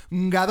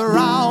Gather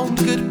round,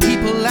 good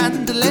people,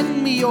 and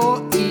lend me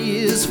your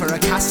ears for a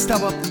cast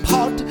of a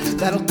pod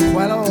that'll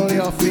quell all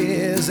your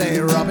fears.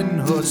 A Robin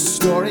Hood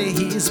story,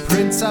 he's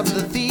Prince of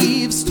the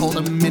Thieves, told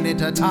a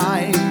minute a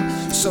time,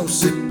 so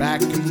sit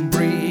back and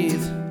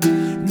breathe.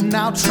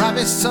 Now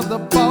Travis of the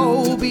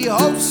Bow, be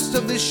host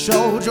of this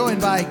show,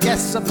 joined by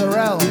guests of the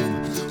realm.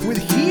 With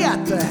he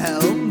at the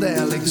helm,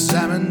 they'll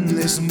examine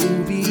this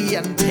movie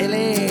until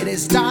it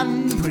is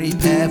done.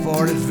 Prepare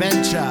for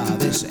adventure,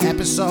 this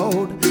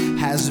episode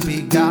has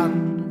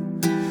begun.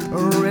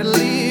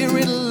 Riddly,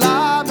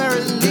 riddle-la,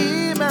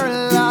 merrily,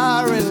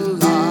 merrily,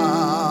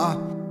 riddle-la.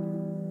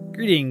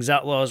 Greetings,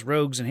 outlaws,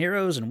 rogues, and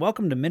heroes, and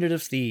welcome to Minute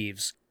of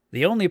Thieves,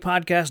 the only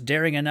podcast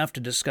daring enough to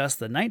discuss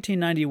the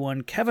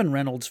 1991 Kevin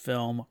Reynolds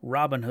film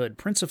Robin Hood,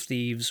 Prince of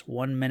Thieves,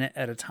 1 minute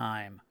at a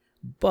time.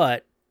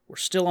 But we're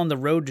still on the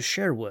road to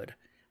Sherwood.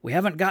 We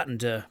haven't gotten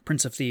to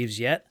Prince of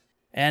Thieves yet,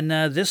 and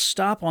this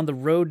stop on the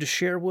road to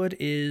Sherwood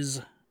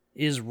is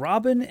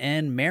Robin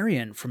and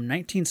Marian from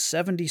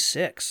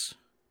 1976,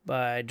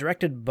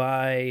 directed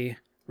by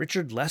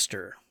Richard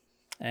Lester.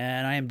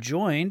 And I am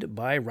joined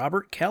by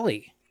Robert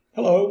Kelly.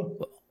 Hello.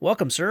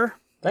 Welcome, sir.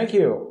 Thank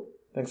you.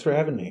 Thanks for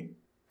having me.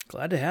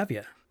 Glad to have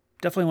you.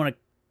 Definitely want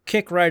to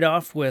kick right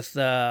off with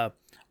why'd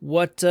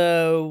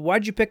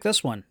you pick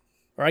this one?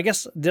 Or I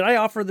guess, did I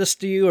offer this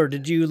to you, or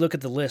did you look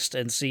at the list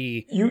and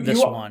see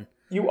this one?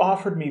 You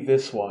offered me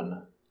this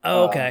one.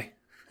 Oh, okay.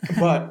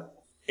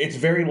 But it's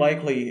very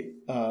likely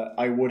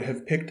I would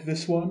have picked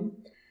this one,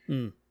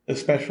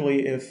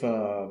 especially if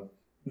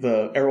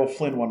the Errol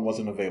Flynn one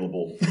wasn't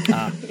available.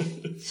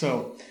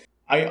 So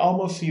I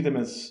almost see them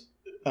as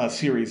a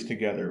series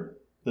together,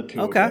 the two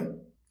of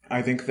them.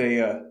 I think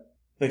they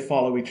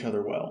follow each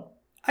other well.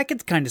 I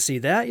could kind of see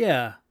that,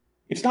 yeah.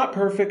 It's not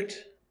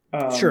perfect.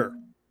 Sure.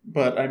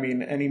 But, I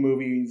mean, any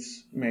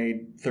movies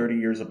made 30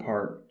 years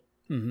apart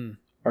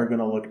are going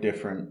to look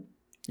different.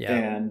 Yeah.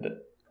 And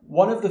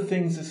one of the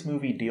things this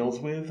movie deals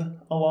with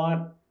a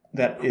lot,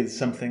 that is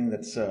something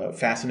that's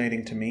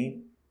fascinating to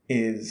me,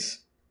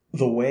 is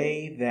the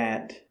way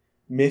that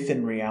myth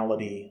and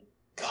reality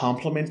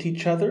complement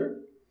each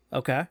other.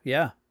 Okay,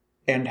 yeah.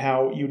 And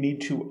how you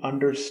need to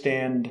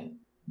understand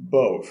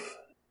both.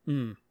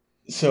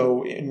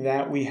 So in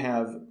that we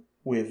have,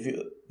 with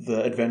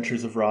the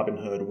Adventures of Robin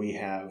Hood, we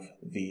have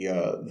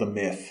the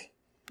myth.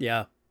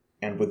 Yeah.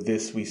 And with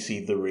this, we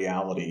see the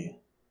reality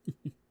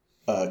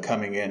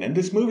coming in. And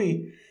this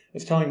movie, I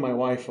was telling my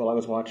wife while I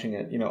was watching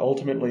it,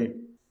 ultimately,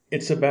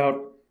 it's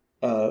about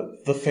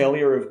the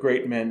failure of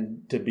great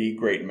men to be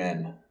great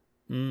men.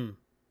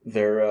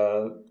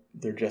 They're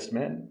just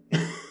men.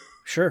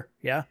 Sure,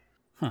 yeah.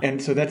 Huh.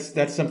 And so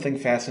that's something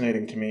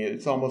fascinating to me.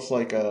 It's almost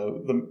like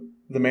the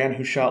Man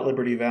Who Shot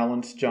Liberty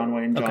Valance, John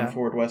Wayne, John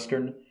Ford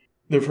Western.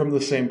 They're from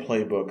the same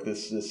playbook.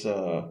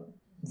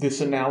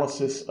 This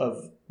analysis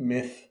of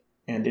myth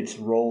and its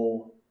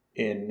role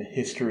in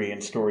history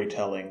and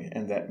storytelling,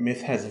 and that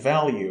myth has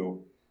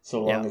value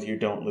so long as you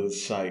don't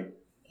lose sight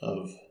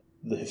of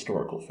the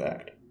historical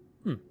fact.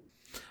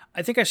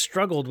 I think I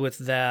struggled with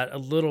that a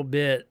little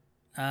bit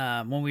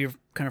when we were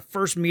kind of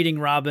first meeting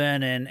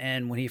Robin,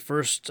 and when he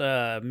first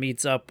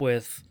meets up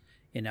with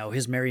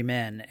his merry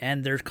men,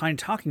 and they're kind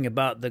of talking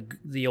about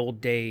the old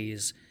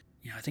days.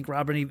 I think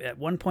Robin at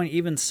one point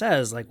even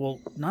says, like, well,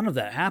 none of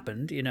that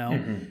happened,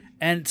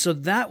 And so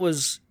that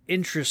was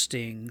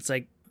interesting. It's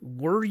like,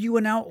 were you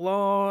an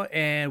outlaw?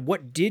 And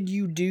what did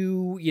you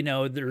do?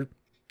 There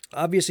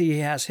obviously he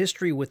has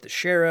history with the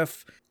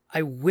sheriff.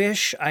 I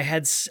wish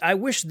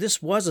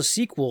this was a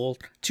sequel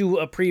to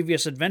a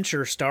previous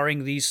adventure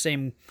starring these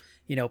same,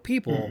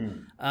 people.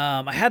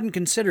 I hadn't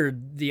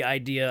considered the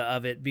idea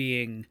of it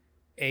being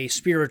a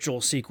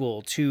spiritual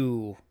sequel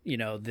to,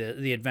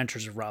 the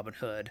Adventures of Robin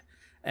Hood.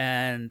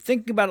 And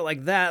thinking about it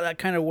like that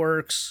kind of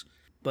works.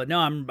 But no,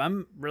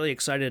 I'm really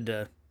excited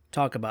to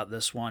talk about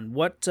this one.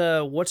 What's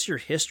your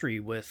history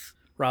with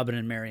Robin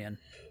and Marian?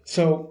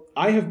 So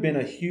I have been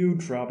a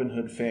huge Robin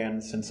Hood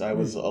fan since I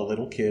was a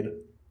little kid.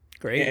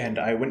 Great. And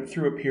I went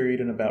through a period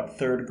in about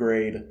third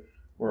grade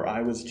where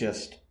I was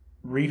just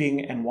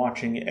reading and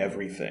watching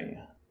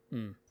everything.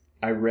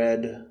 I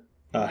read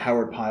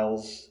Howard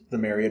Pyle's The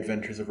Merry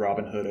Adventures of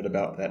Robin Hood at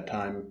about that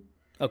time.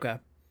 Okay.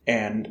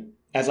 And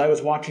as I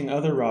was watching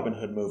other Robin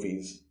Hood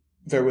movies,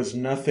 there was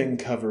nothing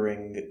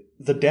covering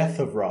the death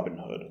of Robin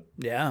Hood.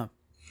 Yeah.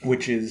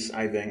 Which is,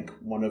 I think,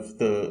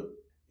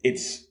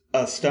 it's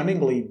a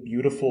stunningly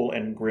beautiful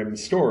and grim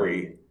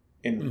story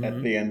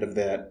at the end of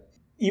that.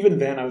 Even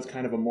then, I was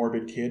kind of a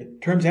morbid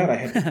kid. Turns out I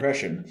had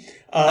depression.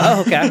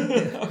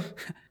 Okay.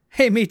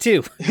 Hey, me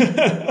too.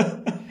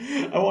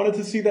 I wanted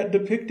to see that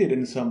depicted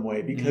in some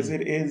way, because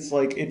it is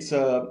like, it's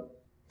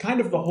kind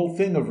of the whole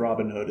thing of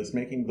Robin Hood is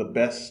making the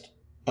best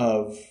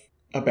of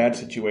a bad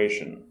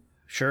situation.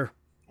 Sure.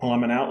 Well,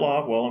 I'm an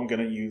outlaw. Well, I'm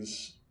going to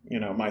use,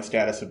 my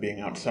status of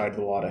being outside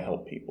the law to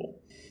help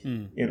people.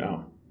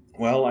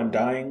 Well, I'm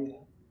dying.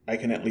 I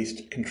can at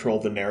least control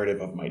the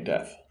narrative of my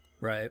death.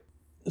 Right.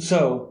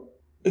 So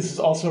this is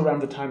also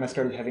around the time I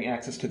started having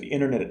access to the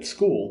internet at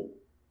school.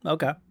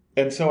 Okay.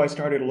 And so I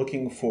started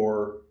looking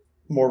for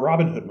more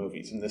Robin Hood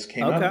movies, and this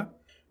came up.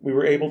 We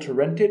were able to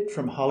rent it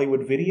from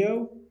Hollywood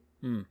Video.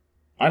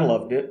 I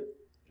loved it,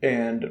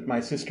 and my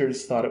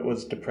sisters thought it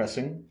was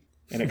depressing,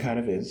 and it kind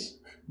of is.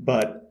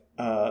 But,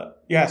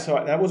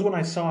 so that was when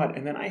I saw it,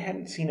 and then I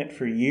hadn't seen it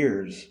for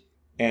years,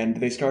 and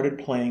they started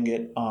playing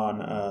it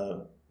on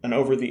an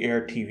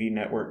over-the-air TV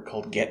network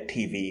called Get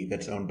TV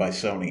that's owned by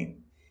Sony.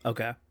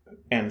 Okay.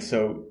 And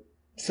so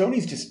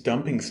Sony's just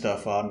dumping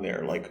stuff on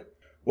there, like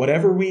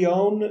whatever we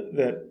own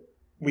that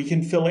we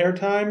can fill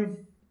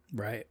airtime.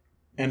 Right.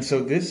 And so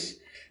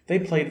they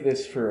played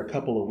this for a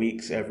couple of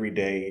weeks every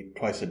day,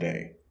 twice a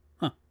day.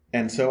 Huh.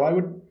 And so I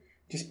would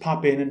just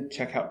pop in and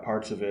check out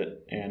parts of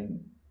it,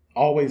 and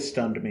always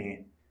stunned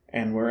me.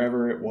 And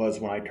wherever it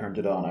was when I turned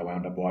it on, I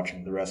wound up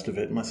watching the rest of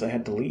it unless I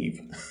had to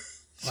leave.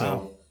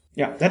 So,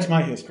 yeah, that's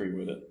my history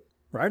with it.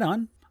 Right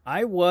on.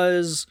 I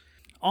was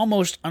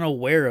almost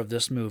unaware of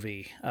this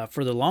movie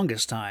for the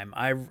longest time.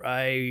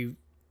 I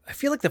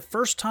feel like the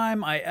first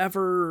time I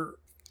ever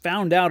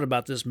found out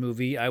about this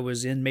movie, I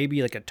was in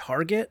maybe like a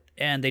Target,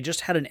 and they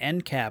just had an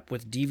end cap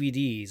with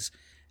DVDs,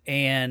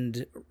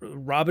 and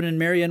Robin and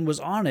Marian was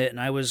on it, and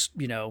I was,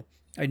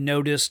 I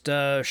noticed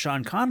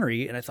Sean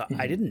Connery, and I thought,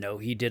 I didn't know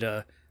he did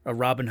a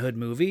Robin Hood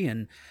movie,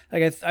 and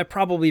like I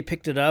probably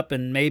picked it up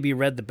and maybe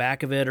read the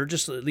back of it, or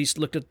just at least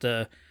looked at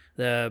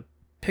the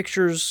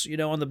pictures,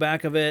 on the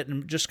back of it,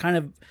 and just kind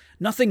of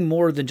nothing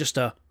more than just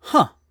a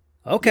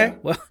okay,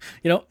 yeah.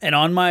 Well, and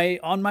on my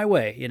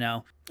way,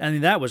 I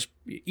mean, that was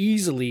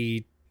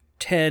easily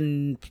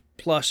 10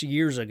 plus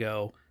years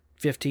ago,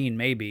 15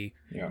 maybe.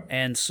 Yeah.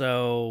 And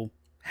so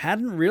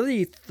hadn't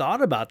really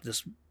thought about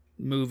this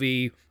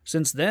movie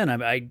since then.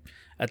 I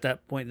at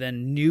that point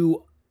then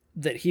knew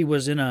that he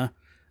was in a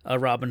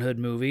Robin Hood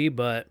movie,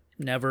 but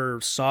never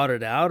sought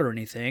it out or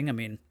anything. I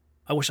mean,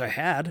 I wish I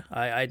had.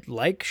 I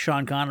like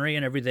Sean Connery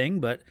and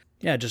everything, but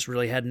yeah, just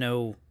really had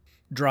no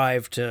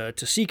drive to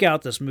seek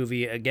out this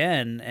movie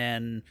again.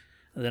 And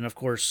then, of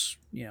course,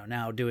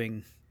 now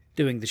doing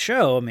the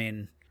show, I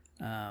mean,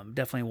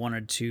 definitely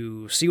wanted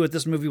to see what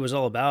this movie was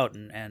all about,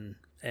 and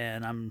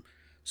I'm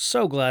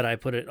so glad I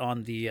put it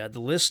on the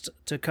list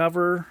to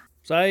cover.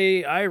 So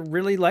I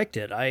really liked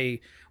it. I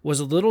was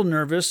a little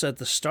nervous at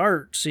the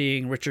start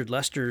seeing Richard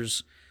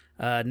Lester's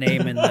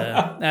name in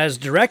the as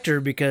director,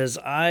 because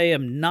I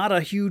am not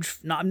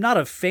I'm not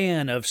a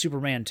fan of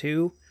Superman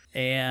 2.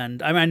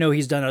 And I know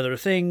he's done other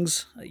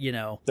things,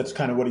 That's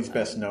kind of what he's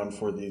best known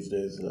for these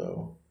days,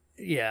 though.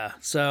 Yeah,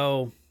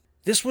 so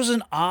this was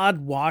an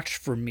odd watch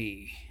for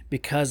me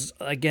because,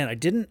 again,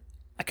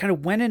 I kind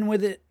of went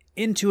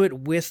into it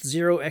with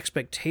zero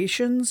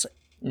expectations,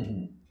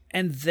 and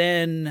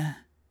then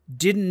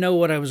didn't know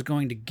what I was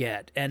going to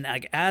get. And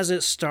as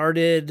it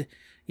started,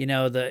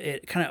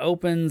 it kind of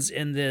opens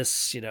in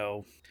this,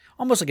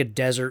 almost like a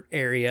desert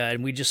area,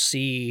 and we just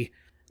see,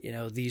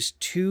 these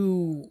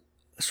two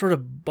sort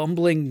of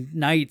bumbling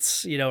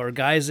knights, or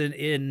guys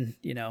in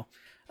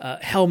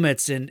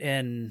helmets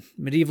and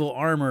medieval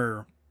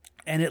armor,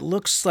 and it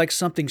looks like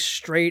something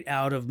straight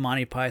out of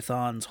Monty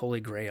Python's Holy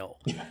Grail.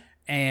 Yeah.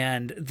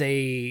 And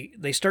they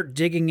start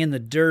digging in the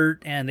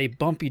dirt, and they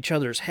bump each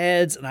other's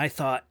heads, and I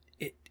thought,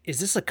 is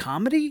this a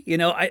comedy?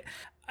 I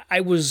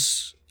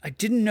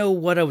didn't know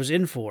what I was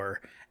in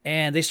for.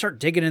 And they start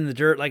digging in the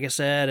dirt, like I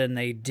said, and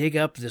they dig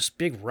up this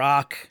big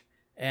rock,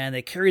 and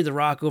they carry the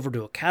rock over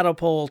to a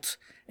catapult,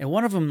 and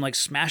one of them like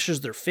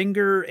smashes their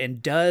finger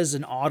and does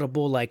an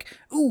audible like,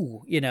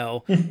 ooh,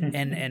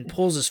 and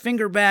pulls his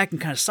finger back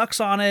and kind of sucks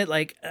on it.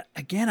 Like,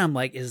 again, I'm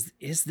like,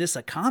 is this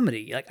a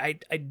comedy? Like,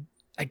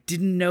 I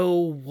didn't know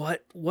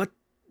what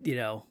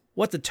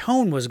the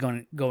tone was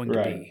going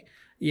to be.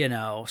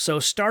 So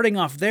starting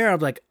off there, I'm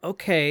like,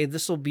 okay,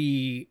 this will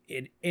be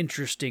an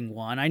interesting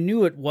one. I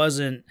knew it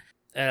wasn't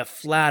a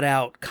flat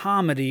out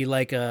comedy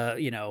like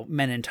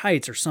Men in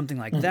Tights or something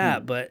like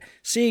that, but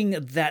seeing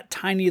that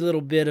tiny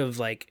little bit of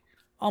like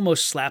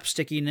almost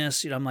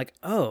slapstickiness, I'm like,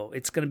 oh,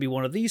 it's going to be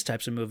one of these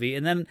types of movie.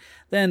 And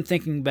then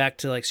thinking back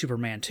to like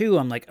Superman 2,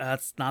 I'm like,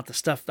 that's not the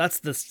stuff. That's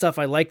the stuff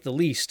I like the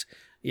least.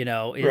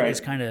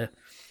 It's kind of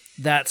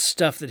that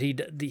stuff that he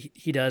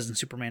does in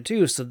Superman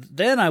 2. So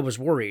then I was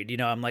worried,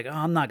 I'm like, oh,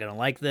 I'm not going to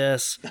like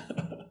this.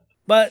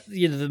 But,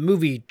 the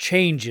movie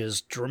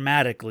changes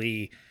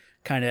dramatically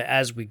kind of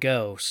as we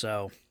go.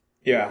 So,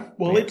 yeah.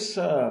 Well, it's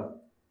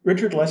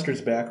Richard Lester's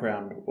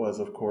background was,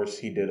 of course,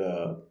 he did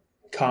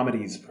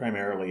comedies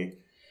primarily,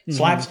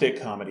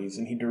 slapstick comedies,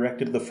 and he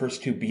directed the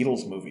first two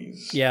Beatles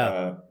movies.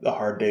 Yeah. A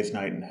Hard Day's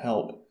Night and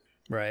Help.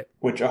 Right.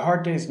 Which A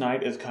Hard Day's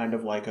Night is kind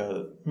of like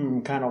a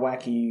kind of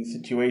wacky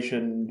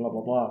situation, blah,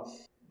 blah, blah.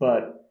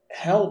 But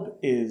Help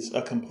is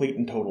a complete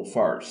and total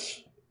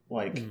farce.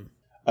 Like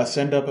a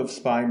send-up of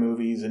spy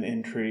movies and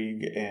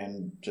intrigue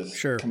and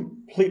just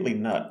completely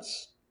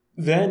nuts.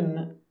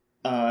 Then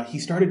he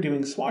started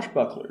doing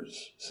swashbucklers.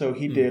 So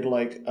he did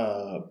like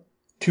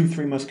 2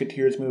 Three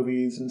Musketeers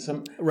movies and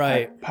some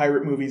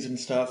pirate movies and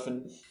stuff.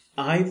 And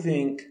I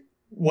think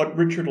what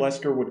Richard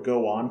Lester would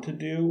go on to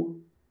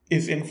do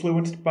is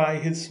influenced by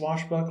his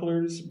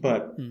swashbucklers,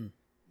 but,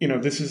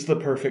 this is the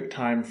perfect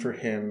time for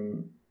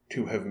him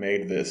to have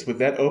made this. With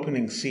that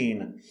opening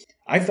scene,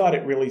 I thought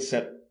it really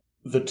set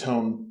the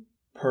tone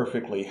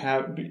perfectly.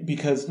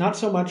 Because not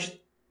so much,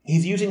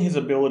 he's using his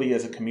ability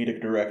as a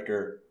comedic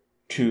director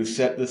to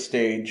set the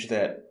stage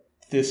that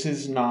this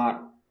is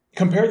not...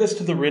 Compare this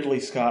to the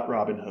Ridley Scott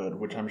Robin Hood,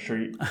 which I'm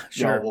sure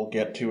y'all will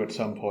get to at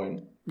some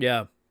point.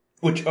 Yeah.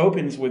 Which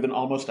opens with an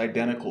almost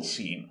identical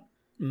scene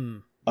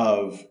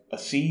of a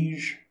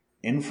siege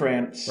in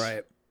France,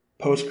 right,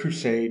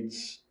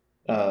 post-Crusades,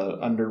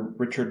 under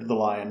Richard the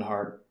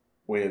Lionheart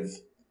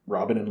with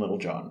Robin and Little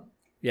John.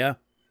 Yeah.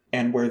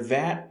 And where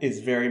that is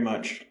very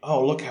much,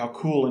 oh, look how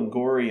cool and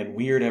gory and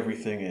weird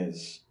everything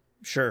is.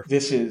 Sure.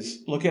 This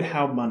is, look at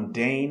how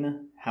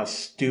mundane, how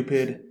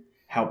stupid,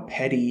 how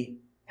petty,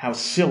 how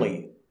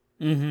silly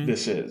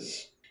this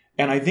is.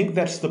 And I think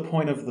that's the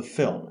point of the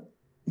film.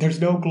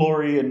 There's no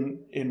glory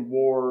in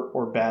war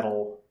or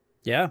battle.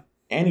 Yeah.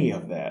 Any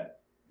of that.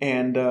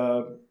 And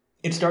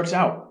it starts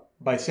out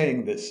by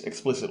saying this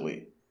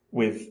explicitly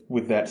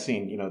with that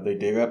scene. You know, they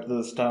dig up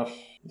the stuff.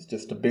 It's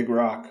just a big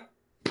rock.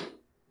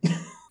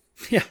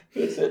 Yeah.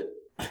 That's it.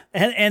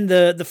 And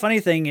the funny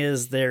thing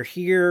is they're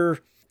here.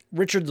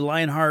 Richard the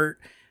Lionheart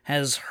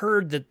has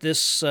heard that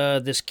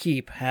this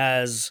keep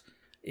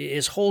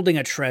is holding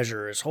a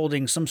treasure, is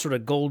holding some sort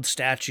of gold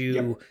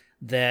statue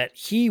that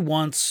he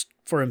wants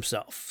for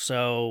himself.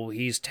 So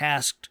he's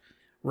tasked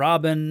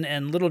Robin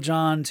and Little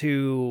John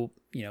to,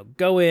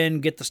 go in,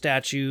 get the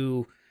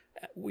statue,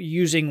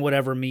 using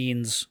whatever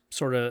means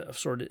sort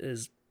of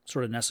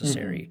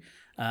necessary.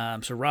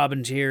 So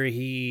Robin's here.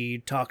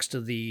 He talks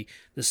to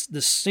this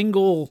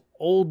single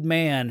old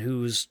man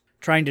who's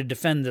trying to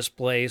defend this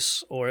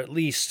place, or at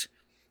least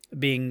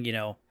being,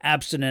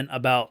 abstinent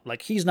about,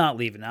 like, he's not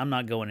leaving. I'm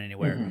not going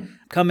anywhere.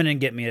 Come in and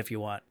get me if you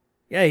want.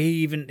 Yeah,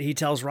 he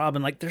tells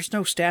Robin, like, there's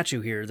no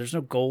statue here. There's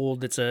no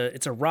gold. It's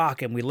a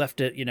rock, and we left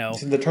it,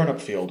 It's in the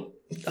turnip field.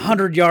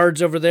 100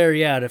 yards over there,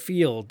 at a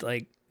field.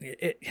 Like,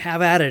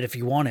 have at it if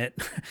you want it.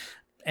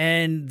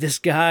 And this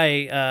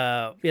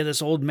guy,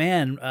 this old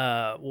man,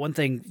 one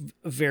thing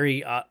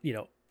very,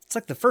 it's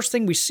like the first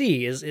thing we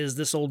see is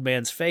this old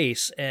man's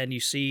face, and you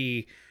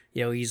see,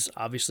 he's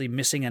obviously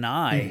missing an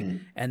eye,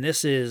 and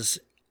this is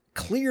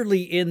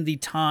clearly in the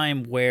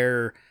time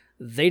where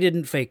they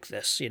didn't fake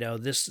this.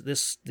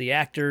 The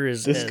actor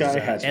is this guy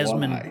has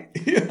Esmond. One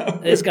eye.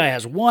 This guy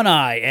has one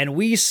eye, and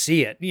we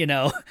see it.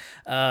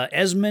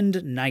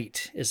 Esmond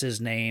Knight is his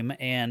name,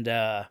 and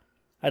I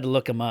had to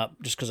look him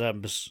up just because I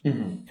was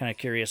kind of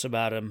curious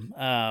about him.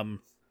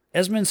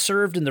 Esmond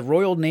served in the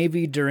Royal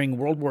Navy during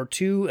World War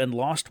II and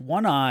lost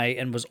one eye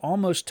and was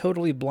almost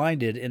totally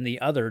blinded in the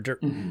other.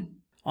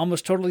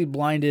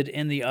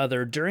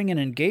 During an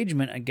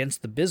engagement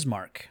against the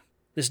Bismarck.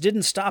 This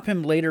didn't stop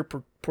him later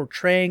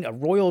portraying a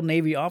Royal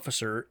Navy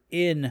officer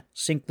in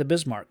Sink the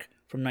Bismarck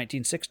from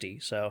 1960.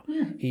 So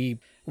he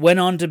went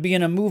on to be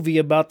in a movie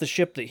about the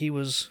ship that he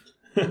was...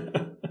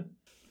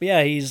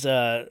 Yeah, he's...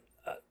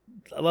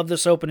 I love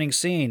this opening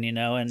scene, and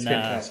it's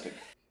fantastic.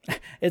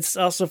 It's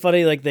also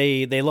funny, like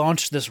they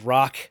launch this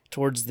rock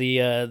towards the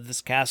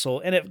this castle,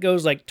 and it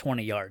goes like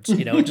 20 yards.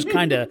 It just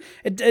kind of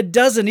it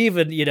doesn't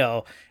even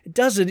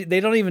they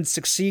don't even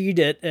succeed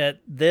at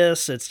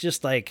this. It's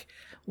just like,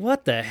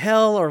 what the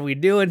hell are we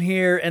doing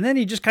here? And then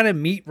you just kind of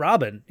meet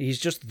Robin. He's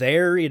just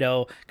there,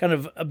 kind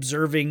of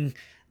observing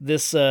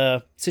this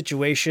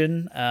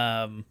situation.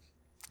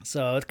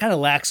 So it kind of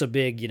lacks a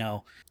big,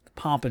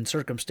 pomp and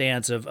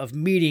circumstance of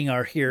meeting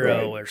our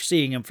hero or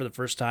seeing him for the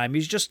first time.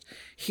 He's just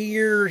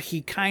here.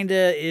 He kind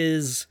of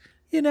is,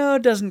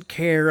 doesn't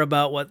care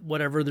about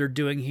whatever they're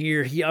doing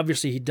here.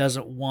 He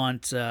doesn't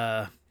want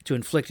to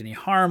inflict any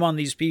harm on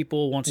these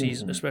people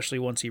especially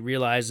once he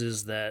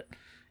realizes that,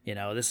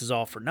 this is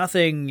all for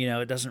nothing.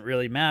 It doesn't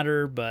really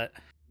matter. But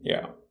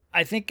yeah,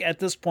 I think at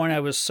this point I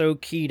was so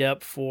keyed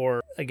up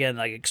for, again,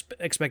 like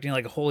expecting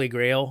like a holy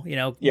grail,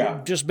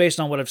 just based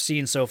on what I've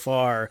seen so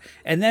far.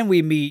 And then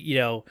we meet,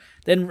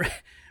 then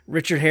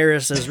Richard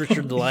Harris as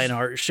Richard the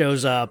Lionheart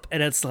shows up,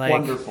 and it's like,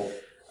 wonderful.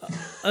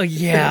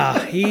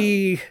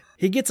 He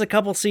gets a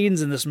couple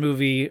scenes in this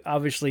movie,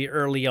 obviously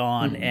early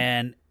on,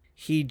 and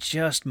he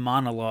just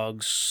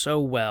monologues so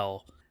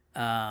well.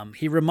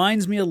 He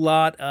reminds me a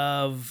lot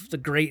of the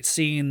great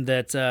scene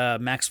that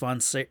Max von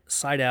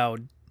Sydow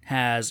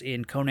has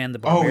in Conan the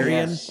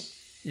Barbarian. Oh, yes.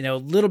 A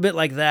little bit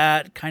like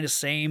that, kind of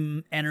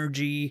same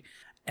energy.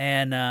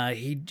 And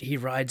he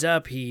rides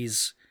up.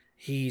 He's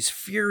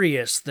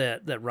furious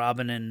that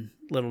Robin and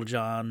Little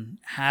John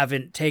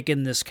haven't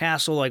taken this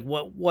castle. Like,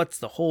 what's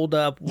the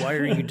holdup? Why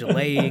are you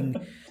delaying?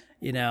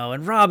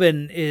 And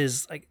Robin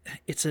is like,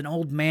 it's an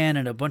old man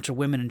and a bunch of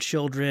women and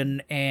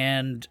children,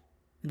 and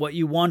what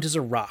you want is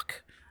a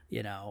rock,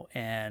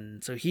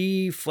 And so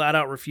he flat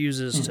out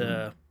refuses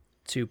to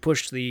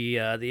push the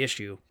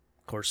issue.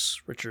 Of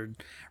course, Richard,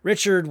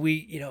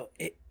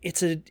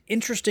 it's an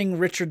interesting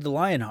Richard the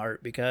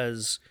Lionheart,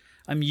 because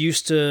I'm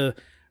used to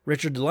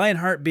Richard the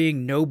Lionheart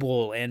being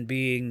noble and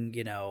being,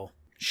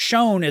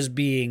 shown as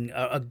being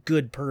a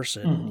good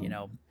person,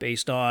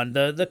 based on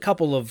the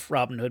couple of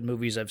Robin Hood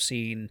movies I've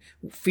seen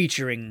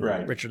featuring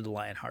Richard the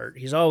Lionheart.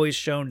 He's always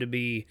shown to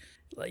be,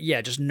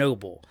 just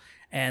noble.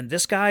 And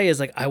this guy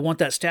is like, I want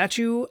that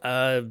statue.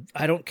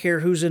 I don't care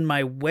who's in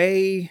my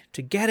way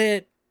to get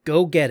it.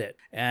 Go get it.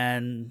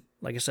 And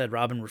like I said,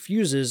 Robin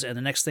refuses. And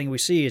the next thing we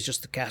see is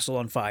just the castle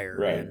on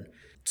fire and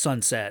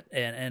sunset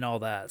and all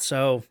that.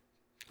 So,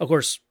 of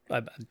course,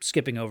 I'm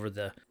skipping over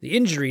the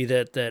injury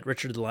that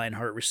Richard the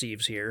Lionheart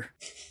receives here.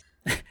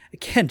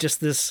 Again,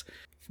 just this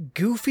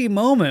goofy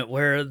moment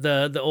where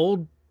the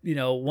old,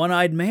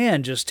 one-eyed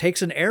man just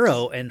takes an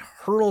arrow and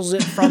hurls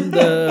it from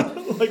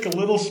the... like a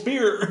little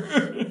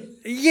spear.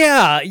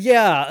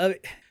 Yeah.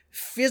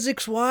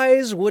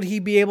 Physics-wise, would he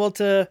be able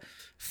to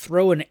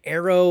throw an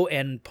arrow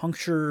and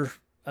puncture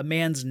a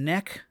man's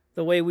neck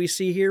the way we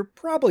see here?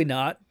 Probably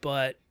not,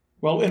 but...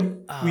 Well,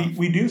 and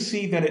we do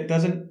see that it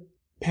doesn't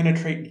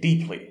penetrate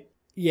deeply.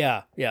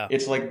 Yeah.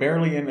 It's like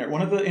barely in there.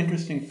 One of the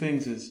interesting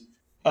things is,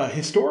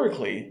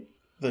 historically,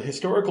 the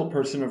historical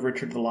person of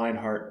Richard the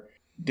Lionheart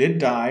did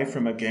die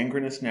from a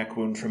gangrenous neck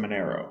wound from an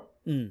arrow.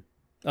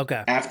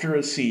 Okay. After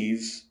a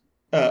siege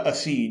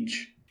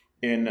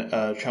in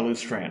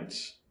Toulouse,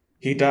 France.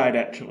 He died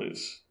at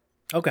Toulouse.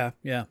 Okay,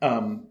 yeah.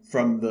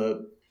 From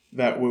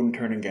that wound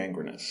turning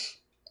gangrenous.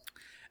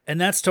 And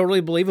that's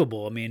totally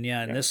believable. I mean,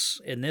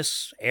 in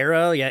this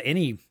era,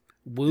 any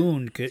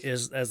wound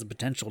has the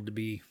potential to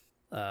be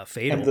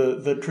fatal.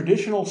 And the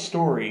traditional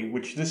story,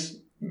 which this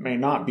may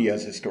not be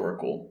as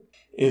historical,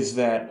 is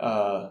that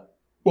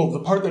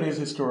the part that is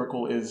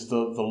historical is the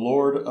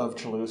Lord of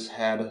Toulouse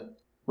had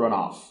run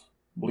off,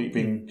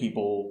 leaving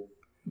people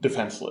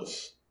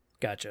defenseless.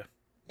 Gotcha.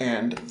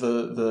 And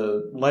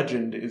the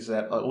legend is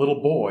that a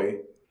little boy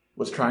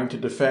was trying to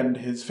defend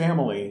his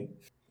family,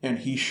 and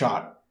he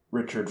shot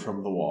Richard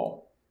from the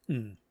wall.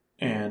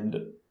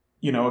 And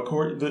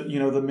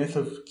the myth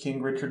of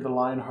King Richard the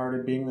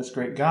Lionhearted being this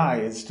great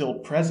guy is still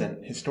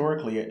present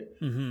historically.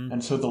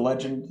 And so the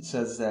legend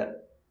says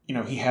that,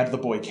 he had the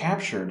boy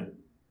captured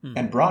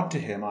and brought to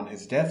him on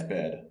his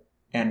deathbed,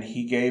 and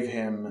he gave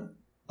him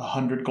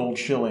 100 gold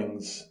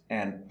shillings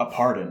and a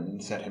pardon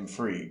and set him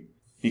free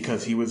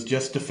because he was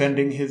just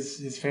defending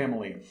his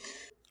family.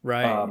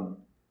 Right.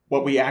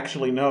 What we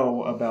actually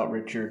know about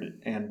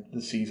Richard and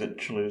the siege at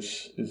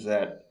Toulouse is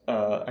that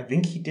I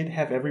think he did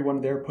have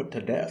everyone there put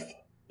to death.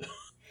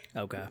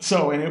 Okay.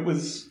 So, and it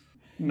was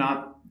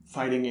not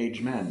fighting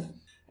age men.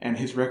 And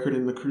his record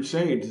in the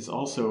Crusades is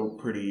also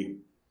pretty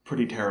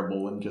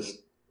terrible and just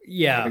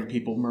having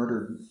people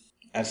murdered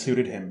as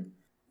suited him.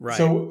 Right.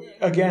 So,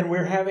 again,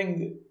 we're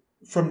having,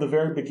 from the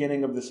very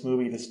beginning of this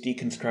movie, this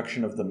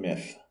deconstruction of the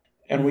myth.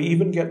 And we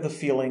even get the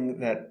feeling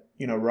that,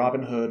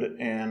 Robin Hood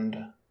and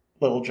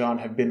Little John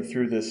have been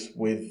through this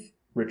with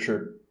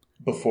Richard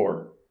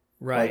before.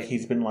 Right. Like,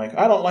 he's been like,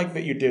 I don't like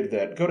that you did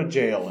that. Go to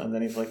jail. And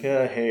then he's like,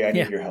 hey, I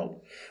need your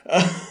help.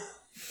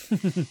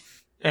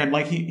 And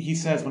like he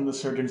says when the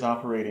surgeon's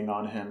operating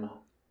on him,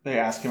 they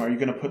ask him, are you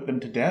going to put them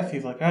to death?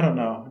 He's like, I don't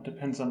know. It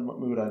depends on what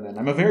mood I'm in.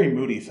 I'm a very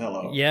moody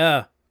fellow.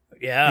 Yeah.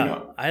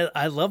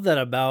 I love that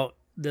about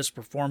this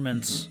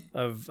performance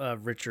of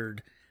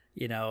Richard.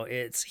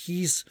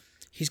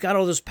 He's got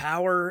all this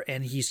power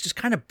and he's just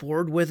kind of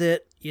bored with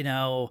it.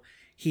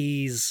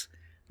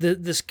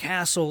 This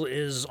castle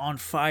is on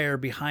fire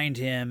behind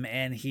him,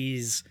 and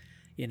he's,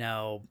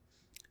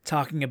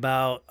 talking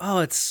about,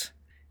 it's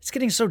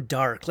getting so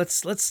dark.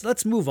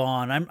 Let's move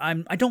on.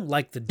 I don't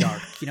like the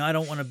dark. I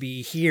don't want to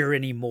be here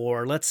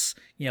anymore. Let's,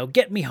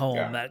 get me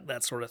home.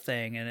 That sort of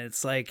thing. And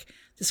it's like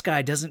this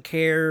guy doesn't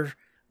care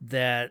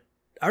that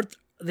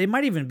they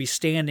might even be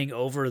standing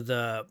over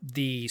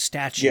the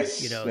statue. Yes,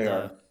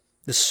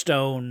 the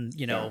stone,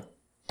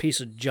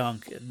 piece of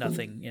junk,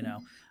 nothing,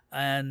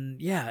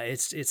 And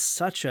it's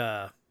such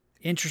a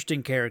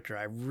interesting character.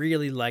 I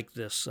really like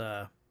this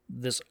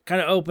this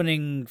kind of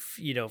opening,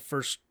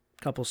 first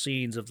couple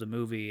scenes of the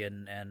movie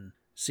and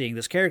seeing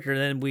this character.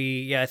 And then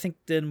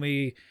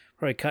we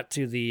probably cut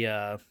to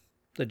the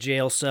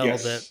jail cell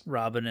that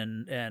Robin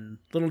and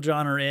Little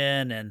John are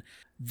in, and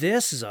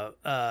this is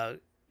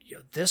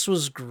this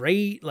was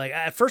great. Like,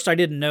 at first I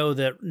didn't know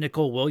that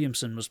Nicole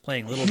Williamson was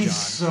playing Little John. He's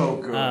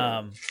so good.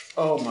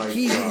 Oh my god.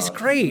 He's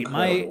great.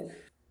 Incredible.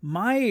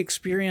 My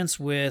experience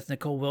with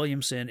Nicole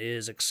Williamson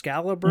is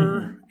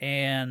Excalibur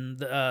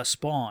and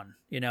Spawn,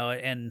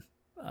 and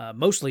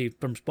mostly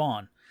from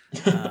Spawn.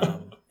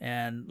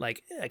 And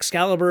like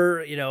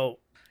Excalibur,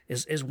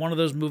 is one of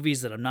those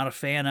movies that I'm not a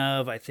fan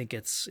of. I think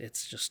it's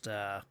just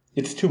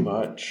it's too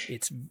much.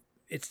 It's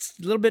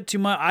a little bit too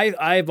much.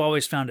 I've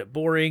always found it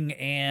boring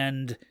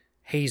and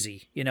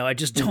hazy. I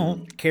just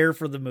don't care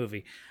for the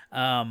movie.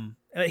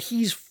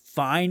 He's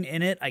fine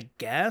in it, I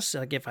guess.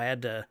 Like, if I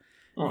had to.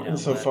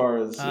 Insofar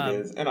as it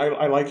is. And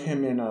I like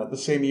him in the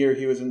same year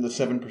he was in the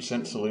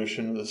 7%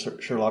 Solution, the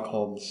Sherlock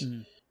Holmes.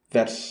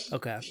 That's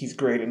okay. He's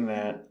great in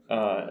that.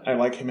 I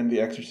like him in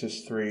The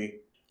Exorcist 3.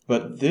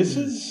 But this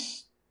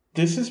is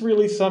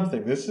really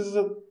something. This is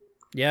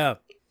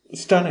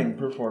Stunning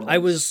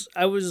performance.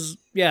 I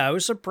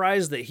was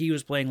surprised that he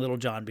was playing Little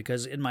John,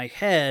 because in my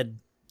head,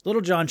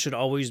 Little John should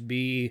always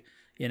be,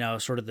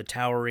 sort of the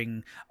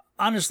towering,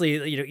 honestly,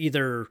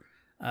 either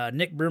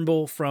Nick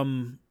Brimble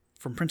from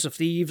Prince of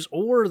Thieves,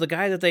 or the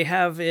guy that they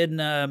have in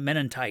Men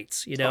in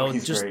Tights, he's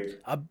just great.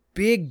 a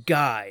big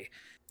guy.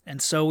 And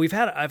so I've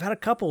had a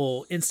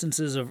couple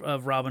instances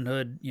of Robin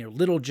Hood,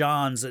 Little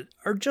Johns that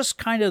are just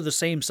kind of the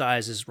same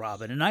size as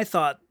Robin. And I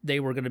thought they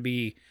were going to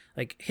be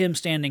like him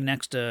standing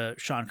next to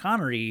Sean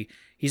Connery.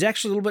 He's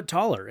actually a little bit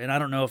taller. And I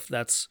don't know if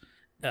that's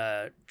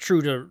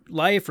true to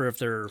life, or if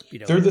they're,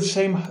 they're the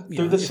same.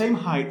 They're the same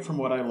height from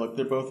what I looked.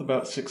 They're both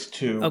about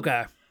 6'2".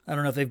 Okay. I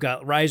don't know if they've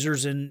got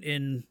risers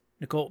in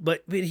Nicole,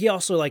 but he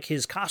also, like,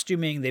 his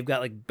costuming, they've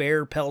got like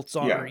bear pelts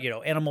on, or,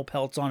 animal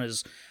pelts on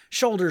his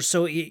shoulders.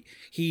 So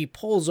he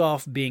pulls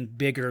off being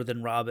bigger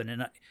than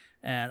Robin.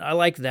 And I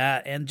like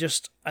that. And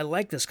just, I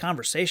like this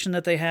conversation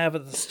that they have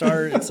at the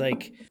start. It's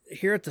like,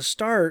 here at the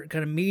start,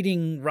 kind of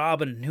meeting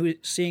Robin,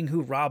 seeing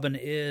who Robin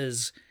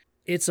is,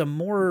 it's a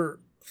more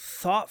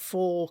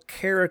thoughtful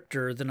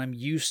character than I'm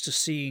used to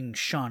seeing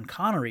Sean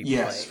Connery play.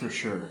 Yes, for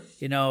sure.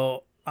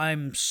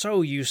 I'm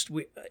so used,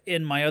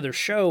 in my other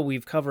show,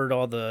 we've covered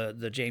all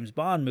the James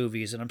Bond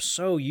movies, and I'm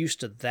so used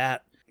to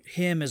that,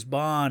 him as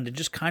Bond, and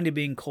just kind of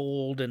being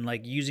cold and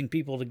like using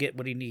people to get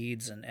what he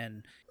needs.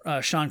 And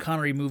Sean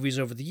Connery movies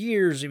over the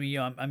years, I mean,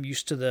 I'm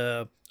used to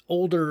the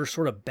older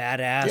sort of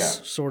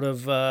badass sort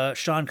of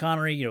Sean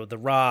Connery, The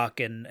Rock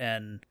and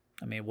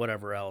I mean,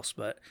 whatever else.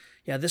 But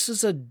yeah, this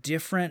is a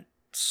different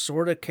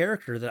sort of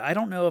character that I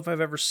don't know if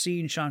I've ever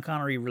seen Sean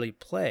Connery really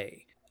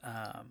play.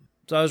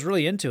 So I was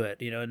really into it,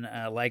 and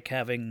I like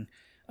having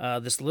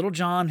this Little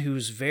John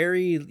who's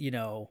very,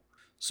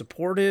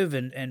 supportive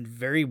and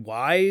very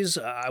wise.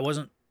 I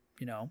wasn't,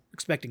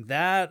 expecting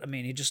that. I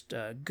mean, he just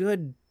a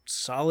good,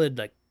 solid,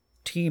 like,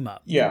 team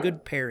up. Yeah.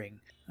 Good pairing.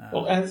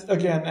 Well, as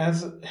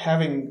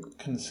having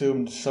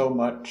consumed so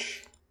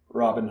much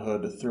Robin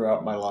Hood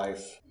throughout my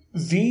life,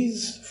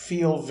 these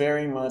feel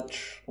very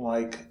much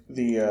like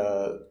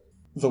the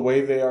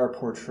way they are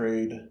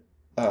portrayed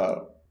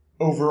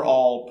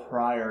overall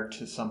prior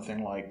to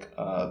something like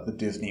the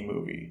Disney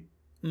movie.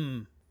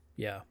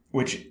 Yeah.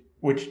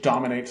 Which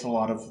dominates a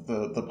lot of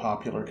the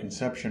popular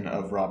conception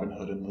of Robin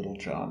Hood and Little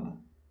John.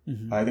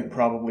 Mm-hmm. I think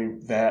probably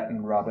that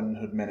and Robin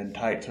Hood Men in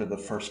Tights are the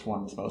first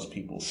ones most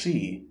people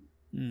see.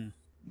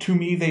 To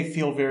me, they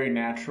feel very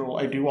natural.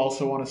 I do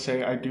also want to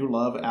say I do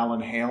love Alan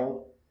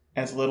Hale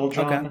as Little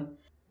John. Okay.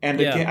 And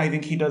again, I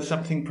think he does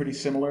something pretty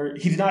similar.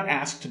 He's not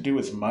asked to do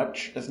as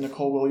much as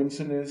Nicole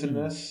Williamson is in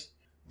this,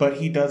 but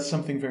he does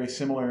something very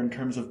similar in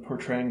terms of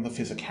portraying the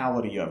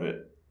physicality of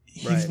it.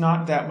 He's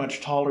not that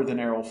much taller than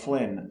Errol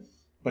Flynn,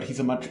 but he's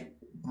a much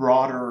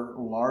broader,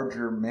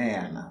 larger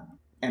man,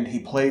 and he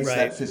plays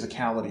that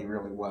physicality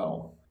really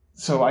well.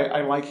 So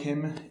I like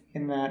him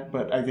in that,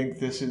 but I think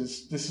this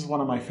is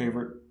one of my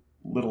favorite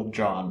Little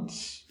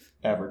Johns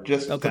ever.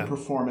 Just the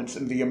performance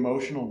and the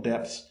emotional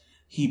depths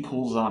he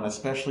pulls on,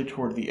 especially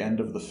toward the end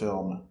of the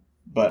film.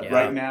 But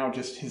right now,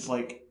 just his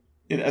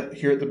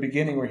here at the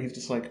beginning where he's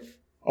just like,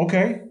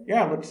 okay,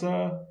 yeah, let's,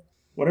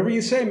 whatever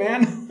you say,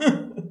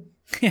 man.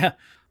 Yeah.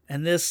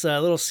 And this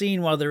little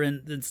scene while they're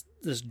in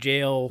this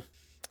jail,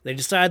 they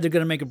decide they're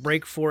going to make a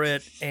break for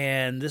it.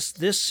 And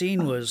this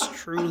scene was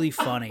truly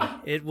funny.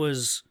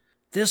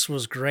 This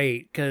was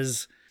great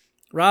because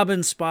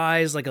Robin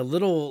spies like a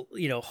little,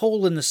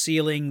 hole in the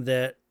ceiling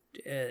that,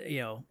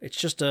 it's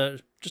just a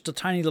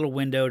tiny little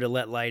window to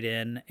let light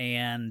in.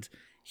 And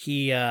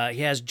he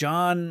has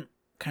John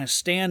kind of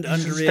stand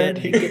under it. And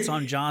he gets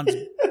on John's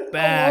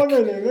back.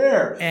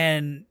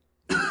 And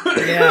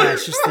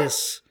it's just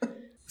this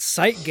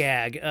sight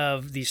gag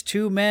of these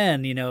two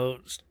men,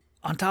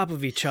 on top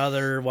of each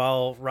other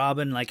while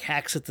Robin like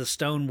hacks at the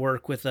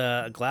stonework with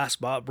a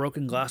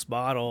broken glass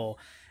bottle,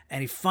 and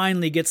he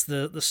finally gets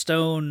the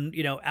stone,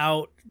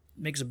 out,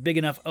 makes a big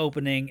enough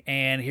opening,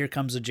 and here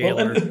comes the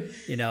jailer,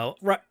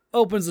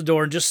 opens the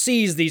door and just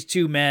sees these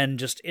two men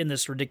just in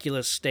this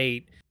ridiculous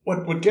state.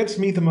 What gets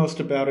me the most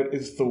about it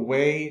is the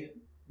way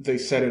they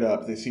set it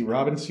up. They see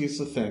Robin sees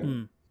the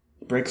thing,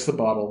 breaks the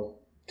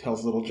bottle,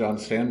 tells Little John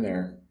stand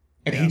there.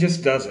 And he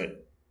just does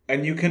it.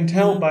 And you can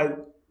tell by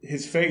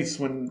his face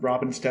when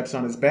Robin steps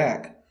on his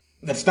back.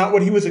 That's not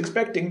what he was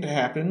expecting to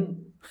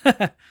happen.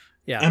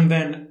 And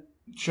then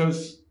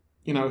shows,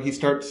 he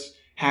starts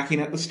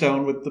hacking at the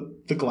stone with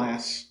the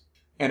glass.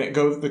 And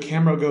the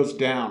camera goes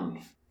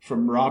down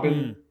from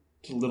Robin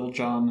to Little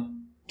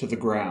John to the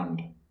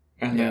ground.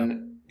 And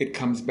then it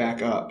comes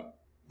back up.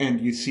 And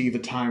you see the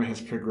time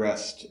has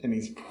progressed. And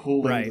he's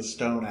pulling the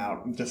stone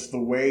out. And just the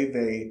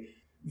way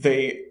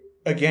they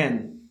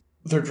again...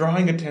 They're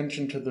drawing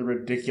attention to the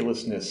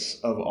ridiculousness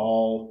of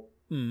all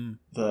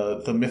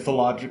the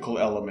mythological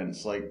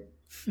elements. Like,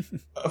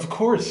 of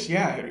course,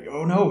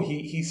 oh no,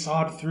 he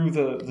sawed through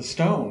the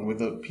stone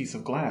with a piece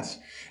of glass.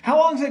 How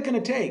long is that going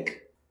to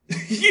take?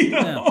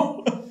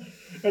 And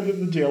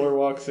then the jailer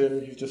walks in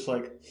and he's just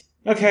like,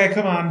 okay,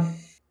 come on.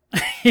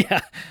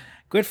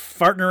 Quit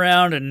farting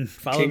around and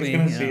follow me. King's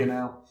going to see you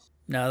now.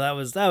 No, that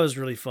was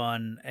really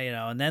fun,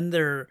 and then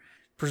they're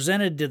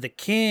presented to the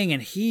king,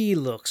 and he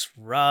looks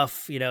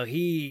rough.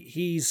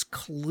 He's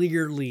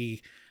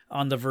clearly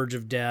on the verge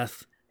of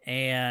death,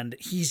 and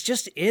he's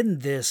just in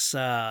this.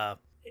 I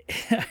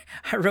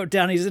wrote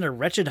down he's in a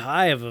wretched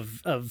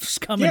hive of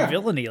scum and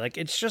villainy. Like,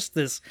 it's just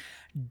this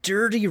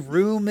dirty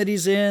room that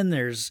he's in.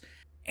 There's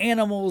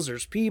animals,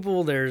 there's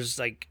people, there's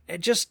like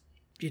it just.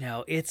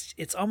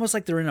 It's almost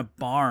like they're in a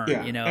barn.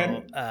 And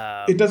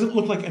it doesn't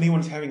look like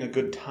anyone's having a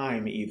good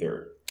time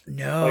either.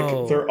 No,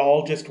 like they're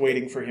all just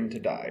waiting for him to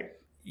die.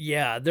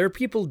 Yeah, there are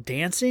people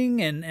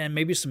dancing and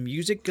maybe some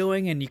music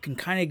going, and you can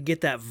kind of get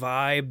that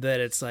vibe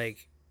that it's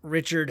like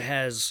Richard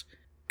has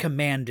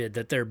commanded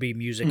that there be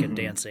music and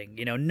dancing.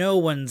 No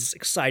one's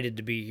excited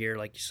to be here,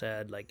 like you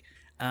said. Like,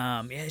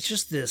 it's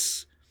just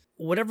this,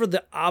 whatever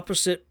the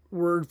opposite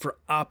word for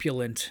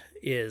opulent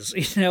is.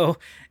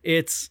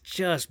 It's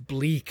just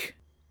bleak.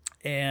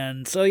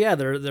 And so, yeah,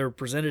 they're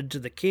presented to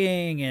the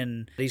king,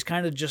 and he's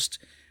kind of just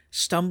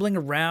stumbling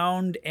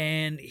around,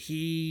 and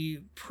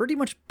he pretty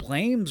much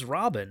blames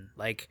Robin.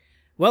 Like,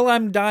 well,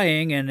 I'm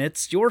dying, and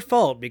it's your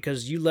fault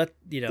because you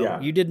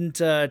you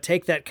didn't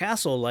take that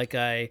castle like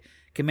I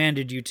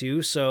commanded you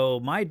to. So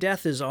my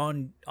death is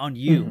on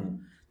you. Mm-hmm.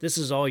 This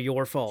is all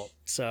your fault.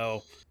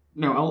 So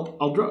no,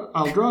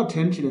 I'll draw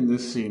attention in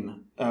this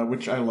scene,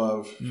 which I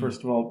love.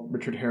 First of all,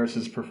 Richard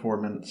Harris's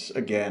performance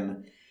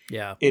again.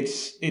 Yeah,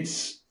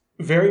 it's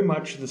very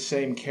much the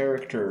same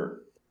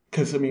character,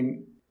 because, I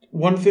mean,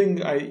 one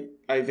thing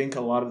I think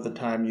a lot of the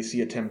time you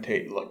see a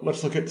temptation.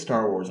 Let's look at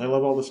Star Wars. I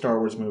love all the Star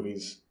Wars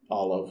movies,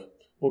 all of.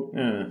 Well,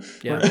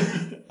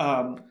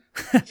 yeah.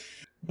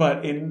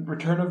 But in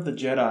Return of the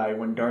Jedi,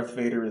 when Darth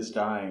Vader is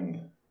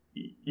dying,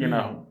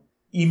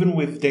 even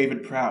with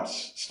David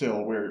Prowse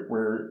still,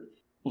 where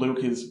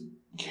Luke is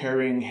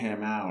carrying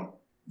him out,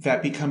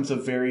 that becomes a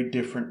very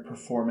different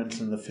performance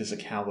in the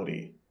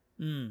physicality.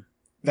 Mm.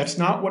 That's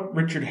not what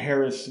Richard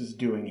Harris is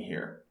doing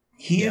here.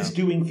 He is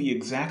doing the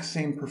exact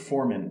same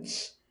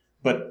performance,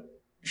 but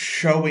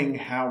showing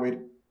how it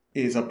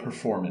is a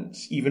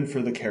performance, even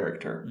for the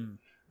character. Mm.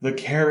 The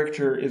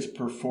character is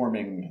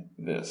performing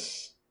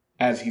this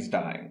as he's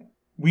dying.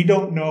 We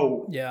don't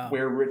know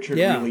where Richard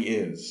really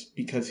is,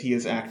 because he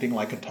is acting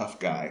like a tough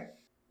guy,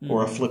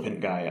 or a flippant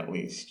guy at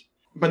least.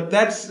 But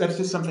that's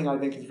just something I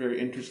think is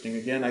very interesting.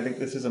 Again, I think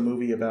this is a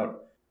movie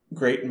about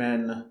great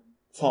men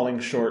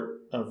falling short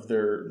of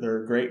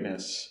their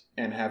greatness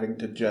and having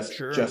to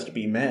just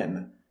be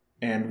men.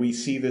 And we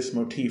see this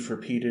motif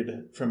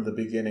repeated from the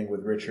beginning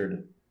with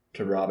Richard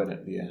to Robin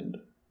at the end.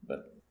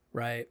 But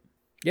right.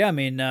 Yeah, I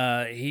mean,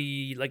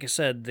 he, like I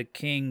said, the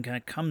king kind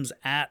of comes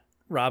at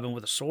Robin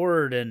with a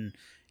sword and,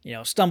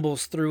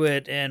 stumbles through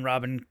it, and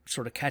Robin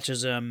sort of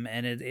catches him,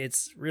 and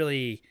it's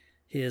really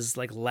his,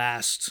 like,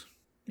 last,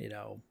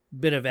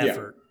 bit of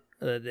effort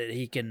that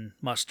he can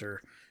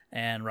muster.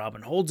 And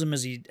Robin holds him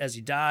as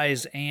he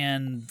dies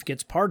and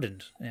gets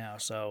pardoned.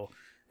 So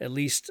at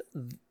least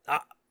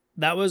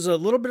that was a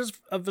little bit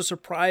of a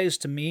surprise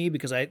to me,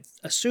 because I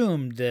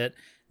assumed that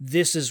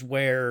this is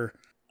where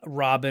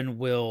Robin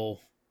will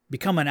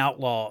become an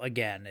outlaw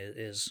again,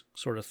 is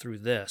sort of through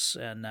this.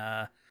 And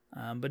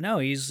but no,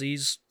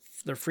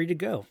 they're free to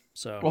go.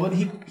 So well,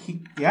 then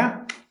he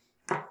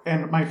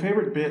And my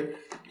favorite bit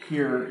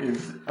here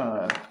is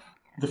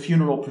the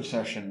funeral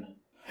procession.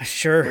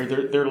 Sure.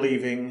 Where they're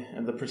leaving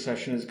and the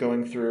procession is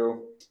going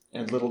through,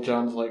 and Little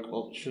John's like,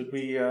 "Well, should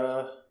we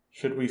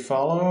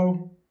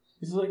follow?"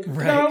 He's like,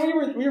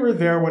 "No, we were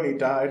there when he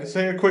died.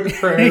 Say a quick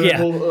prayer, and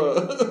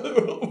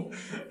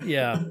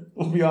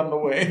we'll be on the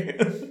way."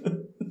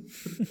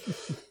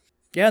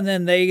 Yeah, and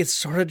then they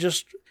sort of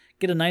just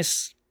get a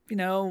nice,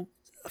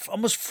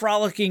 almost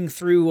frolicking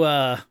through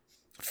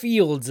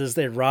fields as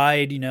they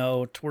ride,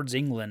 towards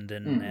England,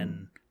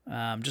 and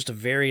just a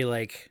very,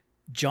 like,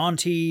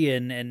 jaunty,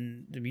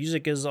 and the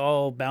music is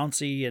all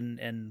bouncy,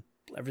 and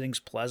everything's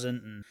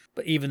pleasant.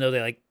 But even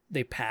though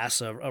they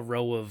pass a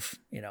row of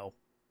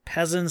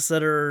peasants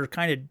that are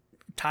kind of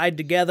tied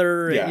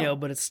together,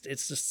 but it's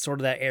just sort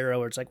of that era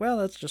where it's like, well,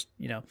 that's just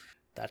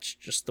that's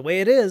just the way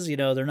it is.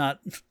 They're not.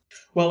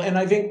 Well, and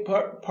I think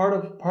part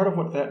of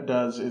what that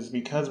does is,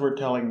 because we're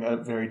telling a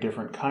very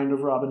different kind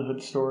of Robin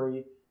Hood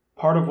story.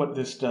 Part of what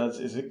this does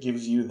is it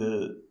gives you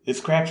it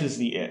scratches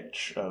the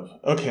itch of,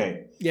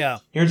 okay,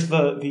 here's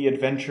the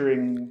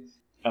adventuring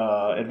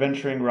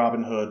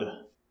Robin Hood,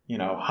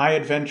 high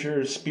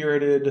adventure,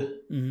 spirited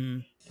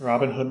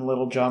Robin Hood and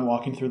Little John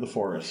walking through the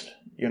forest,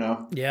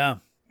 Yeah.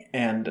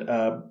 And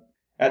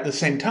at the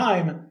same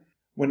time,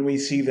 when we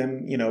see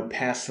them,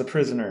 pass the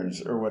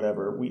prisoners or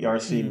whatever, we are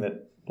seeing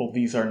that, well,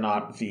 these are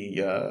not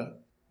the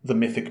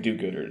mythic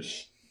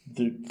do-gooders.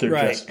 They're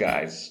just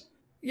guys.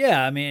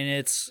 Yeah, I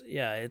mean,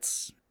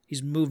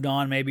 he's moved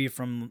on maybe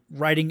from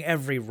righting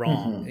every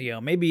wrong.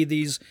 Maybe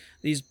these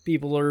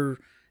people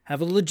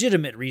have a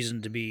legitimate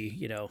reason to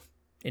be,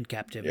 in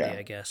captivity,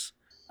 I guess.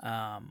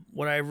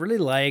 What I really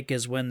like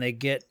is when they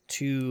get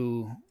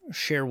to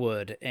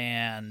Sherwood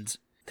and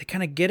they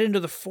kind of get into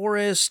the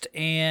forest,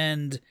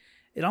 and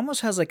it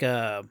almost has like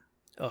a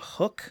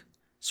hook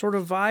sort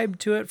of vibe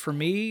to it for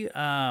me,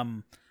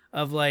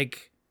 of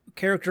like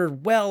character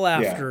well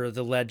after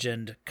the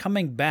legend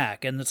coming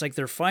back, and it's like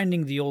they're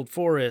finding the old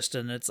forest,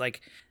 and it's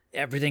like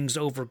everything's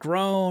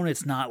overgrown.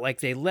 It's not like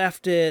they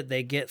left it.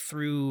 They get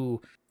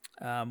through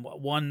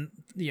one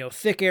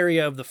thick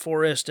area of the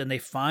forest, and they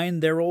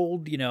find their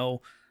old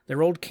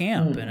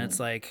camp, and it's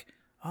like,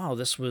 oh,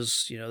 this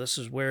was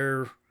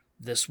the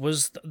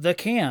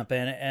camp,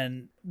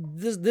 and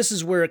this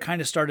is where it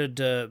kind of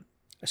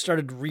I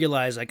started to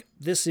realize, like,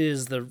 this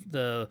is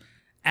the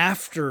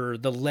after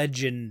the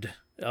legend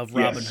of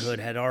Robin Hood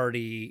had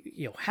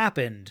already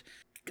happened.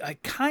 I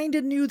kind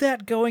of knew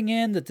that going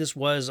in, that this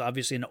was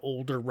obviously an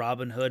older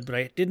Robin Hood, but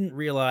I didn't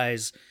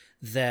realize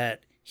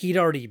that he'd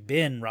already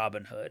been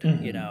Robin Hood,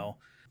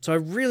 So I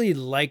really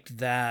liked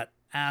that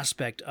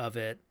aspect of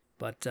it.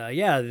 But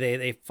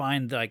they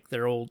find like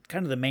their old,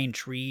 kind of the main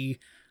tree,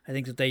 I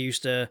think, that they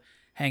used to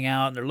hang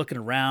out, and they're looking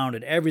around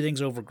and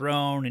everything's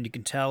overgrown, and you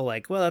can tell,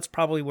 like, well, that's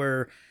probably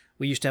where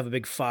we used to have a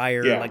big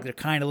fire. Like, there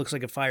kind of looks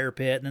like a fire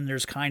pit, and then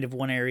there's kind of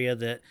one area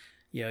that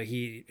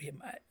he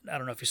I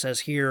don't know if he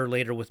says here or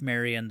later with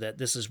Marian that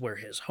this is where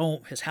his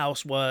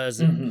house was.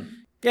 And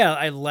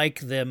I like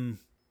them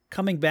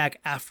coming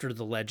back after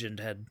the legend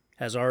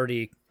has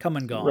already come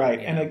and gone. Right.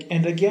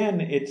 And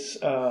again, it's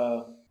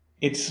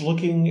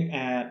looking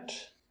at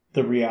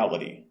the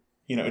reality.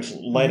 It's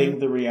letting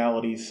the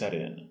reality set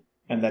in.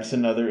 And that's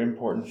another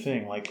important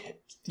thing.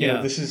 Like,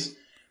 this is,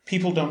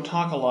 people don't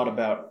talk a lot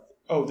about,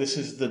 this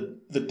is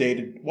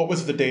what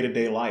was the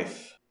day-to-day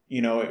life?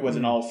 It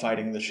wasn't all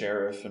fighting the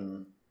sheriff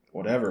and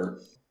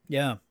whatever.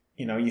 Yeah.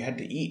 You had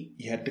to eat,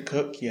 you had to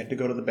cook, you had to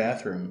go to the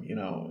bathroom,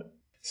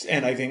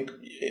 And I think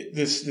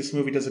this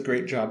movie does a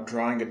great job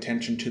drawing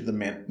attention to the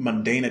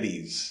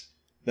mundanities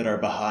that are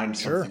behind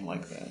something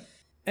like that.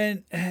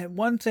 And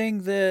one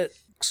thing that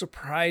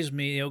surprised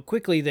me,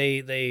 quickly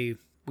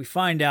we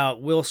find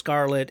out Will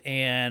Scarlet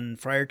and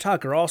Friar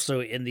Tuck are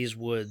also in these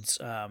woods,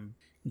 in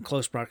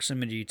close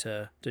proximity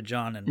to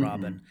John and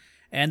Robin.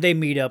 And they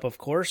meet up, of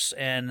course,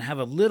 and have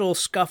a little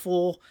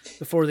scuffle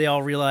before they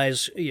all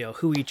realize,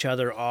 who each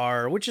other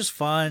are, which is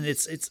fun.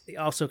 It's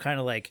also kind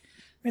of like,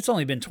 it's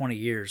only been 20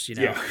 years,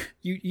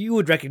 you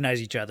would recognize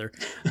each other.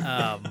 They're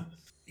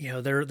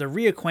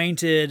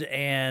reacquainted,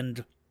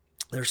 and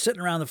they're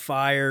sitting around the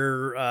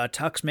fire.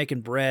 Tuck's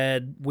making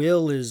bread.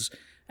 Will is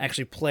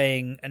actually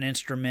playing an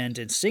instrument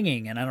and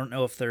singing, and I don't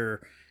know if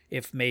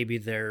maybe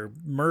they're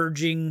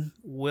merging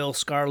Will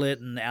Scarlet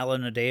and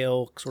Alan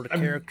Adale sort of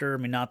character. I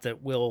mean, not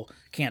that Will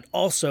can't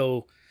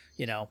also,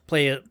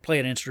 play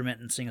an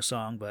instrument and sing a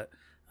song, but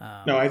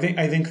no, I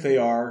think they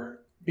are,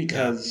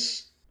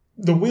 because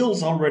the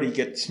Wills already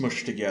get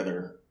smushed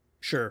together.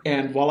 Sure.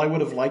 And while I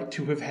would have liked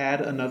to have had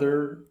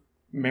another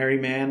merry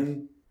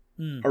man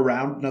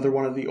around, another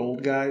one of the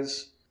old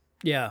guys,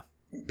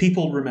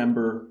 people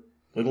remember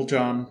Little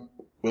John,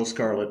 Will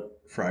Scarlet,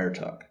 Friar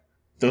Tuck.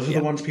 Those are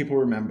the ones people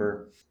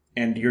remember.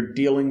 And you're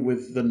dealing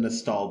with the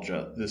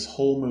nostalgia. This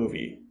whole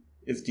movie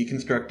is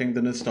deconstructing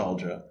the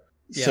nostalgia.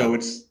 Yeah. So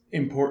it's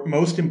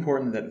most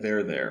important that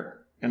they're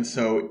there. And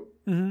so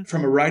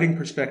from a writing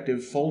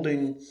perspective,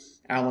 folding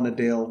Alan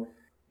Adale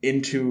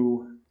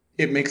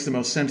it makes the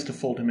most sense to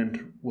fold him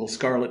into Will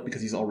Scarlet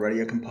because he's already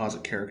a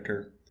composite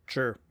character.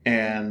 Sure.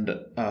 And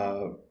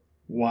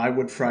why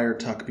would Friar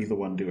Tuck be the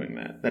one doing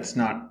that? That's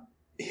not...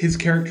 His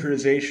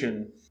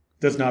characterization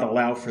does not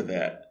allow for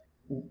that.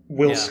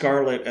 Will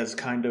Scarlet as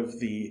kind of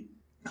the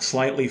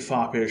slightly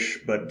foppish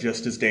but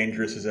just as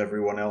dangerous as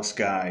everyone else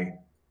guy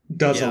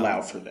does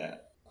allow for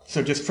that.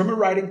 So just from a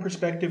writing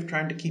perspective,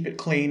 trying to keep it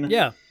clean,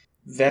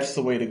 that's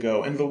the way to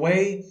go. And the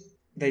way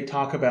they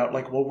talk about,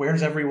 like, well,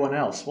 where's everyone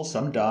else? Well,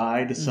 some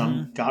died,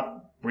 some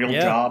got real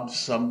jobs,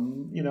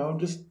 some,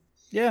 just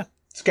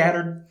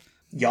scattered.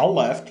 Y'all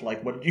left.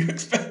 Like, what did you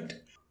expect?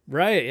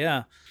 Right,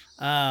 yeah.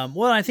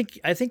 Well, I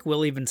think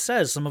Will even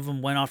says some of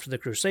them went off to the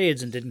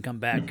Crusades and didn't come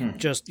back.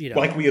 Just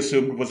like we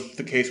assumed was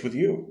the case with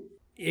you.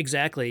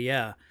 Exactly.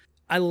 Yeah,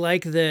 I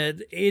like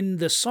that in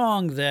the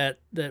song that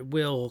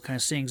Will kind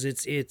of sings.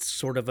 It's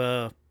sort of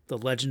the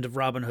Legend of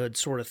Robin Hood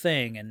sort of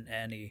thing,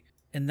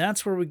 and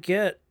that's where we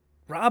get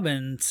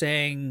Robin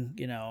saying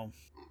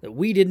that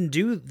we didn't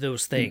do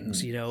those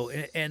things,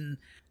 and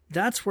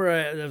that's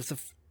where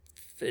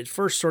it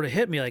first sort of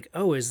hit me like,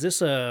 oh, is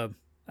this I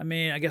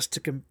guess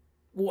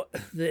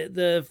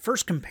the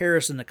first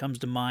comparison that comes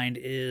to mind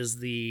is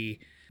the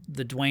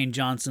Dwayne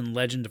Johnson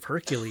Legend of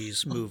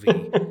Hercules movie,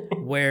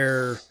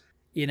 where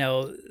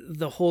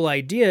the whole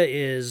idea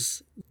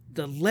is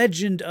the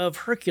legend of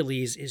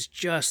Hercules is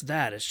just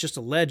that. It's just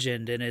a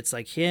legend, and it's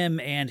like him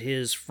and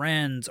his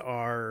friends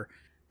are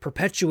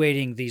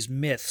perpetuating these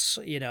myths,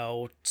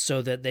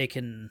 so that they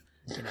can,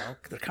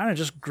 they're kind of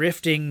just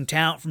grifting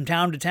from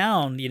town to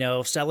town,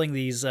 selling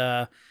these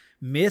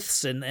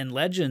myths and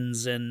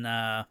legends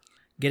and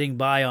getting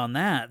by on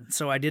that.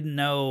 So I didn't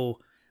know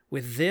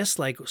with this,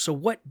 like, so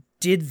what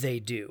did they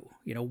do?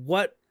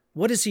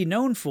 What is he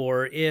known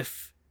for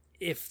if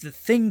the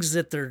things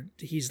that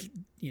he's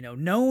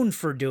known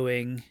for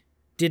doing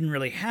didn't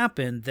really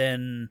happen,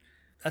 then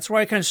that's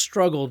where I kind of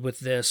struggled with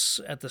this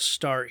at the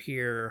start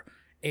here,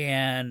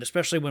 and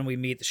especially when we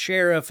meet the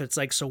sheriff, it's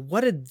like, so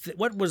what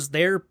was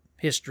their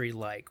history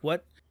like?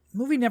 What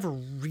movie never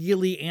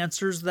really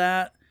answers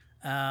that.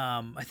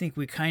 I think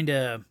we kind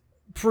of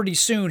pretty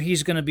soon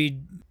he's going to be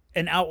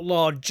an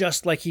outlaw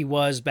just like he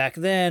was back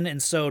then,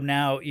 and so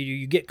now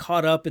you get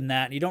caught up in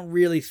that, and you don't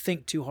really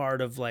think too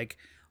hard of like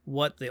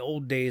what the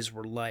old days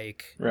were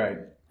like. Right.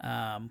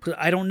 'Cause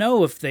I don't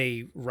know if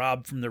they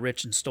robbed from the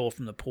rich and stole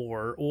from the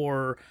poor,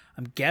 or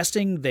I'm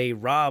guessing they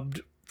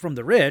robbed from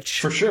the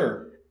rich. For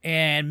sure.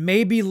 And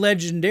maybe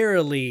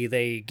legendarily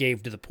they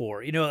gave to the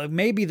poor.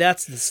 Maybe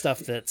that's the stuff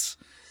that's,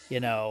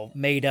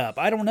 made up.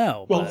 I don't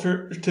know. Well,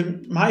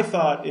 my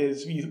thought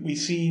is we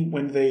see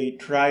when they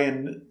try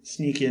and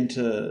sneak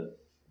into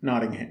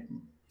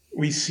Nottingham,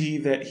 we see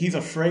that he's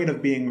afraid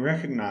of being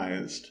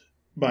recognized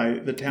by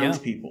the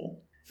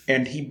townspeople,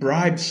 and he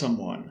bribes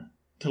someone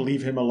to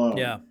leave him alone.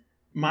 Yeah.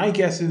 My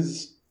guess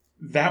is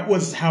that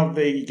was how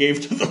they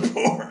gave to the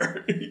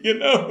poor,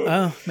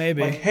 Oh,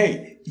 maybe. Like,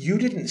 hey, you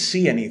didn't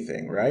see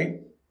anything,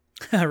 right?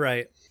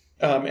 Right.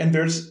 And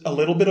there's a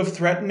little bit of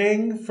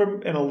threatening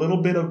and a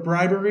little bit of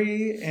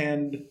bribery,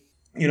 and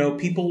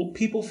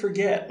people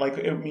forget.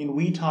 Like, I mean,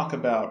 we talk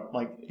about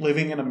like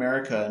living in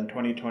America in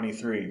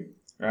 2023,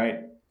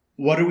 right?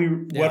 What do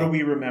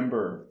we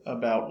remember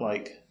about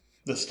like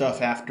the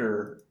stuff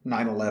after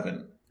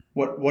 9/11?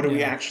 What do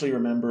we actually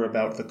remember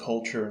about the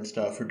culture and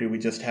stuff, or do we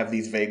just have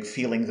these vague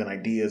feelings and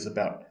ideas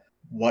about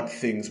what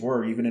things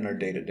were, even in our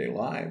day-to-day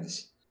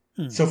lives?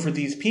 So for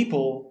these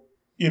people,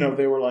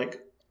 they were like,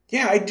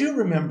 yeah, I do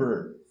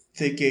remember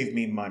they gave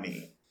me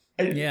money.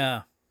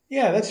 Yeah,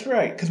 that's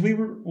right, because we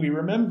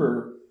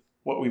remember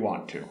what we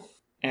want to.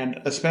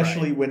 And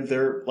especially when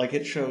they're, like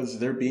it shows,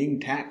 they're being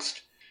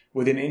taxed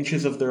within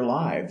inches of their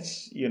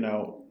lives.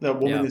 The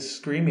woman is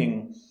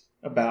screaming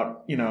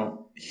about,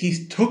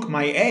 he took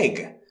my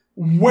egg.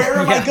 Where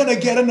am I going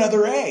to get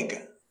another egg?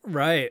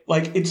 Right.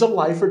 Like, it's a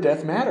life or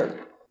death matter.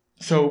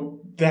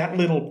 So that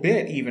little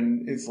bit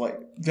even is like,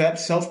 that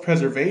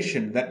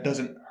self-preservation that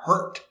doesn't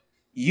hurt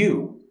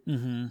you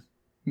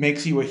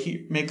makes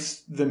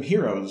them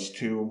heroes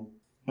to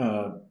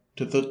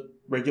the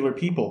regular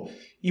people,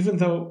 even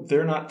though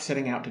they're not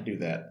setting out to do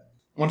that.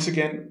 Once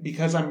again,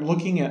 because I'm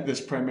looking at this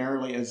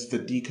primarily as the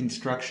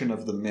deconstruction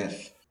of the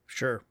myth.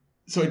 Sure.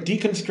 So it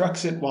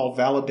deconstructs it while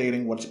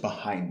validating what's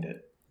behind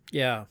it.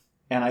 Yeah.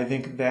 And I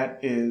think that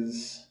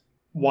is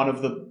one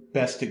of the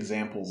best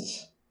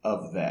examples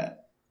of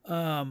that.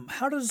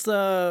 How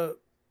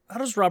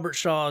does Robert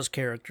Shaw's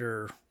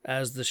character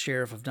as the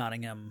Sheriff of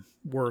Nottingham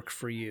work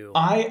for you?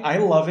 I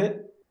love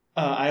it.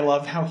 I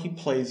love how he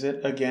plays it,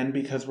 again,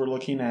 because we're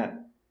looking at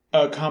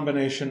a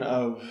combination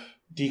of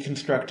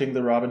deconstructing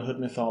the Robin Hood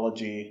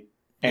mythology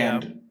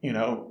and,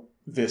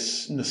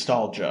 this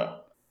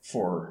nostalgia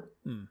for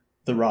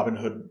the Robin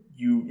Hood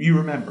you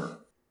remember.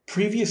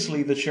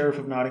 Previously, the Sheriff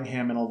of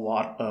Nottingham in a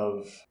lot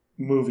of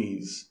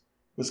movies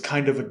was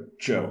kind of a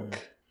joke.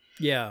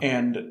 Yeah.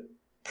 And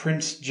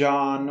Prince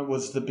John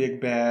was the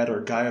big bad,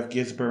 or Guy of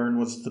Gisborne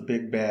was the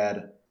big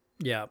bad.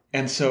 Yeah.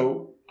 And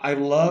so I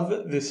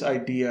love this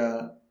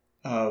idea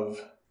of,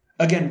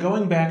 again,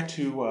 going back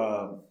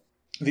to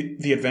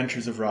the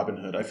Adventures of Robin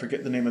Hood. I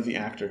forget the name of the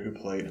actor who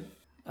played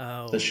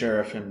the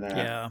sheriff in that.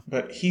 Yeah.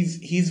 But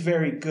he's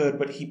very good,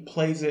 but he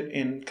plays it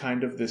in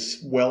kind of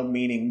this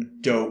well-meaning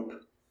dope.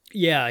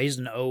 Yeah, he's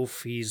an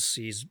oaf.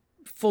 He's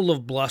full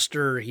of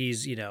bluster.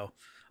 He's,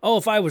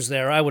 if I was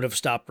there, I would have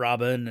stopped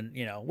Robin.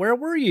 And, where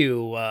were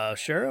you,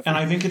 Sheriff? And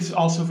I think it's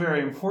also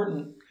very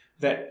important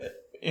that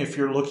if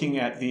you're looking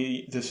at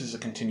this is a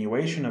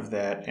continuation of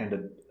that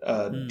and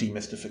a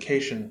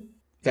demystification,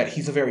 that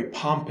he's a very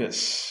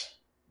pompous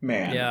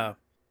man. Yeah.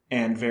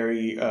 And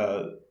very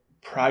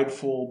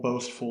prideful,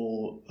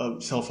 boastful,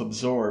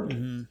 self-absorbed.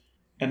 Mm-hmm.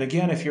 And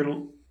again, if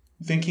you're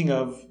thinking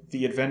of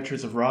the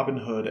Adventures of Robin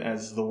Hood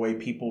as the way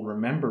people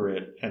remember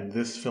it, and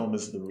this film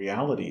is the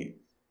reality,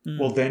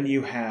 well, then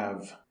you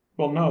have,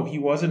 no, he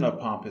wasn't a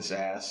pompous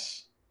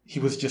ass. He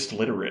was just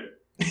literate,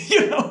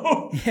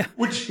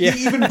 which he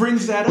even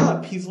brings that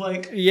up. He's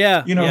like,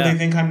 they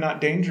think I'm not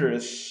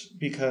dangerous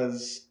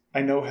because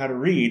I know how to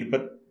read,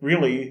 but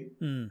really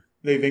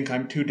they think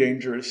I'm too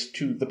dangerous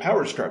to the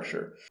power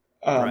structure.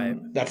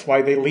 That's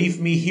why they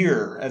leave me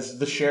here as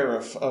the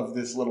sheriff of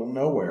this little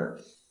nowhere.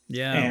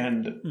 Yeah.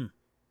 And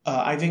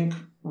I think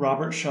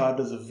Robert Shaw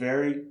does a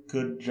very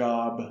good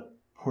job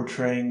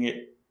portraying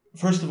it.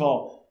 First of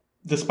all,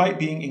 despite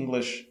being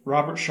English,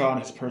 Robert Shaw in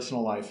his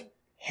personal life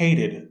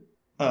hated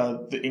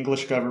the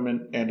English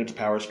government and its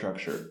power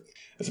structure.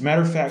 As a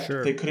matter of fact,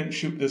 they couldn't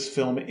shoot this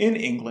film in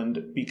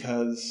England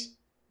because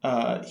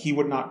he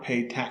would not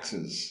pay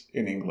taxes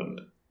in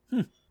England.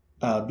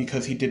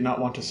 Because he did not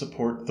want to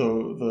support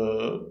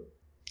the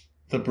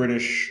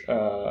British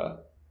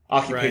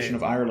occupation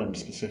of Ireland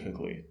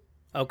specifically.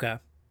 Okay,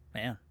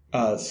 man.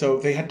 So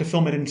they had to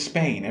film it in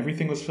Spain.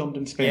 Everything was filmed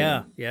in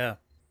Spain. Yeah.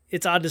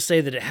 it's odd to say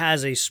that it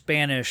has a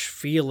Spanish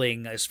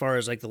feeling as far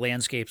as like the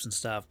landscapes and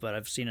stuff, but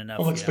I've seen enough.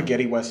 Well, like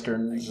spaghetti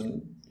westerns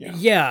and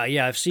yeah.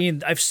 I've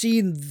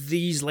seen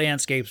these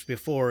landscapes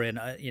before, and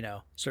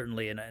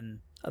certainly in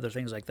other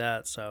things like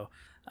that. So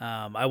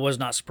I was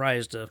not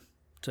surprised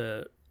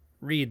to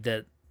read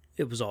that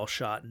it was all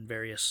shot in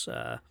various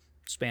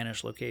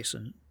Spanish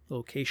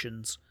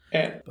locations.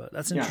 But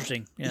that's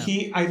interesting. Yeah.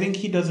 I think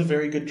he does a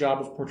very good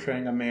job of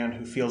portraying a man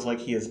who feels like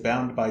he is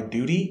bound by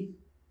duty.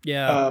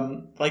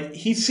 Yeah. Like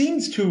he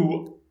seems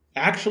to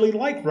actually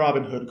like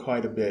Robin Hood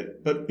quite a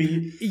bit, but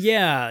be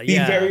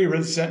very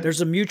resentful.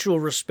 There's a mutual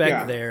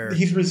respect there.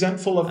 He's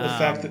resentful of the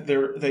fact that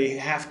they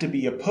have to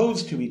be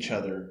opposed to each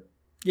other.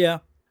 Yeah.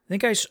 I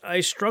think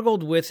I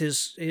struggled with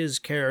his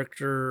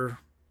character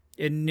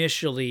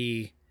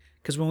initially,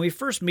 because when we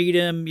first meet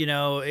him,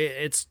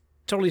 it's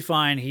totally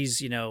fine.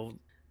 He's,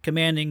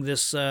 commanding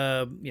this,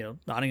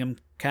 Nottingham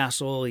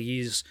Castle.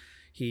 He's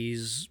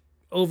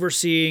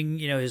overseeing,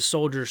 his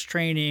soldiers'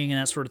 training and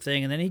that sort of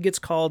thing. And then he gets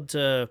called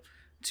to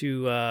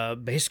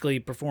basically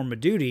perform a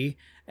duty.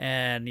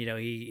 And,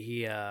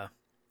 he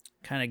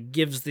kind of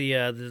gives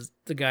the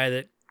guy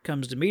that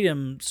comes to meet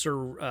him, Sir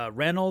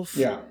Ranulph.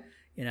 Yeah.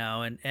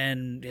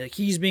 And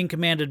he's being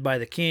commanded by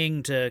the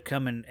king to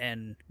come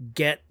and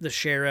get the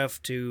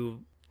sheriff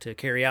to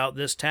carry out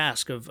this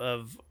task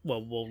of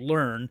we'll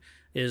learn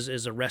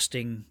is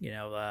arresting,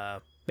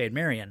 Maid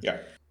Marian.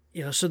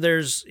 Yeah. So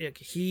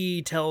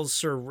he tells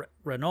Sir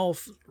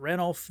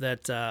Ranulph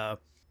that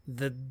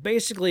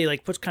basically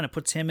like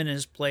puts him in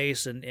his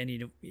place, and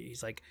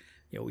he's like,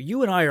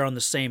 you and I are on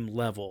the same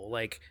level.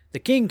 Like the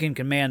king can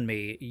command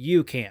me,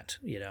 you can't,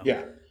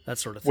 Yeah. That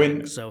sort of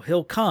thing. So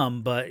he'll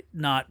come, but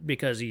not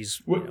because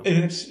he's. And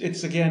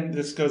it's again.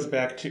 This goes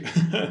back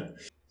to.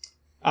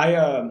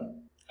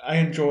 I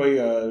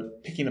enjoy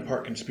picking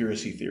apart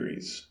conspiracy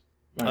theories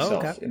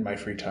myself in my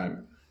free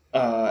time.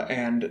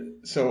 And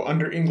so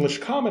under English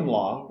common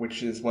law,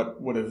 which is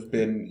what would have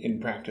been in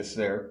practice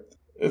there,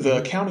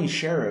 the county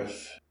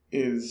sheriff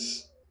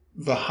is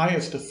the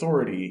highest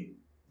authority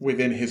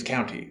within his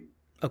county.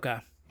 Okay.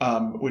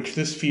 Which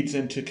this feeds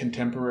into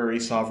contemporary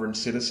sovereign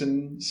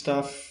citizen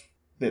stuff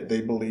that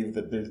they believe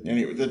that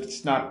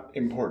that's not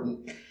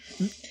important.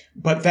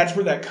 But that's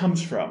where that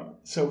comes from.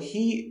 So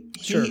he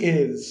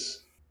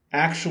is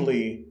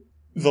actually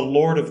the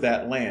lord of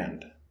that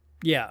land.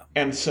 Yeah.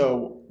 And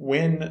so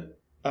when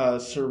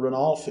Sir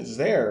Ranulph is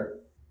there,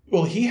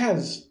 well,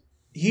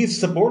 he's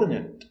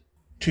subordinate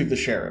to the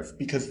sheriff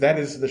because that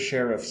is the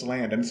sheriff's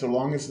land. And so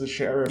long as the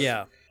sheriff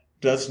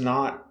does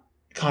not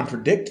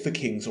contradict the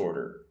king's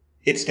order,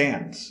 it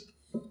stands.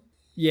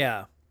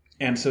 Yeah.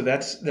 And so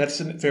that's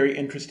a very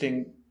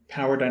interesting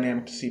power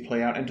dynamic to see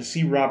play out, and to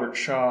see Robert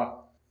Shaw,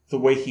 the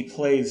way he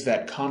plays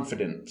that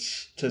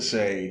confidence to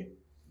say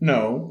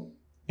no,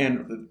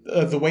 and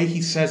the way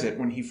he says it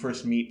when he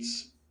first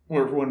meets,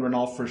 or when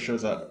Ranulph first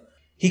shows up.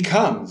 He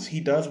comes,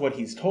 he does what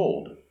he's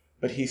told,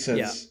 but he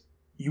says,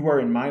 you are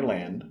in my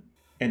land,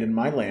 and in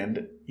my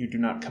land you do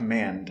not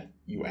command,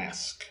 you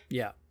ask.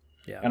 Yeah.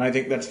 Yeah. And I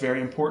think that's very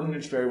important.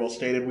 It's very well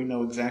stated. We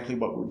know exactly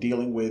what we're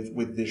dealing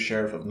with this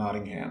Sheriff of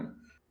Nottingham.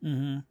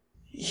 Mm-hmm.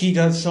 He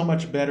does so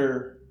much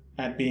better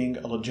at being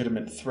a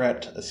legitimate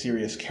threat, a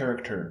serious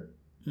character,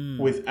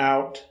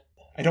 without,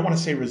 I don't want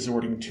to say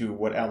resorting to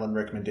what Alan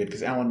Rickman did,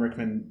 because Alan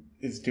Rickman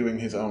is doing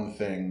his own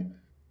thing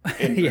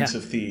in Prince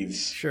of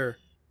Thieves. Sure.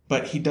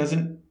 But he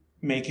doesn't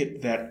make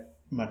it that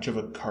much of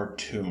a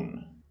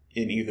cartoon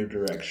in either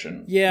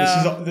direction.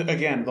 Yeah. This is,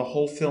 again, the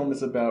whole film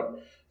is about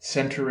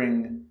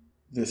centering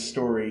this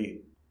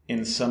story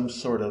in some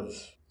sort of,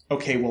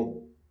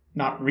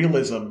 not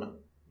realism,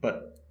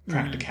 but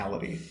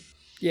practicality.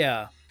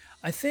 Yeah.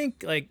 I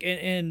think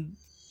and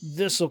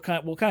this we'll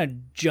kind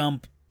of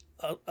jump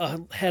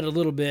ahead a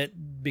little bit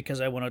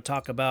because I want to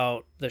talk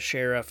about the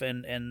sheriff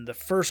and the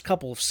first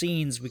couple of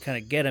scenes we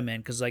kind of get him in,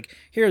 because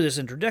here this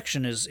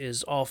introduction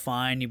is all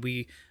fine.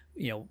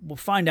 We'll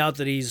find out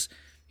that he's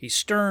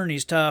stern,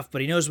 he's tough,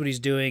 but he knows what he's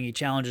doing. He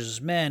challenges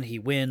his men, he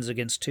wins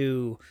against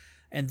two,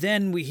 and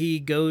then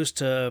he goes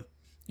to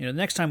the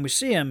next time we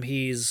see him,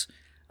 he's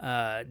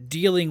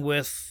dealing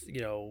with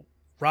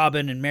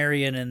Robin and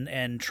Marian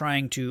and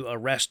trying to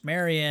arrest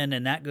Marian,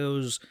 and that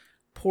goes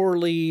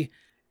poorly,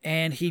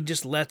 and he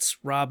just lets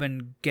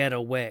Robin get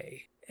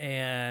away.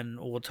 And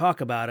we'll talk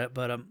about it,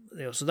 but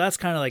so that's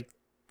kind of like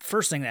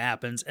first thing that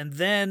happens. And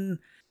then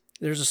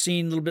there's a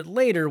scene a little bit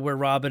later where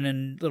Robin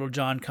and Little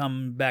John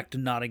come back to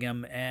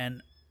Nottingham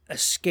and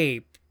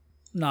escape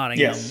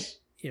Nottingham.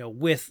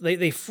 Yes.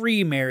 They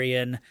free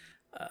Marian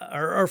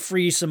or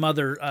free some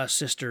other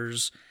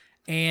sisters,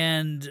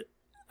 and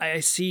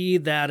I see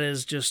that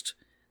as just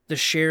the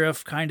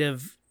sheriff kind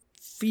of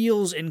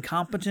feels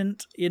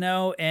incompetent,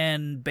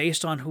 and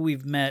based on who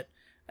we've met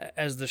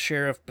as the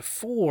sheriff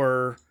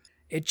before,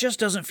 it just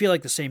doesn't feel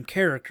like the same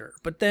character.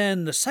 But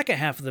then the second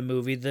half of the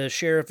movie, the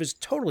sheriff is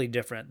totally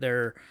different.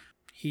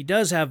 He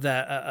does have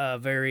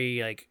that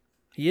very,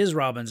 he is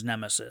Robin's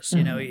nemesis,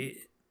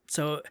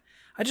 so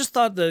I just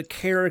thought the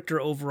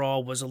character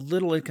overall was a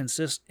little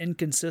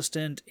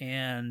inconsistent,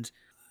 and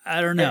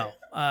I don't know.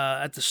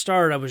 At the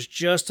start, I was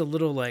just a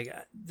little like,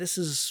 this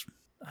is,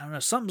 I don't know,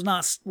 something's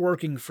not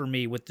working for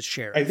me with the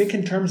sheriff. I think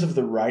in terms of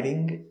the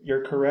writing,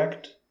 you're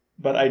correct,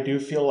 but I do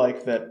feel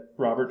like that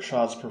Robert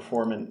Shaw's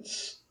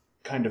performance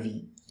kind of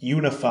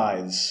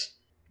unifies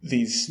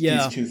these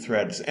two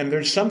threads. And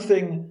there's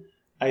something,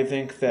 I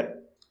think,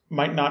 that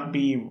might not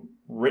be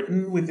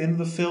written within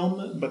the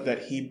film, but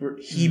that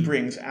he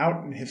brings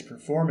out in his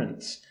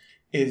performance,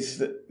 is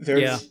that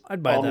there's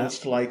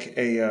almost like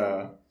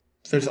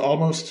there's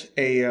almost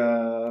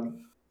a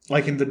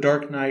like in the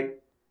Dark Knight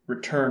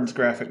Returns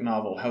graphic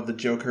novel, how the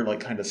Joker like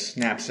kind of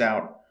snaps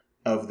out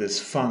of this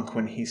funk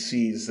when he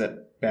sees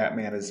that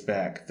Batman is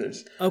back.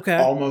 There's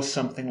almost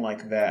something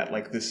like that,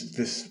 like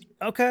this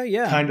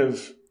kind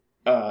of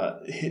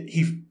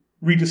he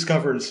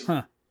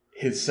rediscovers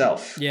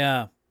himself.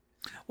 Yeah.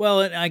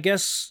 Well, and I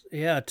guess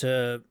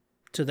to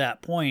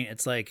that point,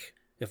 it's like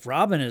if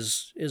Robin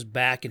is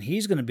back and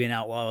he's going to be an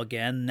outlaw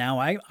again, now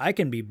I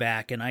can be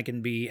back and I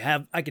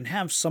can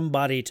have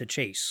somebody to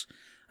chase.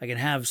 I can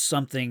have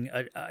something.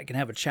 I can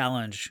have a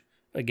challenge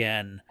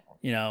again.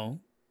 You know,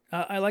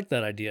 I like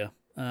that idea.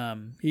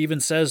 He even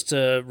says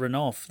to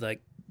Ranulph,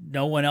 like,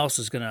 no one else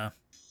is going to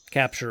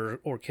capture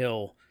or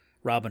kill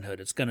Robin Hood.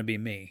 It's going to be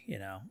me, you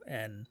know.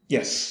 And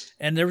yes.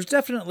 And there was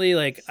definitely,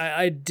 like,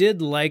 I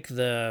did like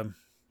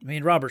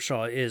Robert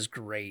Shaw is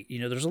great. You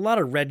know, there's a lot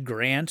of Red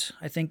Grant,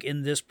 I think,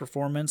 in this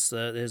performance.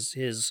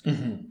 His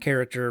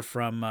character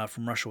from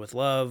Russia with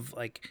Love,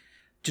 like,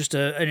 just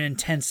an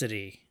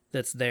intensity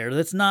that's there.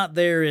 That's not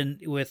there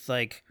with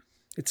like,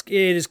 it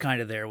is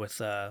kind of there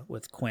with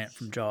Quint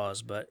from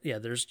Jaws, but yeah,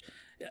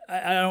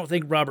 I don't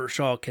think Robert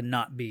Shaw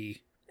cannot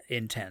be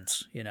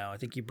intense. You know, I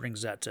think he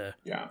brings that to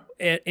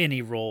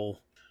any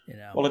role. You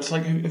know, well, it's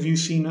like, have you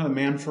seen A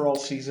Man for All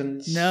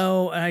Seasons?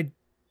 No, and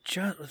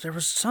there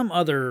was some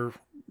other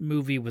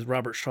movie with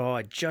Robert Shaw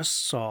I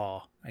just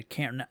saw. I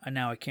can't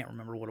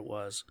remember what it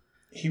was.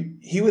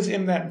 He was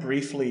in that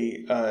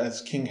briefly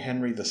as King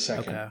Henry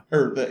II,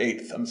 or the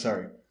Eighth. I'm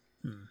sorry.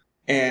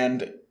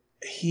 And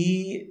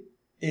he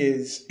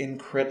is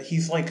incredible.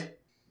 He's like,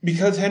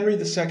 because Henry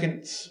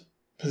II's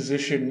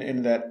position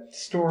in that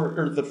story,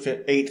 or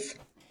the eighth.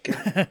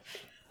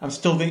 I'm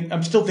still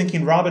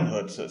thinking Robin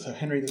Hood. So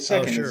Henry II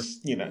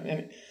is, you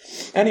know.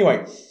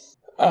 Anyway,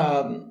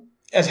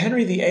 as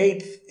Henry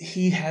VIII,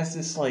 he has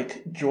this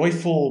like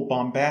joyful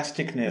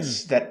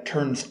bombasticness that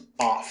turns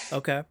off.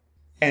 Okay.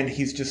 And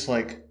he's just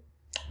like,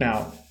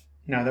 now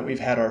that we've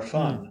had our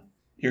fun,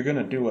 you're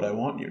gonna do what I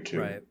want you to,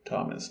 right.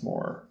 Thomas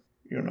More.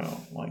 You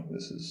know, like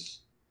this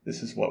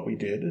is what we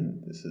did,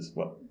 and this is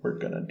what we're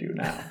gonna do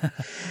now.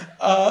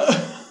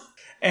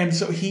 And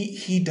so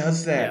he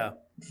does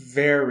that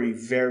very,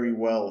 very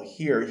well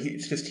here. The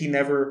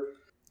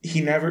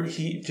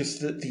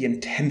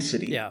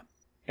intensity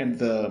and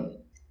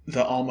the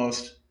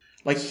almost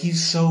like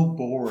he's so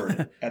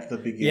bored at the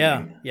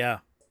beginning. Yeah.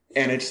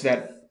 And it's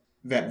that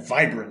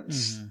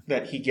vibrance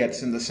that he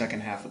gets in the second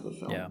half of the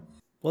film. Yeah.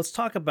 Let's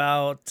talk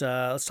about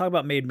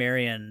Maid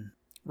Marian.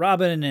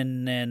 Robin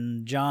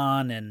and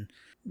John and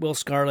Will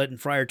Scarlet and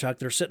Friar Tuck,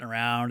 they're sitting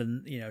around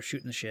and, you know,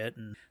 shooting the shit,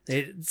 and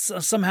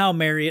somehow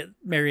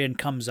Marian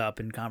comes up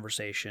in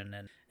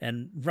conversation,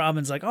 and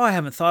Robin's like, oh, I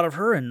haven't thought of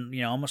her in,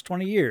 you know, almost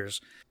 20 years.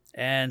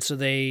 And so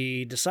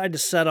they decide to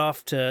set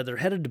off they're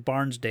headed to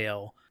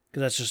Barnesdale,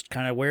 because that's just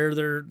kind of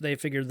where they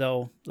figured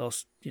they'll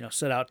you know,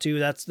 set out to.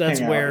 That's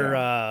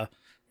where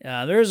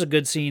there's a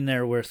good scene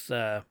there with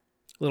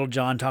Little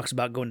John talks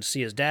about going to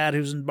see his dad,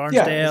 who's in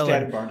Barnesdale. Yeah, his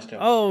dad in Barnesdale.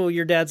 Oh,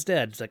 your dad's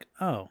dead. It's like,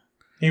 oh.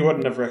 He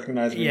wouldn't have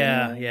recognized me.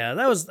 Yeah.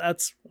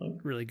 That's a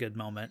really good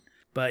moment.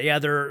 But yeah,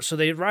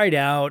 they ride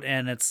out,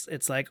 and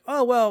it's like,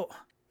 oh, well,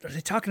 are they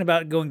talking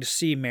about going to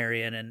see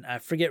Marian? And I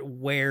forget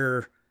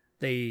where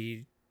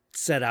they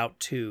set out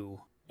to.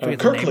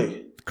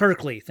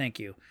 Kirkley, thank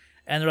you.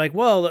 And they're like,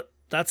 well,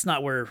 that's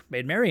not where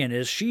Maid Marian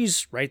is.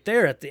 She's right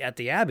there at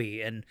the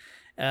Abbey. And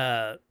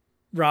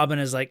Robin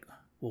is like,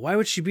 well, why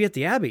would she be at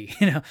the Abbey?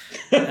 You know,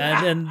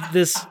 and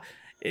this,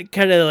 it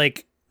kind of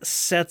like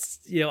sets,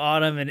 you know,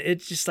 on him, and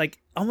it's just like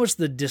almost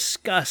the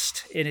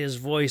disgust in his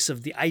voice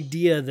of the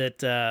idea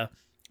that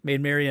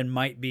Maid Marian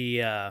might be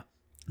a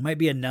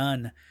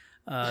nun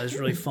is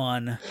really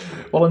fun.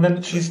 Well, and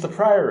then she's the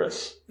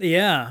prioress.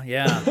 Yeah.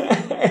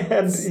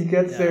 And he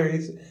gets there.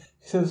 He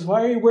says,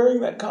 "Why are you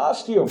wearing that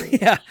costume?"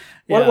 Yeah.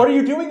 What are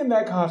you doing in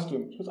that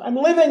costume? She goes, "I'm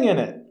living in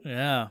it."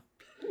 Yeah.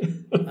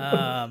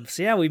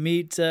 So we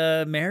meet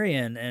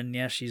Marian,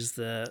 and she's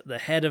the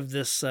head of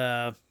this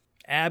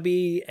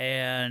abbey,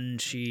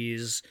 and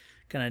she's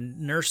kind of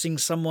nursing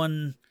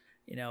someone,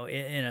 you know,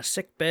 in a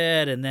sick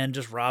bed, and then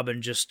just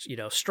Robin just, you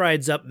know,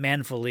 strides up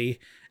manfully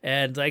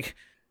and like,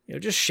 you know,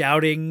 just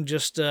shouting,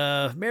 just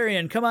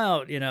Marian, come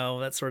out, you know,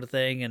 that sort of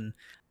thing, and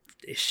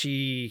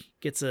she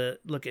gets a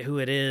look at who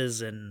it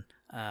is, and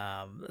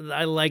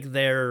I like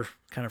their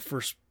kind of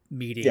first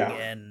meeting,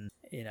 and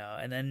you know,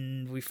 and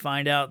then we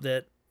find out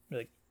that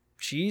like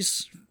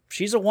she's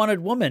a wanted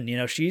woman. You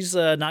know, she's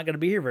not going to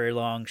be here very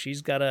long.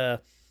 She's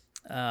got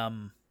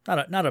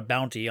not a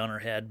bounty on her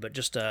head, but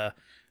just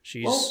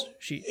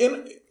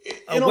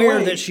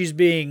aware that she's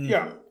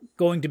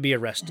going to be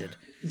arrested.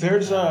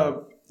 There's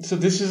so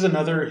this is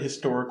another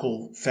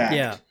historical fact.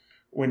 Yeah.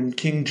 When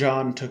King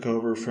John took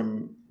over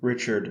from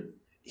Richard,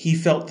 he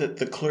felt that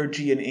the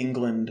clergy in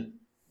England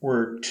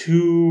were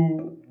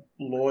too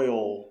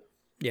loyal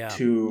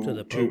to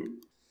the Pope.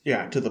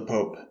 To the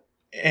Pope.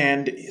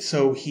 And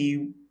so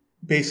he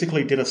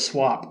basically did a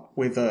swap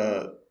with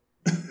the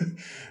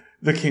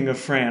King of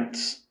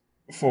France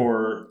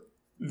for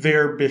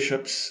their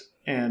bishops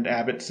and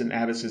abbots and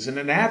abbesses. And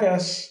an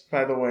abbess,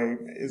 by the way,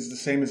 is the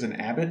same as an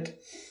abbot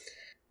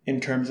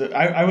in terms of...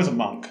 I was a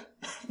monk,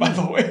 by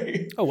the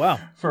way. Oh, wow.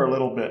 For a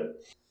little bit.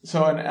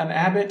 So an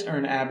abbot or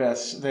an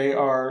abbess, they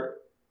are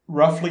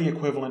roughly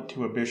equivalent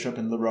to a bishop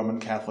in the Roman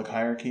Catholic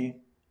hierarchy.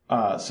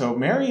 So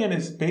Marian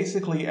is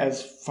basically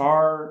as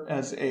far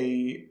as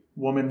a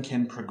woman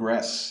can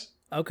progress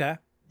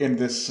in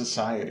this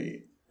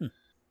society.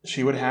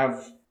 She would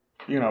have,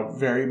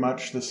 very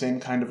much the same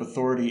kind of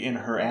authority in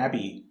her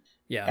abbey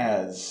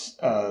as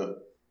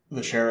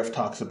the sheriff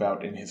talks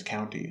about in his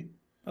county.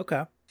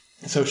 Okay.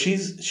 So she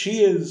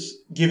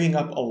is giving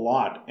up a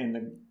lot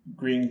and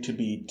agreeing to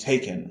be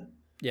taken.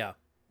 Yeah.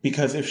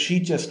 Because if she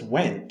just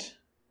went,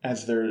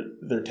 as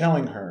they're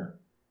telling her,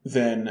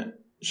 then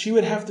she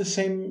would have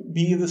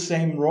be the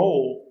same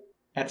role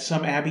at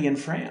some abbey in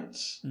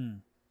France.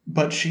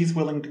 But she's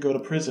willing to go to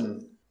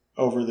prison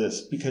over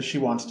this because she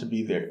wants to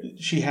be there.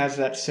 She has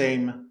that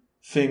same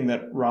thing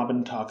that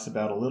Robin talks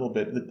about a little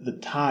bit, the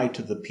tie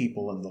to the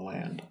people and the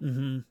land.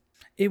 Mm-hmm.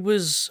 It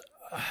was...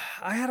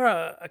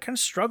 I kind of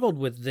struggled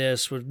with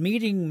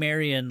meeting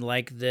Marian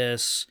like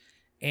this,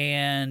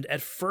 and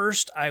at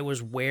first I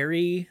was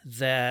wary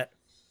that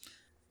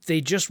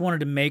they just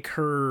wanted to make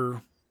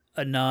her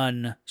a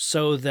nun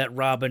so that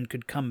Robin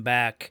could come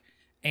back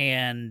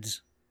and,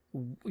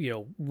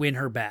 win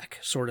her back,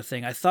 sort of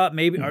thing. I thought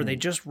maybe, are they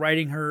just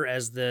writing her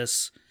as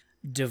this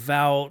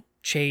devout,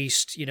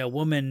 chaste,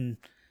 woman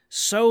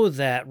so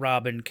that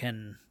Robin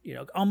can,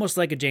 almost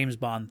like a James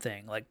Bond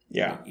thing, like,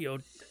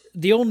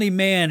 the only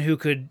man who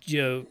could,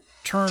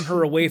 turn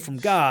her away from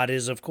God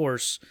is, of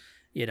course,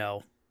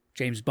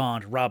 James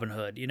Bond, Robin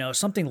Hood,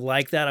 something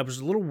like that. I was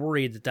a little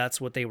worried that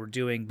that's what they were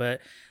doing, but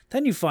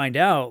then you find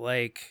out,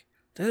 like,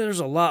 there's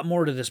a lot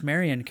more to this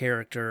Marian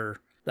character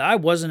that I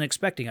wasn't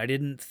expecting. I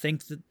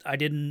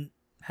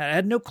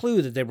had no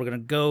clue that they were going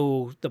to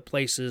go the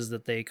places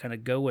that they kind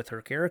of go with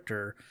her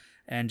character,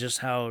 and just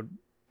how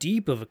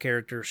deep of a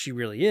character she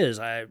really is.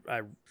 I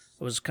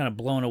was kind of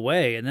blown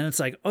away. And then it's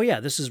like, oh yeah,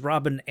 this is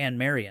Robin and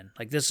Marian.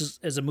 Like, this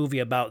is a movie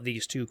about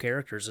these two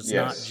characters. It's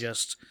not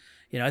just,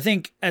 I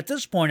think at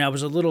this point I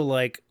was a little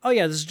like, oh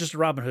yeah, this is just a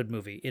Robin Hood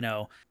movie,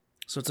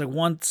 So it's like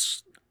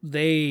once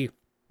they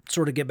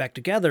sort of get back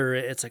together,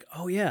 it's like,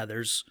 oh yeah,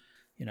 there's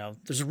a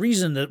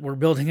reason that we're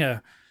building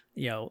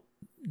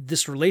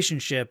this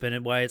relationship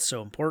and why it's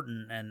so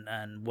important,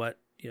 and what,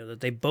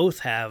 that they both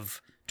have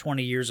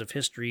 20 years of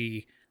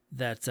history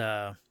that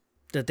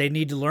they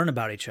need to learn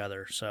about each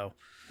other. So,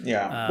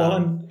 yeah. Well,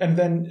 and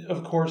then,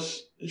 of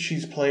course,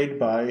 she's played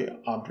by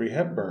Audrey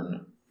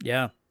Hepburn.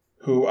 Yeah.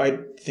 Who I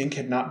think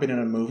had not been in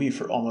a movie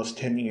for almost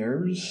 10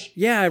 years.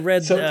 Yeah, I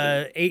read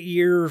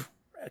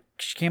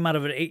she came out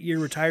of an 8-year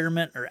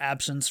retirement or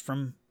absence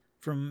from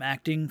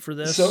acting for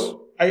this.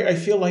 So I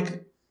feel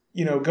like,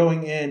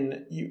 going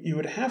in, you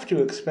would have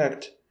to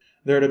expect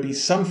there to be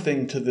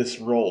something to this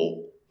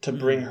role to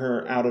bring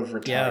her out of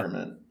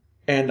retirement. Yeah.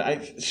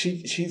 And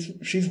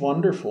she's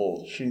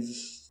wonderful.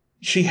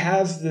 She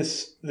has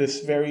this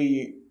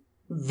very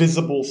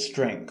visible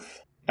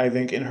strength, I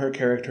think, in her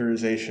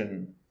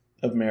characterization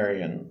of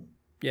Marian.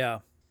 Yeah.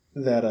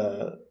 That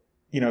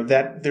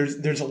that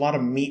there's a lot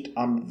of meat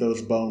on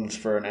those bones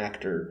for an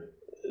actor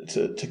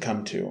to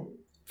come to.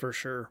 For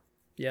sure.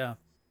 Yeah.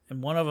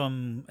 And one of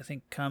them, I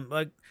think,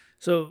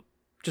 so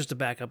just to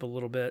back up a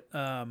little bit.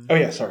 Oh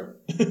yeah, sorry.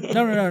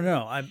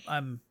 No. I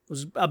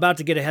was about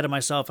to get ahead of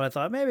myself, and I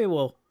thought maybe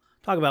we'll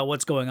talk about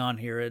what's going on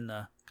here in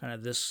the kind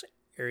of this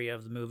area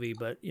of the movie.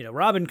 But,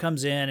 Robin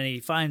comes in and he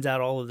finds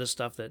out all of this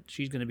stuff that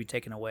she's going to be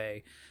taken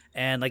away.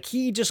 And like,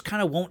 he just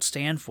kind of won't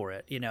stand for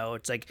it.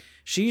 It's like,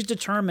 she's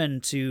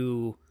determined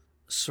to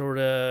sort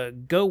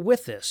of go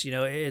with this,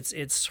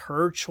 it's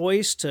her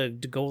choice to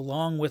go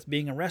along with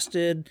being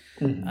arrested.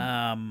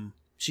 Mm-hmm.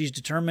 She's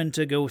determined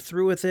to go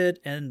through with it,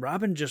 and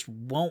Robin just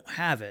won't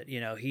have it.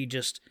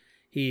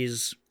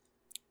 He's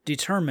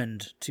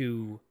determined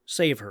to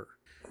save her.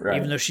 Right.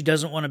 Even though she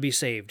doesn't want to be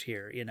saved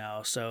here,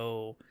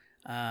 So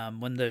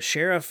when the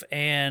sheriff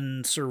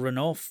and Sir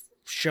Ranulph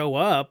show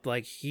up,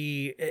 like,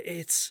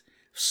 it's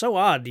so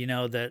odd,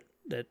 that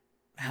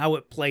how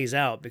it plays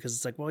out, because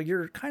it's like, well,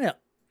 you're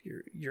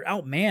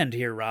outmanned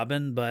here,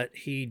 Robin, but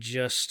he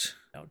just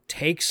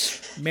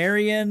takes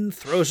Marian,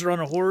 throws her on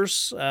a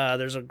horse.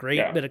 There's a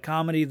great bit of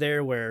comedy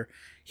there where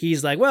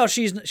he's like, well,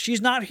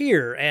 she's not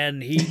here,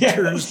 and he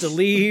turns to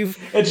leave,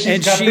 and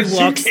she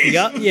walks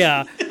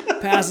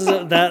passes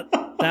it.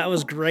 That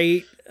was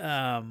great.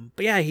 But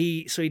yeah,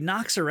 he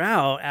knocks her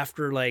out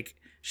after, like,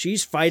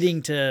 she's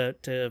fighting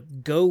to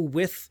go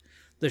with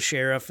the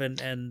sheriff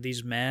and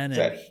these men,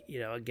 and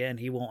again,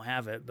 he won't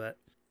have it. But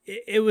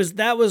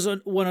that was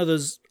one of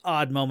those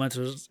odd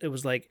moments. It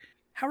was like,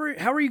 how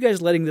are you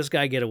guys letting this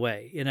guy get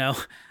away?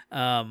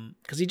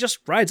 Because he just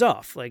rides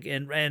off, like,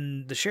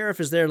 and the sheriff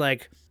is there,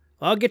 like,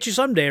 I'll get you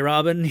someday,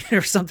 Robin,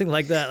 or something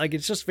like that. Like,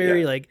 it's just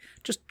very like,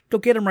 just go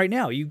get him right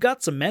now. You've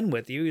got some men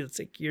with you. It's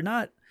like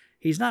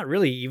he's not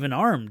really even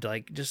armed.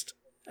 Like, just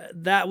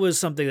that was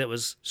something that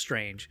was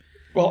strange.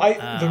 Well,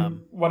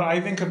 what I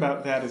think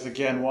about that is,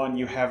 again, one,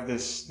 you have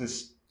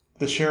this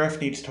the sheriff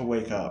needs to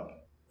wake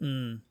up.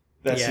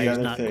 That's the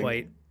other thing.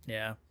 Quite,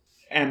 yeah.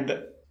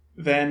 And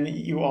then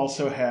you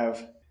also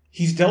have,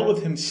 he's dealt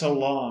with him so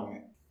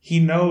long,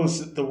 he knows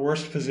that the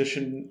worst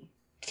position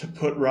to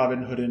put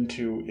Robin Hood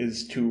into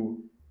is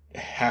to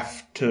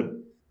have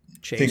to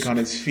think on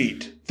his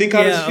feet.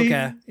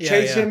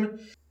 Chase him.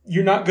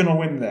 You're not going to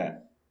win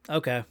that.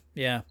 Okay,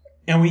 yeah.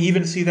 And we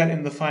even see that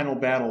in the final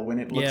battle when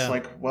it looks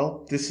like,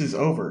 well, this is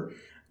over.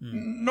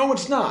 No,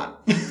 it's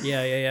not.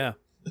 Yeah.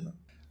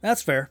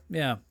 That's fair.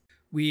 Yeah.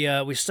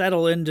 We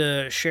settle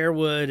into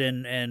Sherwood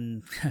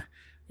and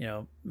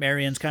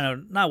Marian's kind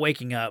of not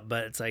waking up,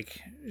 but it's like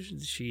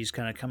she's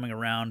kind of coming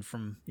around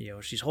from,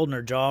 she's holding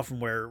her jaw from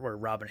where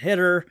Robin hit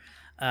her.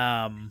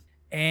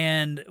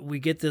 And we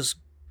get this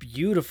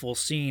beautiful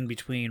scene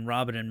between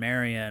Robin and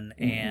Marian,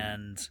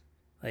 and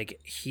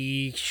like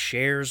he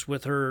shares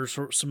with her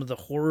some of the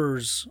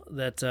horrors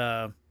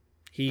that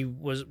he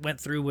went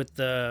through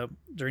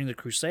during the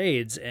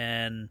Crusades,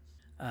 and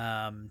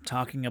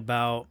talking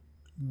about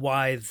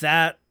why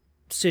that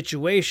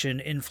situation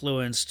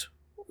influenced,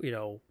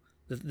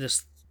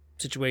 this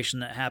situation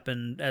that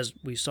happened, as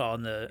we saw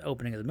in the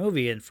opening of the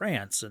movie, in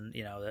France, and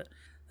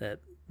that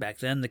back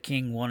then the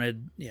king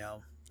wanted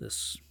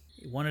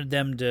wanted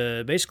them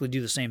to basically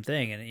do the same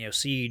thing and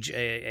siege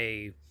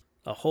a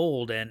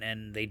hold,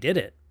 and they did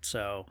it.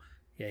 So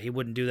he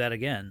wouldn't do that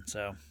again.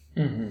 So,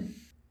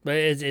 but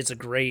it's a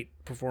great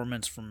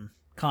performance from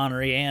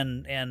Connery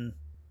and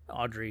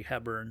Audrey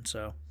Hepburn.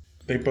 So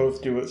they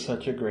both do it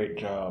such a great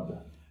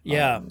job.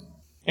 Yeah,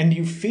 and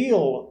you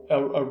feel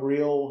a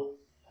real.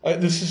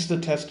 This is the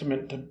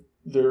testament to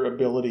their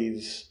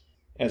abilities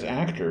as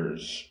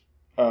actors.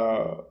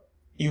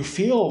 You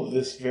feel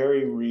this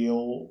very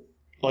real,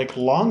 like,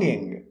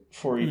 longing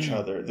for each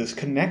other, this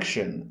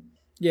connection.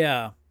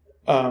 Yeah.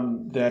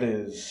 That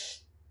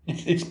is,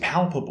 it's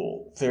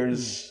palpable.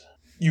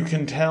 You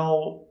can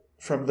tell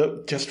from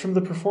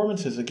the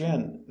performances,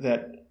 again,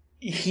 that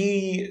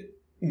he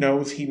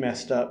knows he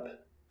messed up.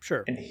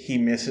 Sure. And he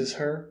misses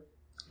her,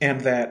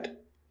 and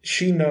that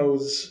she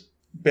knows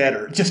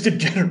better, just in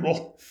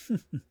general,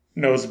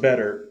 knows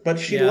better, but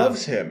she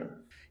loves him.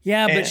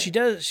 Yeah, but she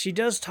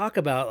does talk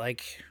about,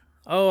 like,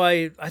 oh,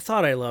 I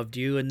thought I loved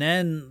you, and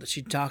then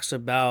she talks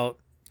about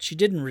she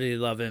didn't really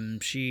love him.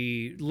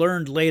 She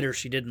learned later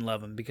she didn't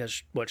love him,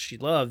 because what she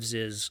loves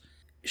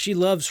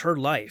her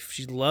life.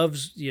 She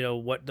loves,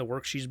 what the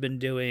work she's been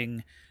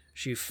doing.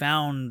 She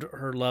found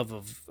her love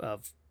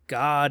of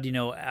God,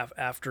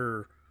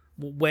 after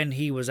when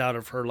he was out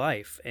of her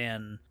life.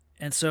 And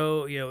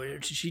so,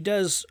 she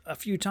does a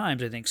few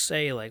times, I think,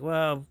 say, like,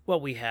 well,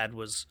 what we had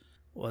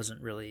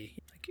wasn't really,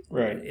 like,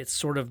 right. It's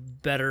sort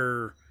of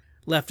better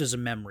left as a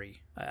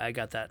memory. I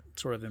got that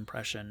sort of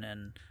impression.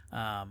 And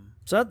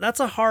so that's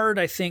a hard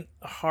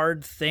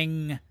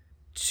thing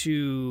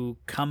to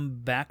come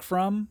back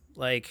from.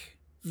 Like,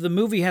 the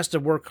movie has to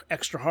work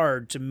extra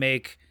hard to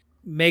make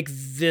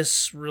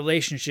this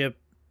relationship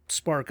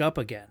spark up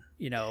again.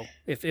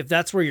 If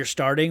that's where you're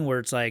starting, where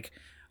it's like,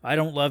 I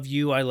don't love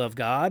you, I love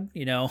God.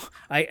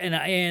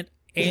 I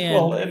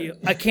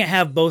can't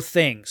have both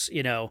things.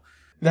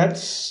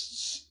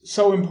 That's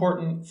so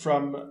important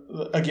from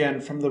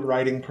the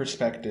writing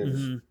perspective.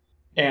 Mm-hmm.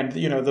 And,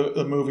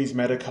 the movie's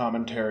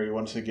meta-commentary,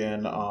 once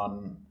again,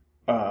 on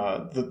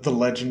the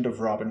legend of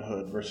Robin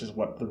Hood versus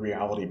what the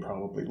reality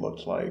probably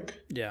looked like.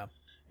 Yeah.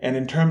 And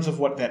in terms of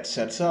what that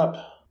sets up,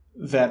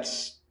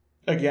 that's,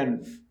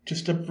 again,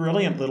 just a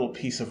brilliant little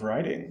piece of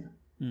writing.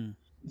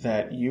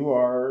 That you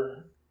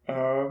are,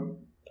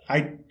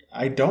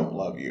 I don't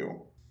love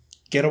you.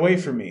 Get away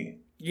from me.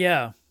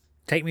 Yeah.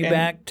 Take me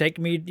back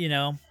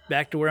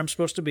to where I'm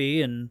supposed to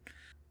be, and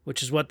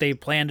which is what they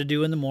plan to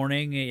do in the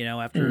morning,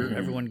 after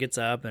everyone gets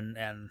up,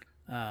 and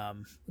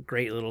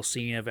great little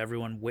scene of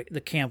everyone, the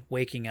camp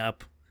waking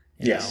up.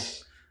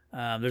 Yes.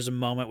 There's a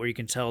moment where you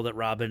can tell that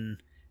Robin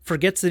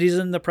forgets that he's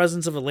in the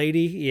presence of a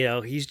lady.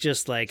 He's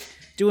just, like,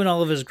 doing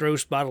all of his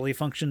gross bodily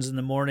functions in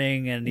the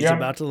morning, and he's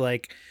about to,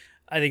 like,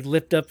 I think,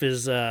 lift up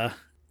his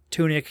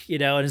tunic,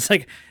 and it's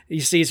like, he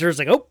sees her, it's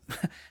like, oh,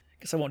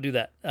 guess I won't do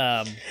that.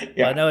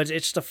 But no, it's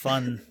just a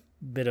fun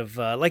bit of,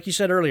 like you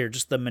said earlier,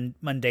 just the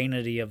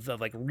mundanity of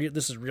like,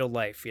 this is real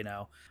life,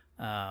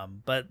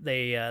 But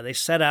they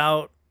set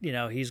out,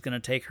 he's going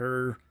to take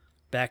her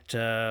back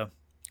to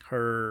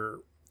her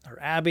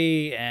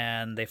abbey,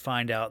 and they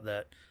find out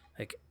that,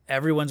 like,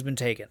 everyone's been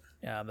taken.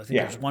 I think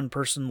there's one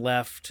person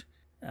left.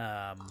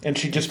 And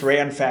she just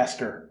ran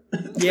faster.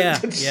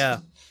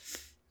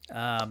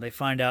 They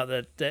find out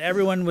that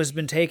everyone was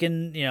been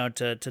taken,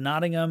 to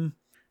Nottingham,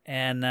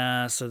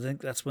 And so I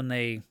think that's when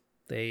they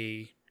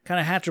kind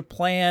of hatch a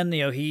plan.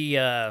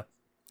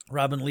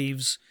 Robin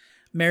leaves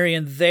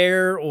Marian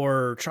there,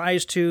 or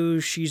tries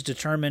to. She's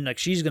determined, like,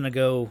 she's going to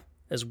go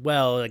as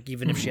well, like,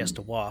 even if she has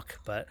to walk.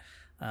 But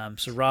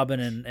so Robin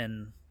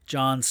and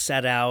John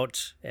set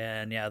out,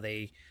 and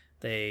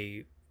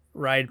they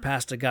ride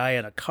past a guy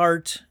in a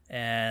cart,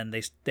 and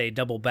they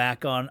double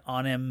back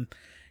on him,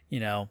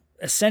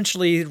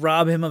 essentially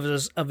rob him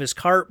of his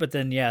cart. But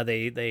then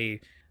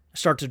they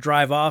start to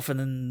drive off, and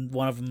then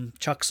one of them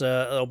chucks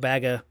a little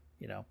bag of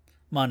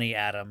money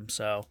at him.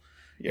 So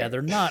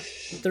they're not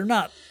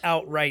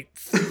outright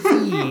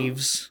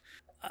thieves.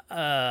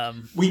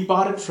 We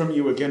bought it from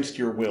you against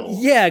your will.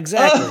 Yeah,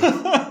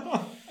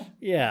 exactly.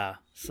 Yeah.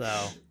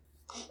 So,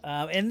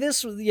 and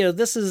this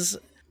is,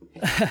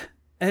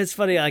 it's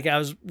funny. Like, I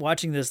was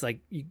watching this, like,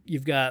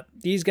 you've got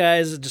these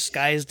guys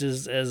disguised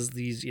as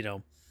these,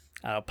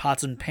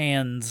 pots and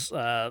pans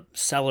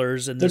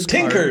sellers, and they're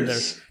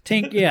tinkers.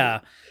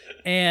 Yeah.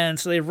 And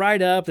so they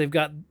ride up. They've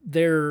got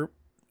their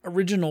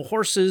original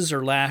horses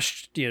are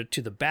lashed,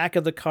 to the back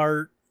of the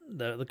cart.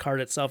 The cart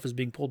itself is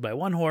being pulled by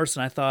one horse,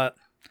 and I thought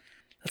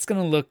that's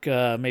going to look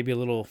maybe a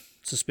little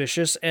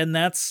suspicious. And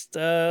that's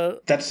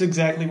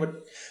exactly what.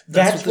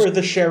 That's where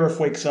the sheriff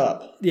wakes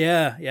up.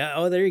 Yeah, yeah.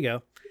 Oh, there you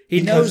go. He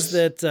knows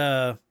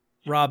that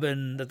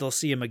Robin, that they'll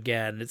see him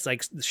again. It's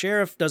like the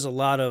sheriff does a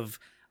lot of,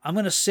 I'm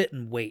going to sit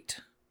and wait.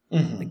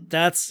 Mm-hmm. Like,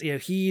 that's,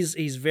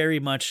 he's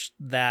very much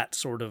that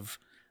sort of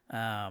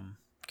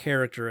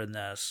character in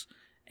this.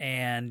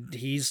 And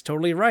he's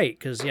totally right,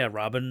 because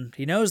Robin.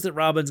 He knows that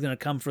Robin's going to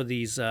come for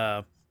these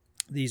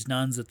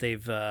nuns that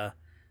they've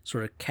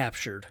sort of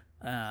captured,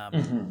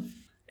 and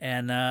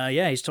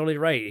he's totally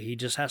right. He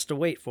just has to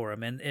wait for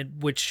him,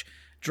 and which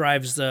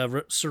drives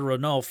Sir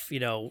Ranulph,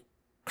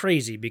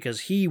 crazy,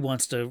 because he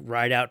wants to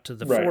ride out to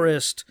the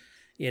forest,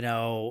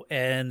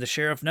 and the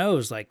sheriff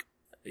knows, like,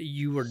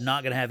 you are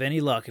not going to have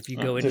any luck if you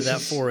go into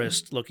that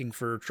forest looking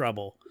for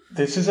trouble.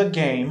 This is a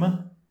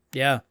game.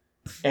 Yeah,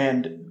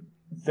 and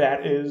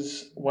that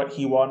is what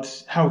he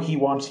wants, how he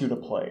wants you to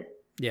play.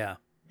 Yeah.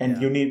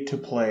 And you need to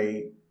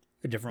play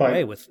a different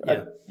way with,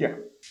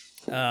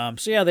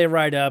 So they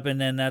ride up, and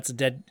then that's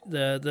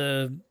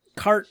the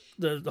cart,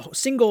 the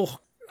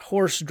single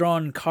horse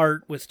drawn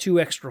cart with two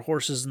extra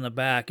horses in the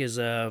back is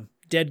a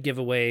dead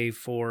giveaway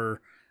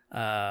for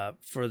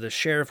the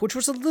sheriff, which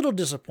was a little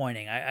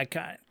disappointing. I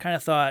kind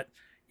of thought,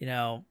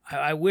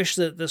 I wish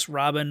that this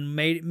Robin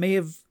may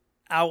have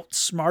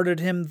outsmarted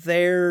him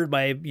there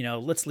by,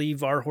 let's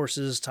leave our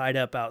horses tied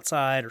up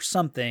outside or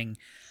something.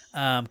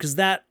 Because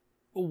that,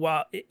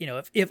 while,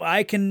 if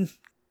I can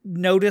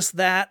notice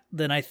that,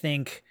 then I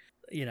think,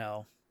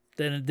 then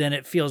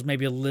it feels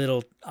maybe a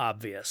little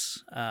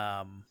obvious.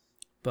 And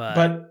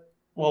then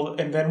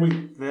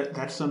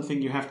that's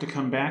something you have to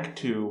come back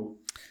to.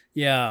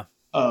 Yeah.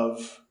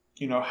 Of,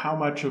 how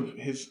much of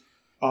his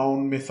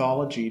own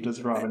mythology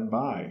does Robin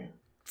buy?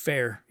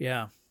 Fair.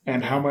 Yeah.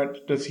 And how much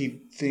does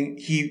he think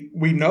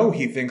we know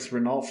he thinks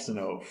Ranulph's an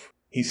oaf.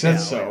 He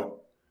says so.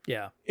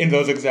 Yeah. In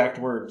those exact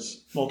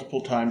words, multiple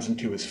times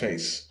into his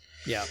face.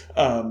 Yeah.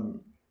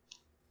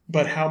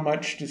 But how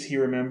much does he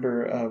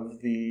remember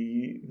of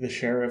the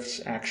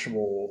sheriff's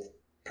actual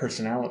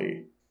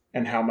personality?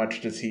 And how much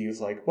does he use,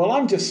 like, well,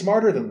 I'm just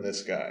smarter than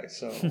this guy,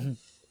 so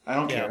I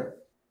don't care.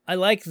 I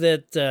like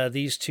that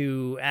these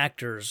two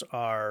actors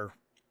are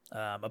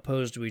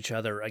opposed to each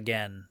other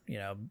again.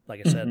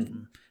 Like I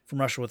said, from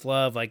Russia with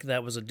Love, like,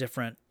 that was a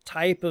different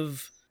type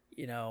of,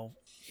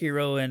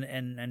 hero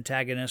and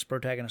antagonist,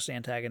 protagonist,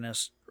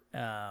 antagonist. It's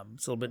a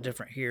little bit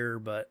different here,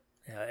 but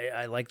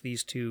I like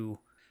these two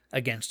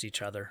against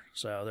each other.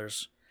 So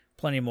there's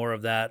plenty more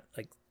of that,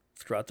 like,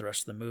 throughout the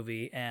rest of the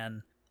movie.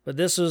 But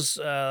this is,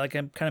 like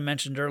I kind of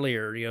mentioned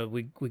earlier,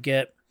 we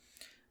get,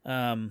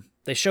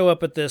 they show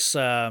up at this,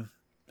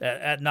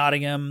 at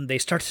Nottingham. They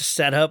start to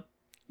set up,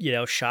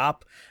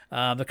 shop.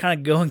 They're kind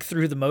of going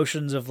through the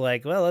motions of,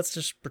 like, well, let's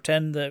just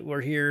pretend that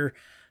we're here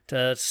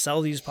to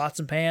sell these pots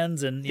and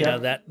pans, and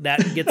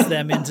that gets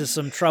them into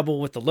some trouble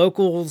with the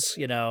locals.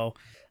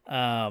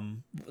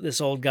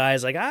 This old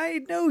guy's like, I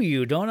know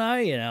you, don't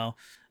I?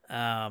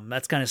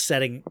 That's kind of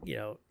setting,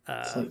 so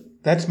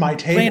that's my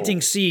table.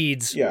 Planting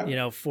seeds,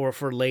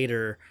 for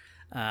later,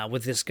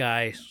 with this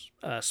guy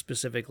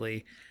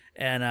specifically,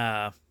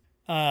 and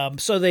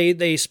so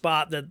they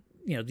spot that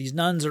these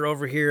nuns are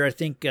over here. I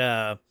think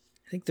the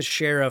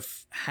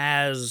sheriff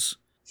has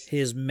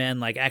his men,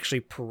 like, actually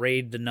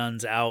parade the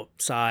nuns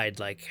outside,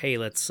 like, hey,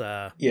 let's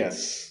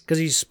yes, because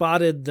he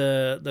spotted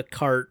the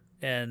cart,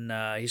 and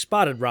he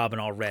spotted Robin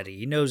already.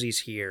 He knows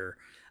he's here.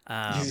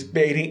 He's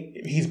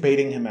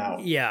baiting him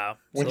out. Yeah,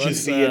 which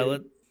is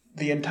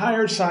the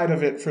entire side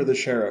of it for the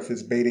sheriff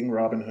is baiting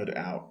Robin Hood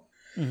out.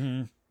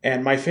 Mm-hmm.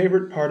 And my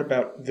favorite part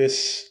about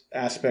this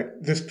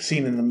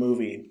scene in the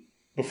movie,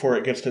 before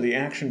it gets to the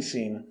action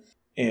scene,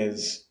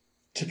 is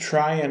to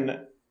try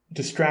and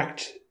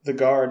distract the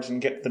guards and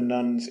get the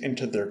nuns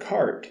into their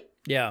cart.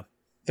 Yeah.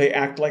 They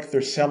act like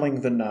they're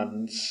selling the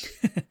nuns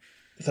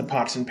the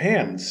pots and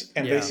pans.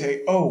 And they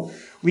say, oh,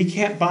 we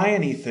can't buy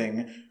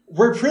anything.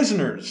 we're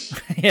prisoners.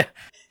 Yeah.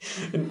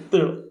 And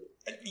they're,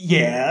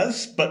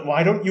 yes, but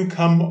why don't you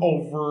come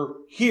over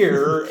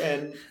here?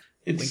 And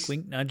it's...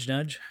 Wink, wink, nudge,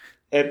 nudge.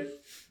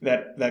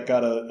 That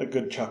got a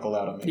good chuckle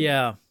out of me.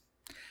 Yeah.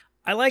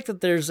 I like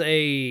that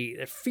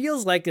it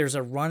feels like there's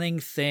a running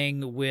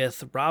thing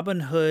with Robin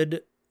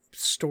Hood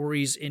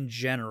stories in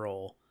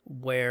general,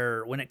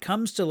 where when it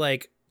comes to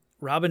like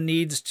Robin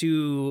needs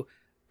to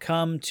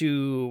come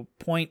to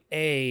point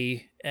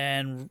A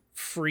and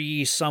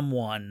free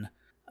someone,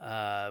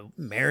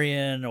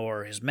 Marian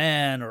or his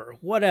men or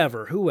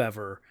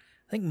whoever.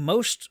 I think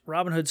most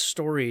Robin Hood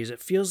stories, it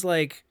feels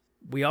like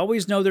we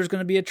always know there's going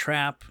to be a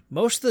trap.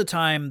 Most of the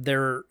time,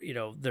 they're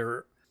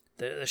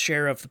the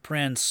sheriff, the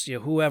prince,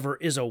 whoever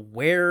is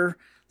aware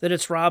that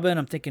it's Robin.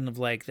 I'm thinking of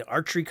like the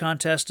archery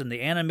contest and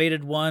the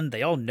animated one.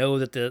 They all know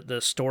that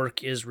the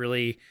stork is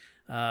really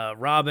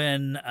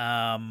Robin.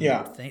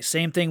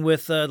 Same thing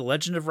with the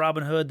Legend of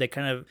Robin Hood. They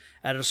kind of,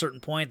 at a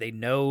certain point, they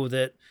know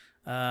that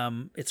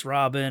it's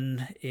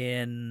Robin.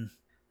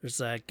 There's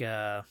like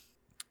I'm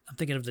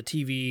thinking of the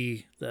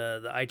TV,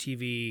 the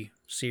ITV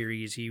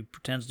series. He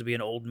pretends to be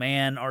an old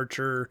man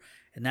archer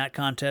in that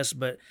contest,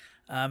 but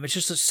it's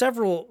just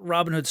several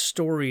Robin Hood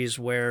stories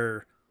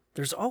where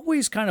there's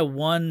always kind of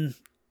one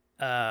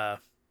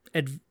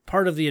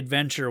part of the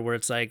adventure where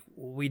it's like,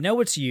 we know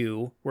it's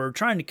you, we're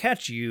trying to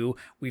catch you,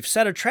 we've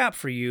set a trap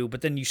for you,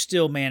 but then you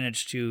still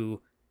manage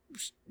to,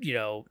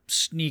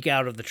 sneak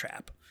out of the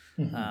trap.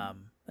 Mm-hmm. And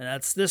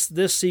that's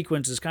this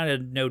sequence is kind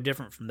of no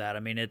different from that. I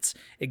mean, it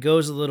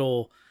goes a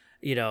little,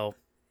 the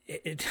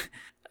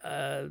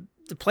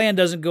plan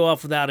doesn't go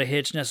off without a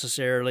hitch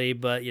necessarily,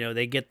 but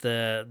they get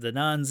the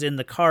nuns in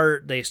the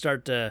cart, they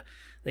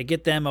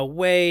get them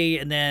away,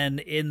 and then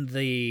in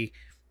the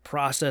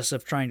process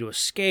of trying to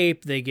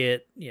escape, they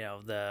get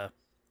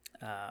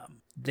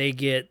they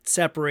get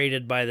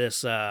separated by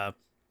this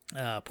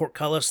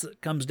portcullis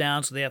that comes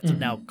down, so they have to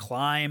now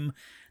climb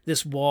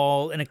this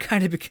wall, and it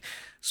kind of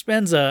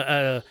spends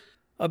a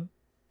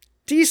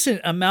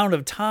decent amount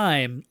of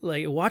time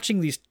like watching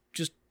these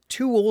just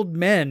two old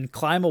men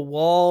climb a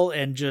wall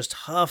and just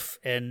huff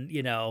and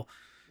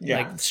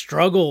like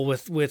struggle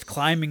with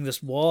climbing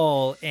this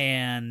wall,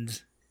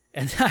 and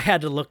I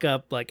had to look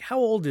up like how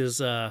old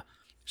is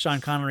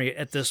Sean Connery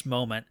at this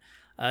moment.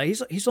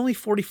 He's only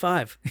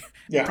 45,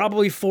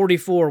 probably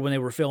 44 when they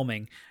were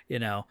filming,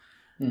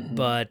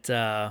 but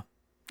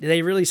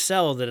they really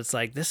sell that it's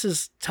like, this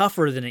is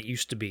tougher than it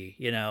used to be,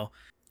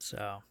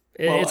 so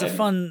it's a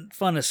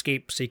fun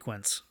escape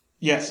sequence.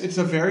 Yes, it's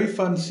a very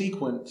fun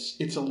sequence.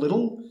 It's a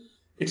little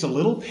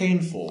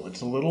painful.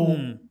 It's a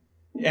little,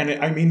 and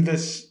I mean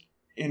this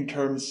in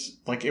terms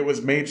like it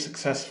was made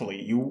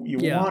successfully. You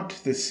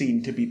want this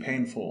scene to be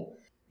painful,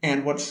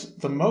 and what's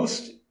the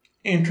most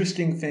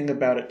interesting thing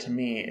about it to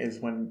me is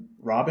when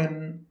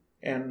Robin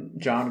and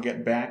John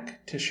get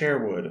back to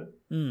Sherwood,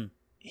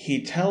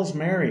 he tells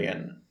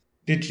Marian,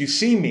 "Did you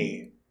see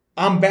me?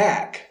 I'm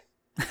back."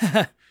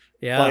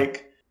 Yeah.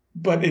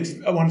 But it's,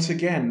 once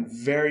again,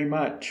 very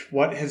much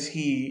what has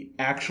he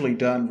actually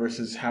done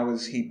versus how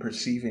is he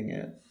perceiving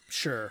it.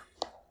 Sure.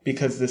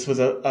 Because this was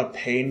a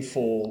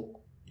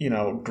painful,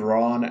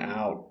 drawn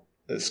out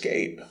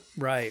escape.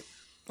 Right.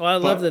 Well, I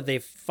love that they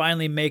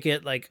finally make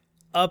it like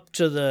up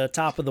to the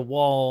top of the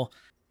wall,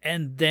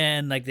 and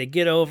then like they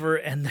get over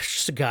and there's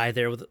just a guy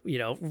there with,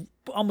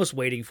 almost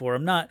waiting for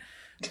him. Not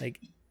like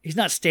he's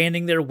not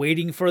standing there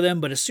waiting for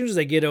them, but as soon as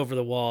they get over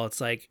the wall,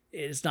 it's like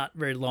it's not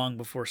very long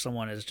before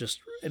someone is just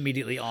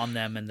immediately on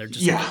them, and they're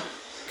just like,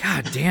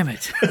 God damn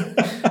it.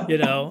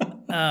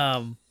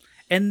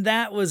 And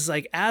that was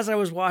like, as I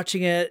was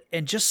watching it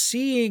and just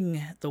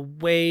seeing the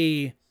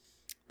way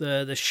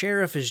the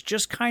sheriff is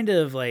just kind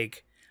of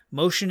like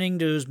motioning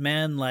to his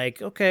men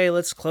like, okay,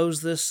 let's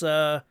close this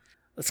net,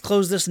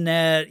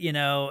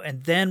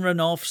 and then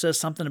Ranulph says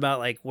something about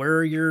like, where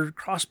are your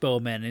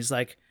crossbowmen? And he's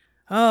like,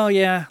 oh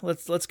yeah,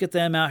 let's get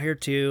them out here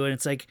too. And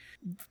it's like,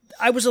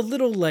 I was a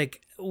little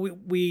like,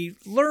 we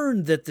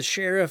learned that the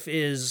sheriff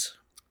is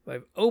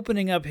like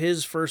opening up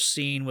his first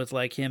scene with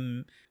like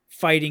him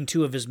fighting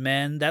two of his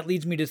men. That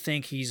leads me to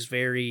think he's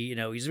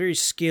very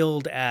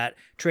skilled at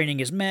training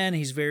his men.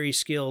 He's very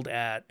skilled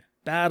at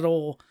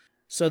battle.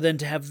 So then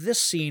to have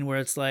this scene where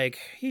it's like,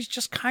 he's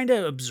just kind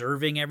of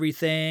observing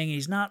everything.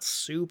 He's not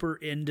super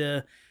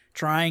into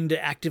trying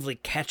to actively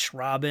catch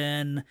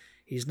Robin.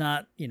 He's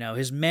not,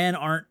 his men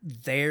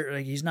aren't there.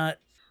 Like he's not,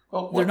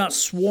 they're not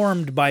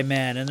swarmed by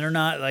men, and they're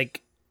not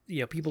like,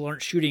 people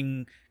aren't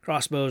shooting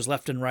crossbows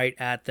left and right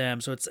at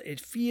them. So it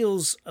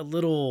feels a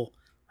little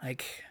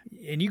like,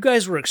 and you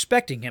guys were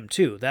expecting him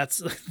too.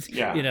 That's,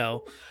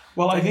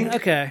 Well, I think,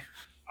 okay.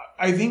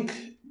 I think,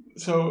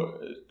 so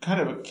kind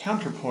of a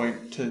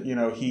counterpoint to,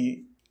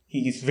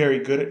 he's very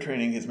good at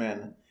training his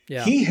men.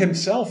 Yeah. He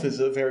himself is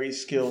a very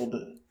skilled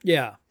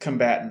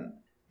combatant.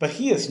 But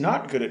he is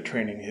not good at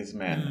training his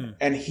men.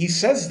 And he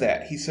says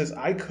that. He says,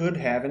 I could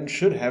have and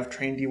should have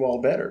trained you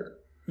all better.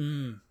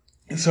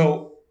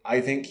 So I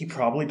think he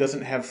probably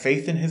doesn't have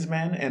faith in his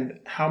men.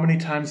 And how many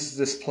times has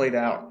this played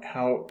out?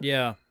 How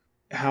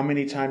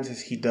many times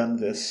has he done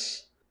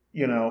this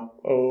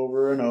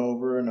over and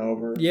over and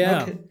over.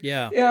 Yeah, okay.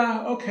 yeah.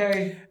 Yeah,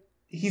 okay.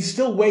 He's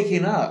still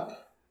waking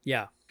up.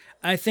 Yeah.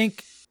 I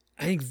think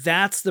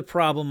that's the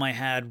problem I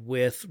had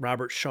with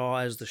Robert Shaw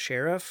as the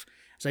sheriff.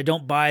 Is I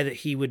don't buy that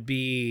he would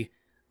be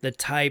the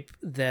type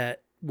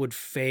that would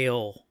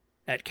fail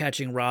at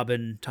catching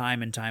Robin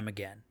time and time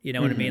again. You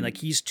know what I mean? Like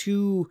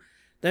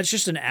that's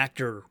just an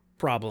actor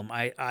problem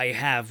I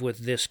have with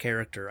this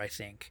character, I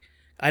think.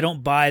 I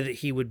don't buy that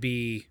he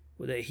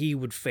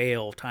would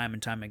fail time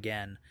and time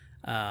again.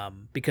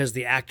 Because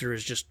the actor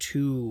is just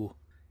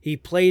he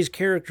plays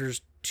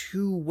characters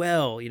too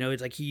well.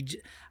 It's like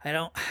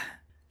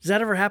does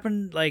that ever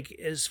happen? Like,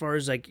 as far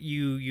as like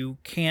you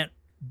can't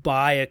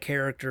buy a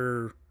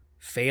character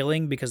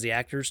failing because the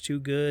actor's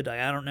too good.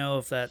 I don't know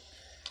if that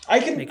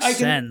makes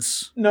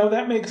sense. No,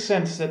 that makes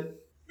sense. That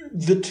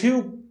the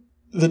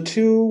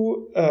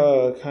two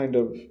kind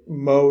of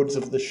modes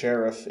of the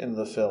sheriff in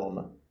the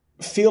film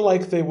feel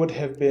like they would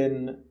have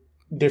been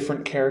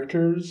different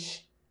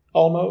characters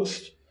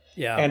almost.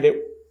 Yeah, and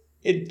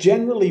it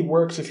generally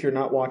works if you're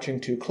not watching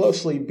too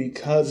closely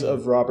because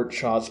of Robert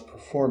Shaw's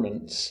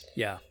performance.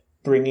 Yeah.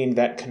 Bringing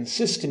that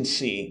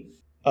consistency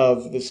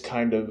of this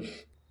kind of,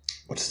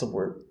 what's the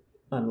word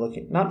I'm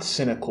looking? Not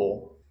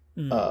cynical.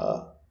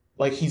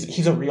 Like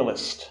he's a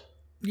realist.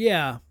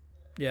 Yeah.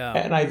 Yeah.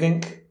 And I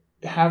think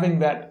having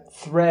that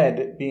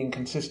thread being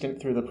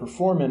consistent through the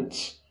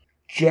performance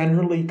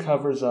generally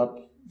covers up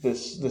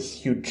this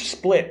huge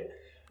split.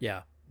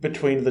 Yeah.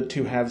 Between the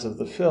two halves of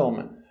the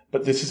film.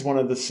 But this is one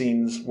of the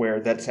scenes where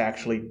that's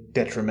actually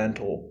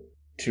detrimental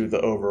to the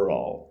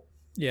overall.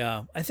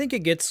 Yeah, I think it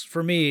gets,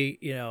 for me,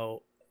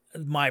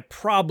 my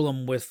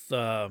problem with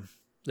the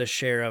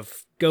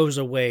sheriff goes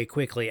away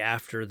quickly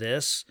after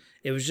this.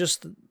 It was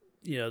just,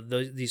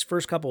 these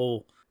first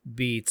couple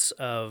beats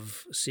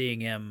of seeing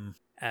him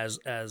as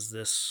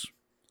this,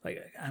 like,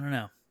 I don't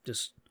know,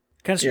 just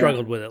kind of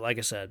struggled with it, like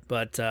I said.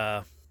 But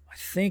I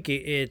think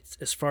it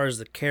as far as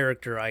the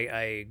character,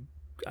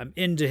 I'm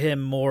into him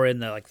more in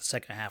the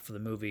second half of the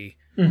movie.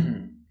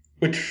 Mm-hmm.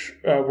 Which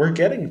we're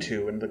getting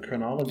to in the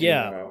chronology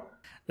now.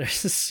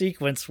 There's a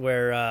sequence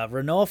where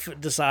Ranulph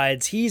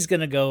decides he's going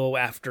to go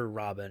after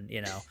Robin,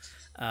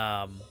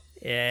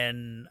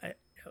 and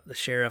the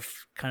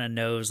sheriff kind of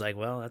knows, like,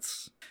 well,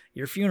 that's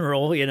your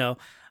funeral,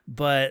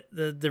 but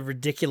the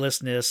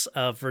ridiculousness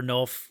of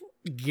Ranulph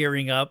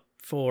gearing up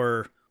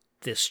for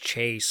this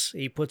chase.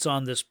 He puts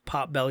on this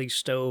potbelly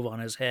stove on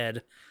his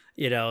head,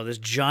 this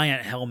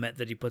giant helmet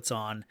that he puts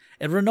on.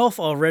 And Ranulph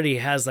already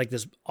has like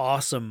this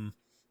awesome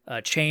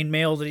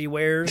chainmail that he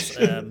wears.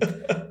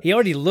 He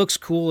already looks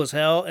cool as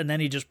hell, and then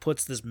he just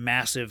puts this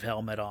massive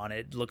helmet on.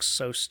 It looks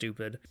so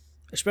stupid,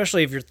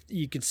 especially if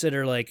you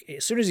consider, like,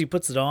 as soon as he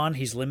puts it on,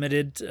 he's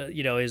limited.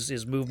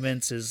 His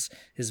movements, his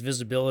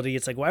visibility.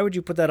 It's like, why would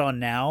you put that on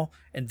now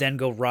and then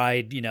go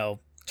ride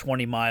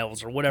 20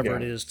 miles or whatever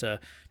it is to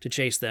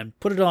chase them?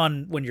 Put it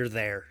on when you're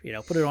there.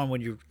 Put it on when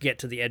you get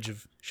to the edge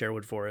of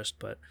Sherwood Forest.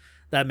 But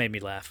that made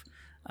me laugh.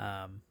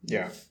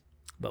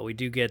 But we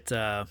do get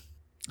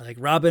like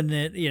Robin,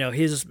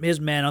 his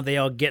men, they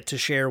all get to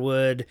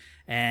Sherwood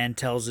and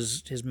tells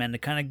his men to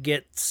kind of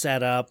get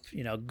set up,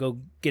 go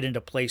get into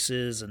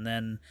places. And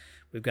then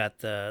we've got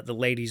the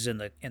ladies in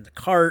the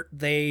cart.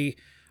 They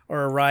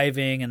are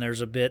arriving, and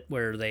there's a bit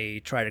where they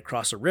try to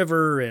cross a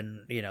river,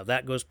 and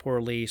that goes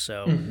poorly.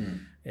 So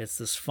it's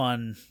this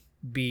fun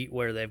beat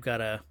where they've got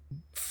to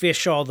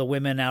fish all the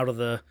women out of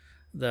the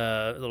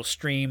little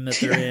stream that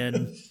they're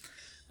in.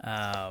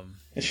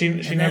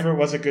 She never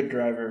was a good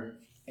driver.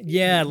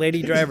 Yeah,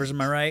 lady drivers,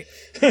 am I right?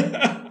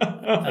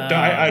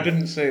 I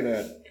didn't say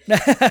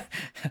that.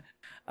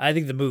 I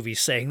think the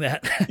movie's saying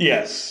that.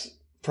 Yes,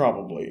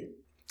 probably.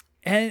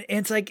 And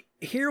it's like,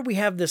 here we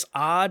have this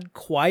odd,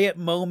 quiet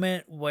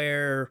moment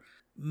where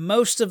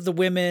most of the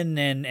women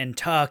and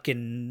Tuck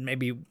and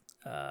maybe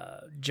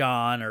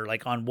John are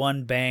like on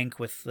one bank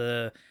with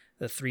the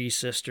three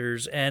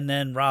sisters, and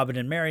then Robin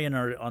and Marian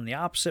are on the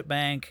opposite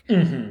bank.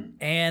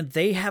 And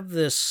they have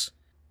this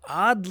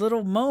odd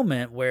little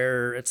moment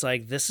where it's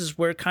like, this is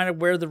where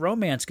the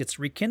romance gets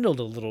rekindled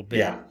a little bit.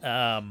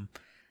 Yeah.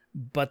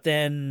 But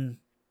then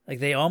like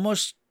they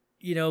almost,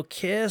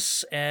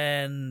 kiss,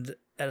 and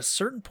at a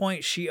certain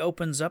point she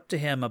opens up to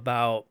him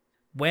about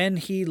when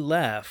he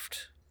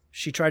left,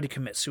 she tried to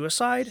commit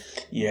suicide.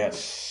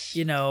 Yes.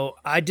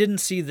 I didn't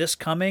see this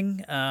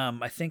coming.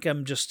 I think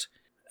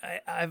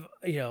I've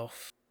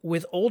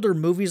with older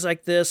movies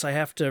like this, I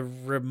have to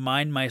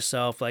remind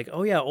myself, like,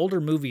 oh yeah, older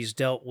movies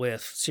dealt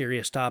with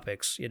serious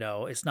topics.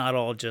 It's not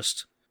all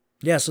just,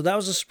 so that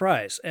was a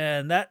surprise.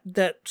 And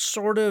that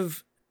sort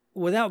of,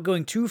 without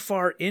going too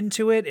far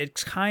into it,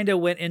 it kind of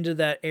went into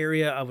that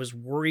area I was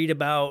worried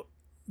about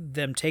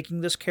them taking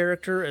this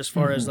character, as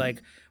far as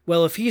like,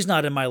 well, if he's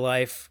not in my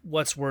life,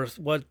 life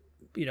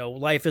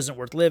isn't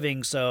worth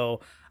living. So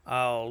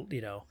I'll,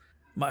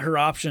 her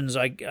options,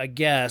 I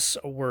guess,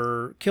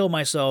 were kill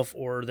myself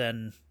or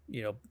then,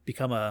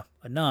 become a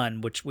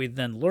nun, which we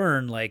then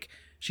learn, like,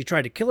 she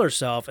tried to kill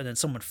herself, and then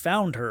someone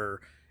found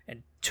her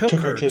and took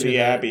her to the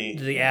Abbey.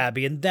 To the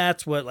Abbey, and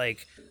that's what,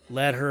 like,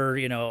 led her,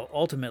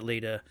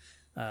 ultimately to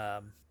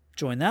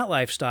join that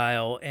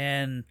lifestyle.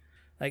 And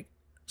like,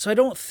 so I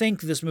don't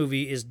think this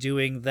movie is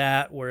doing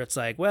that where it's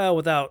like, well,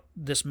 without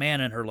this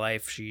man in her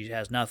life, she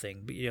has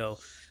nothing.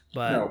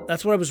 But No.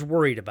 that's what I was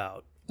worried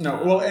about.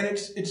 No, well, and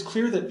it's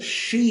clear that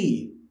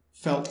she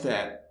felt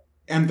that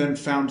and then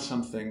found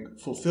something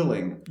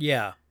fulfilling.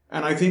 Yeah.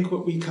 And I think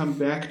what we come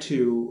back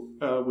to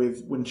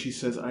with when she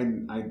says, I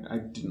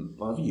didn't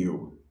love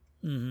you,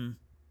 Mm-hmm.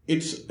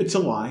 it's a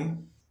lie.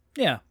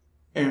 Yeah.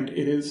 And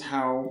it is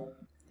how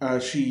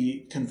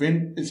she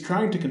is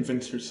trying to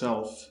convince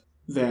herself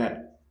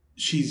that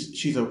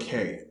she's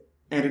okay.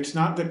 And it's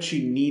not that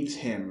she needs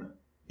him.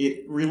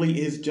 It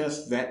really is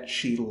just that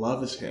she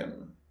loves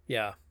him.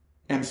 Yeah.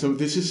 And so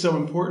this is so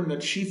important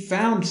that she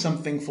found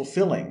something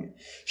fulfilling.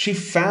 She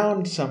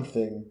found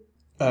something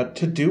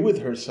to do with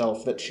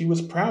herself that she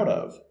was proud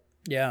of.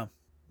 Yeah.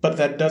 But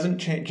that doesn't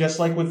change, just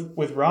like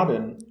with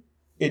Robin,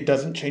 it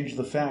doesn't change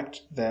the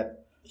fact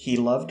that he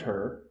loved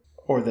her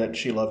or that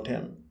she loved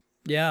him.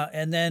 Yeah,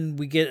 and then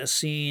we get a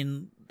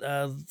scene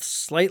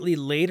slightly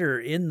later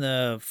in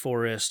the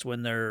forest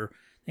when I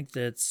think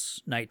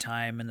that's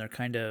nighttime, and they're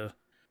kind of,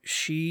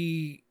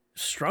 she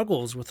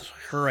struggles with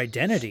her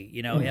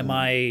identity. Mm-hmm. Am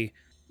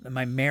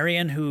I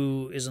Marian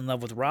who is in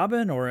love with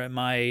Robin, or am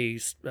I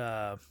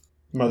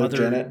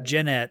Mother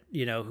Jeanette,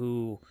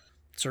 who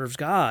serves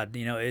God?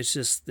 It's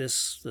just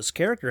this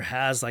character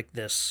has like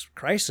this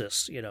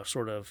crisis,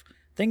 sort of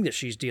thing that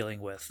she's dealing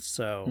with.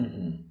 So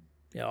Mm-hmm.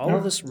 yeah, all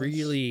of this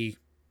really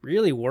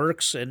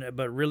works,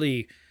 but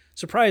really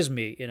surprised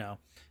me,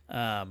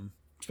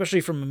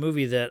 especially from a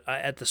movie that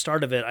at the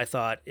start of it, I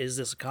thought, is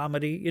this a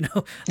comedy?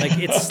 Like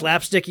it's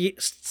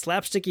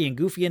slapsticky and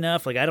goofy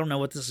enough. Like, I don't know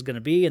what this is going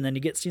to be. And then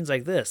you get scenes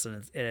like this,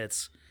 and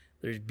there's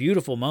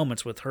beautiful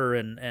moments with her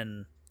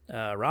and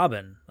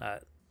Robin.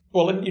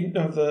 Well, and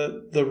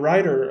the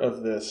writer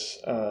of this,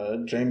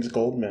 James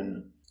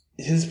Goldman,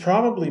 is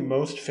probably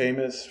most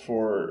famous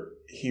for,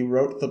 he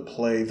wrote the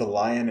play The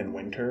Lion in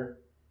Winter.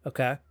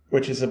 Okay.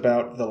 Which is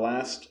about the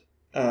last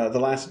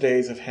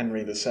days of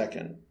Henry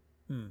II.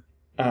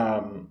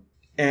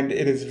 And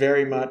it is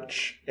very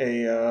much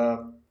a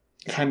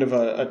kind of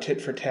a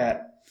tit for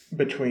tat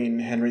between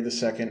Henry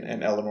II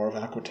and Eleanor of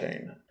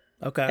Aquitaine.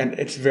 Okay. And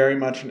it's very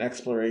much an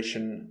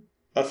exploration,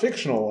 a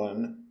fictional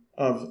one,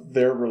 of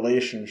their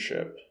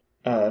relationship.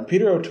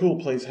 Peter O'Toole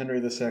plays Henry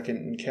II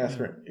and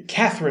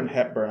Catherine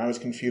Hepburn. I was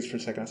confused for a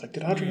second. I was like,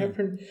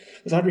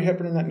 was Audrey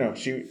Hepburn in that? No,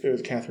 it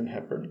was Catherine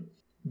Hepburn.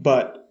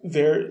 But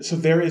there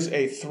is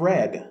a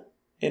thread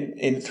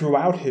in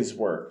throughout his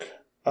work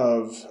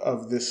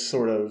of this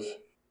sort of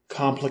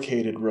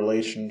complicated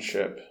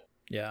relationship,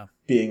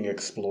 being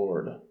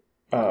explored.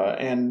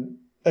 And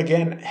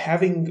again,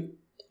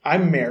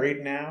 I'm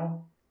married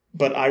now,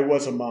 but I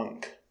was a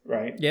monk,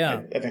 right?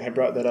 Yeah. I think I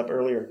brought that up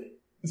earlier.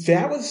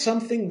 That was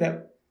something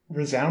that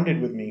resounded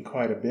with me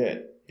quite a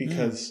bit,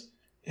 because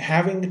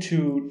having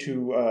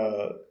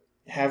to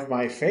have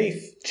my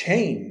faith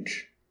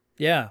change.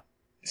 Yeah.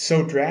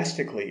 So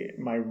drastically,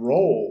 my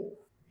role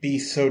be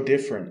so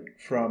different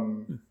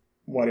from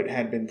what it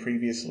had been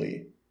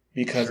previously,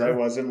 because I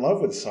was in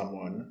love with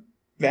someone.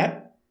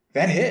 That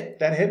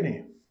hit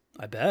me.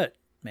 I bet,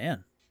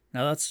 man.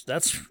 No,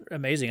 that's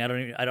amazing. I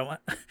don't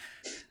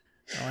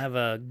have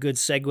a good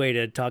segue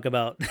to talk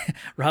about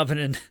Robin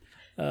and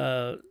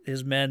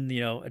his men,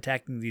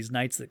 attacking these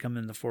knights that come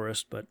in the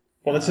forest. But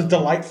it's a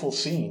delightful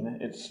scene.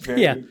 It's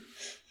very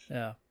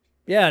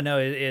Yeah, no,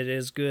 it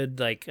is good,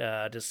 like,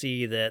 to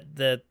see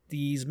that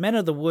these men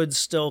of the woods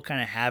still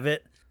kind of have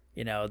it.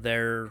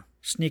 They're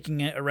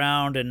sneaking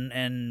around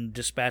and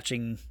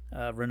dispatching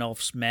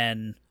Ranulph's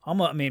men.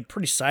 Almost,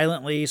 pretty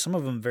silently. Some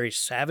of them very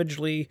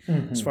savagely,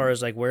 as far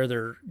as like where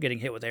they're getting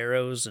hit with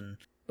arrows.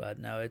 But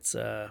no, it's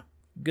a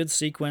good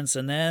sequence.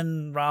 And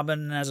then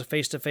Robin has a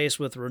face-to-face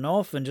with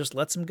Ranulph and just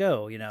lets him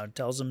go.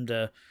 Tells him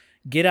to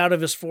get out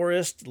of his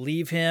forest,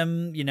 leave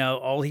him.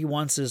 All he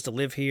wants is to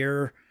live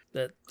here.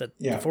 That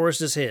the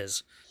forest is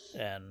his.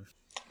 And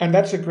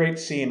that's a great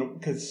scene,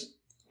 because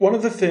one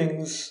of the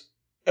things,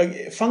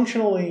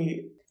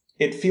 functionally,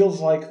 it feels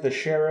like the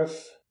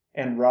sheriff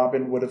and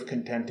Robin would have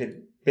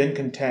been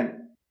content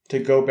to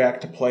go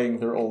back to playing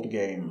their old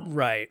game.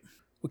 Right.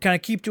 We kind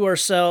of keep to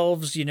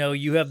ourselves.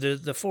 You have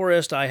the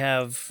forest, I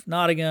have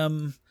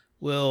Nottingham.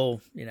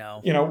 We'll,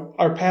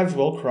 our paths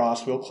will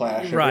cross, we'll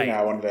clash every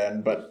now and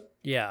then, but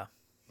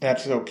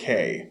that's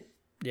okay.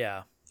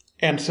 Yeah.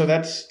 And so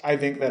I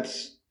think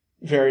that's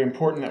very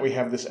important, that we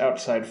have this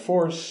outside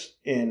force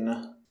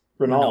in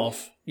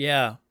Ranulph.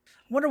 Yeah.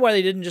 I wonder why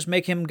they didn't just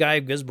make him Guy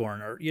of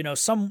Gisborne, or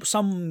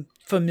some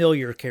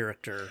familiar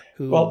character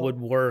who would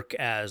work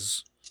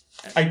as.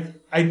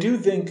 I do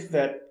think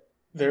that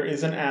there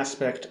is an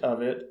aspect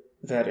of it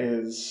that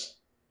is,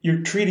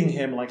 you're treating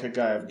him like a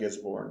Guy of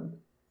Gisborne.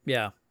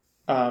 Yeah.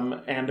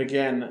 And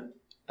again,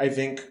 I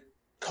think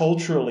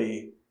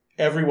culturally,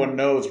 everyone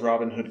knows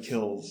Robin Hood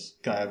kills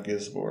Guy of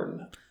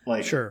Gisborne.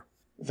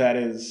 That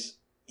is,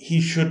 he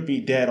should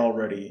be dead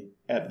already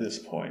at this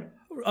point.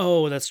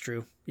 Oh, that's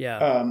true.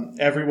 Yeah.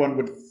 Everyone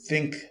would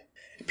think,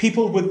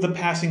 people with the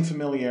passing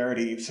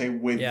familiarity, say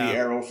with the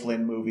Errol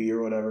Flynn movie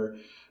or whatever,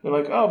 they're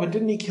like, oh, but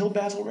didn't he kill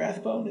Basil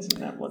Rathbone? Isn't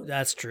that what?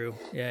 That's true.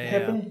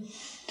 Happened?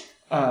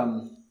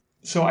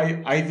 So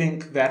I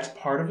think that's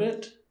part of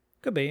it.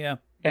 Could be, yeah.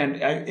 And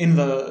in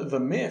the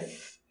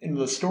myth, in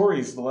the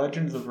stories, the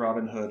legends of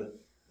Robin Hood,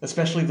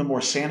 especially the more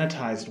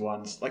sanitized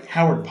ones, like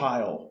Howard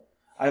Pyle,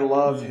 I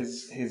love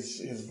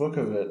his book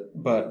of it,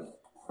 but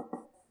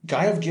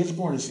Guy of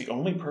Gisborne is the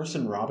only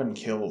person Robin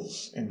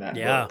kills in that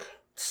book.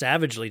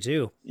 Savagely,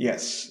 too.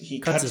 Yes, he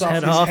cuts his off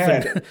head his off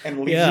head and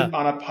leaves it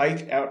on a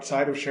pike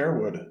outside of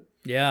Sherwood.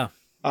 Yeah.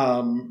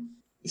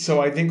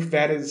 So I think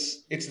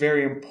it's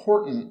very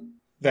important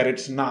that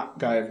it's not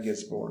Guy of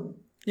Gisborne.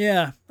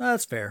 Yeah,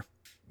 that's fair.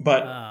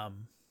 But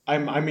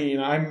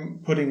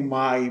I'm putting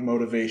my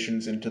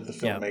motivations into the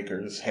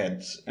filmmakers'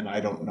 heads, and I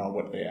don't know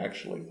what they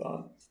actually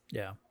thought.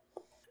 Yeah.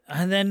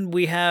 And then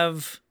we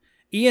have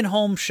Ian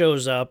Holm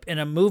shows up in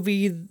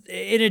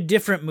a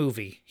different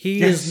movie.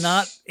 He is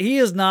not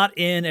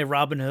in a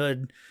Robin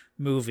Hood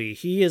movie.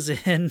 He is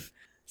in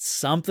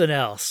something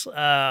else.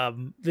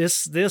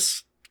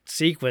 This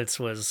sequence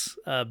was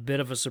a bit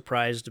of a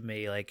surprise to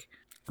me. Like,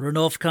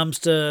 Ranulph comes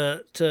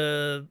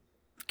to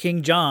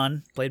King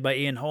John, played by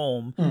Ian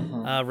Holm,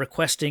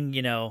 requesting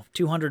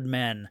 200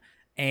 men,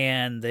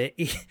 and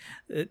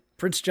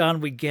Prince John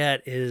we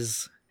get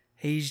is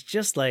he's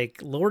just like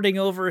lording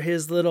over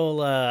his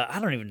little I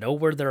don't even know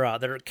where they're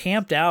at. They're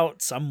camped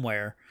out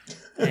somewhere,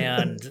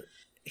 and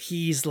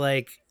he's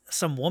like,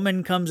 some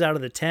woman comes out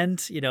of the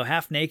tent,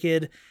 half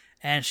naked,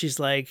 and she's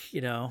like,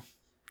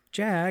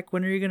 Jack,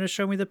 when are you going to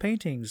show me the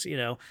paintings?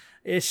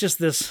 It's just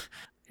this.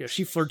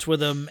 She flirts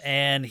with him,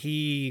 and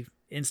he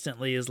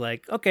instantly is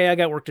like, okay, I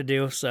got work to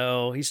do.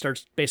 So he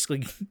starts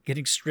basically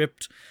getting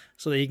stripped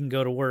so that he can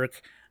go to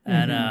work,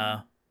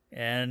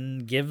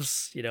 and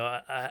gives,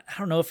 I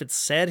don't know if it's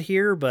said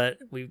here, but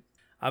we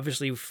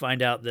obviously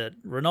find out that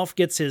Ranulph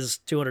gets his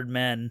 200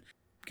 men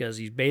because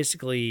he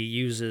basically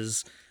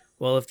uses,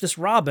 well, if this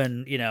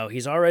Robin,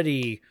 he's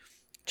already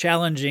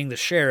challenging the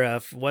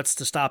sheriff, what's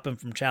to stop him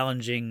from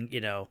challenging,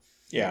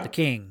 the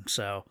king?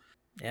 So,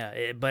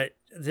 but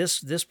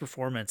this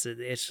performance,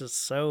 it's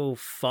just so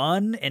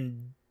fun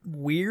and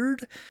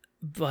weird,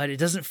 but it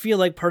doesn't feel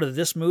like part of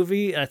this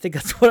movie. I think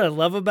that's what I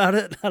love about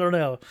it. I don't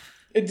know.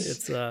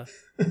 It's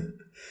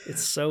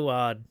so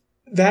odd.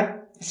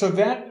 That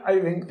I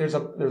think there's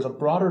a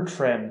broader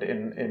trend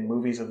in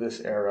movies of this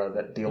era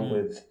that deal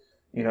with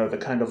the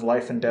kind of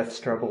life and death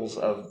struggles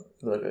of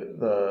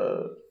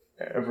the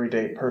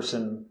everyday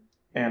person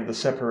and the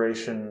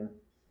separation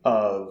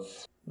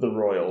of the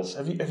royals.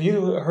 Have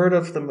you heard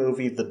of the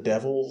movie The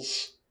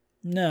Devils?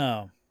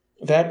 No.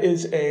 That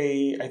is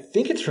I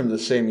think it's from the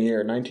same year,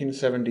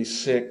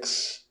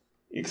 1976.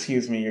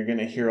 Excuse me, you're going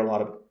to hear a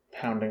lot of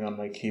pounding on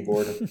my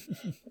keyboard.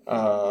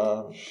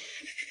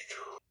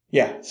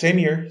 Same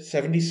year,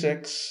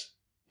 76.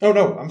 Oh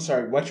no, I'm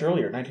sorry, much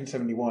earlier,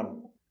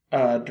 1971.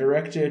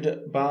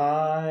 Directed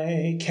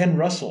by Ken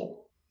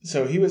Russell.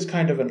 So he was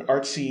kind of an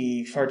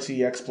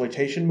artsy-fartsy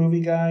exploitation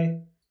movie guy.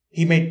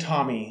 He made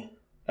Tommy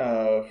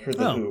for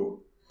The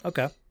Who.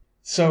 Okay.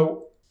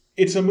 So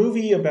it's a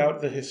movie about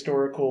the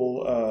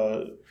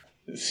historical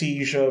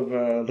siege of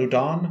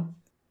Loudun.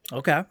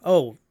 Okay.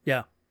 Oh,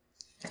 yeah.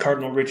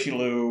 Cardinal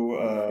Richelieu,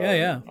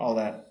 all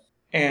that.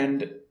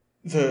 And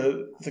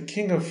the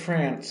King of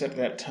France at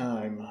that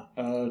time,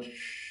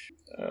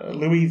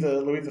 Louis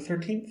the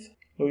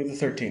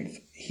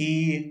 13th.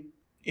 He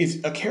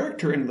is a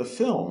character in the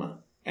film,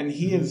 and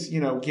he is,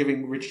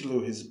 giving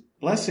Richelieu his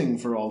blessing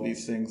for all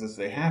these things as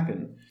they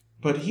happen,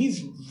 but he's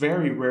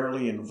very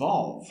rarely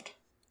involved.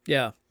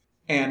 Yeah.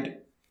 And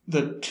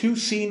the two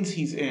scenes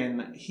he's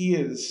in,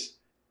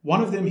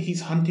 one of them,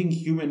 he's hunting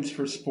humans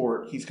for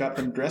sport. He's got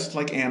them dressed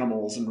like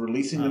animals and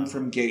releasing them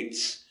from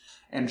gates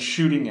and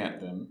shooting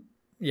at them.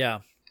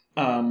 Yeah.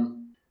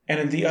 And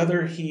in the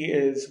other, he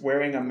is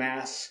wearing a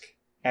mask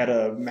at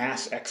a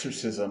mass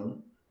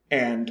exorcism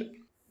and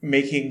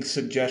making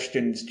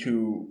suggestions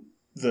to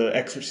the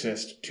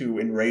exorcist to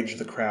enrage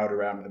the crowd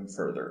around them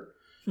further.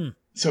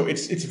 So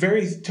it's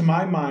very, to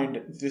my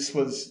mind, this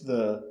was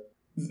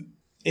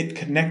it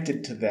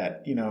connected to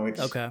that.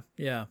 It's okay.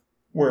 Yeah.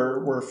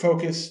 We're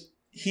focused.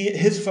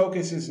 His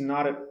focus is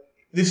not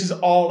this is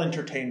all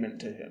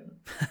entertainment to him.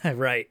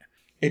 Right.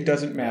 It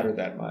doesn't matter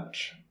that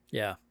much.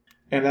 Yeah.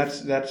 And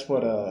that's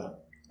what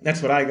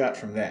I got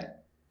from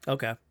that.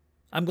 Okay.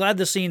 I'm glad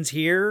the scene's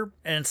here,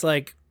 and it's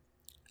like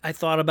I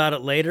thought about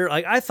it later.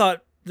 Like I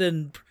thought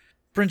then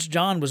Prince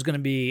John was going to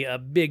be a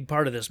big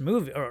part of this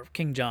movie, or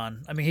King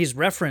John. I mean, he's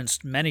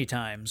referenced many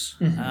times.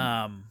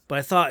 But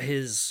I thought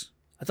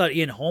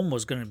Ian Holm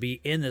was going to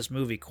be in this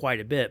movie quite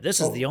a bit. This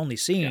is the only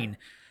scene.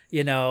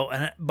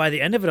 And by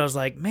the end of it, I was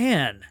like,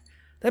 man,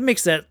 that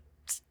makes that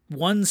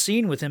one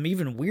scene with him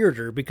even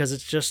weirder because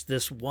it's just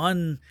this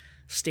one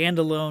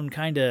standalone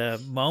kind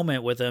of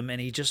moment with him.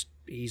 And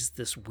he's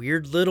this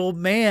weird little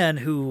man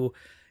who,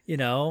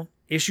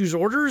 issues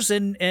orders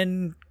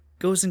and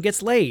goes and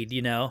gets laid,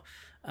 you know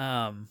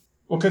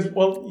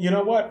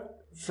know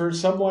what? For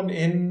someone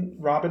in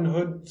Robin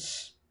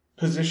Hood's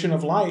position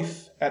of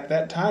life at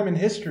that time in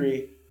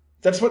history,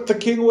 that's what the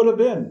king would have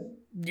been.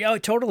 Yeah,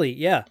 totally.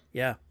 Yeah,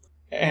 yeah.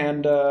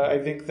 And I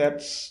think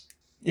that's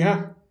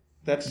it.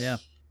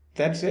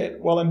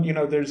 Well,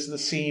 and there's the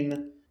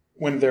scene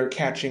when they're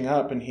catching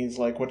up, and he's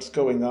like, "What's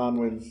going on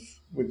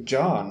with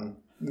John,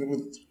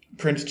 with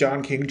Prince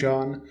John, King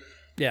John?"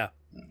 Yeah.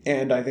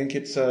 And I think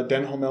it's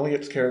Denholm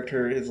Elliott's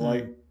character is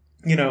like,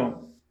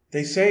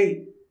 they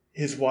say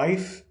his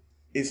wife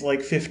is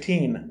like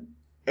 15,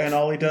 and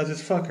all he does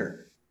is fuck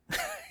her.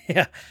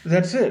 Yeah.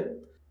 That's it.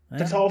 Yeah.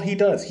 That's all he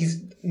does.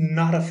 He's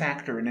not a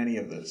factor in any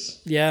of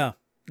this. Yeah.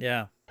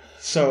 Yeah.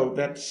 So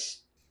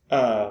that's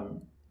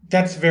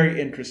very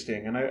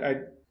interesting. And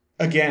I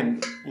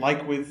again,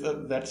 like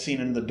with that scene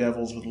in The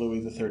Devils with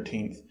Louis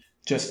XIII,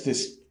 just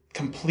this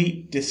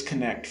complete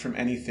disconnect from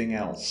anything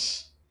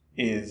else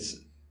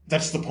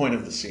that's the point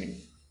of the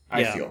scene.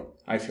 I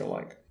feel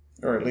like,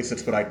 or at least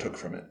that's what I took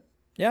from it.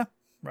 Yeah.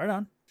 Right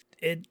on.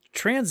 It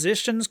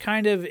transitions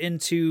kind of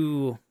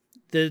into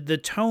the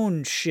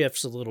tone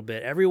shifts a little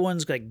bit.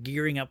 Everyone's like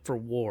gearing up for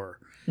war.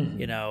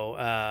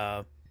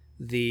 Mm-hmm.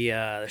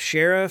 The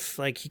sheriff,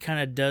 like, he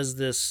kind of does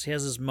this. He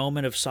has this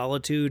moment of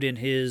solitude in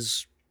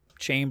his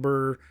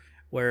chamber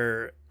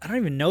where I don't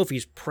even know if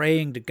he's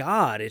praying to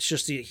God. It's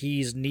just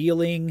he's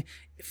kneeling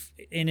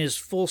in his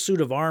full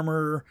suit of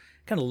armor.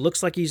 Kind of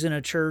looks like he's in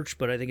a church,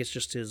 but I think it's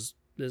just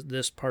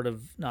this part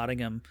of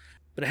Nottingham.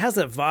 But it has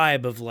that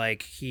vibe of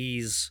like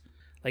he's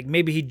like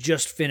maybe he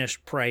just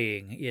finished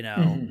praying,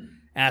 mm-hmm.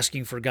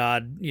 asking for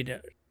God,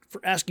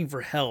 for asking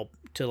for help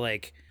to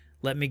like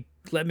let me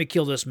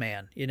kill this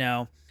man,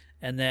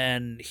 And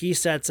then he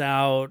sets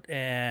out,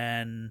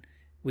 and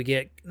we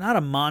get not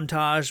a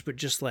montage, but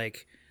just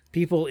like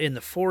people in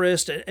the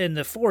forest. In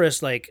the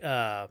forest, like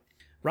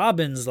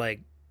Robin's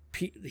like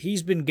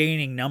he's been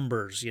gaining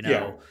numbers,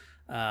 Yeah.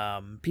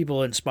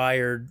 People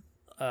inspired,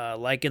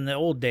 like in the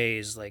old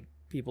days, like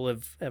people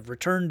have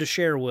returned to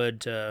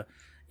Sherwood to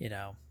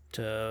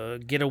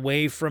get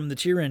away from the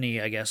tyranny,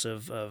 I guess,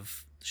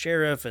 of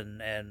sheriff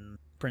and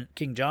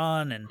King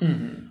John and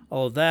mm-hmm.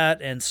 all of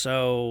that. And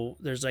so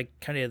there's like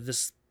kind of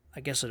this, I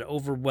guess, an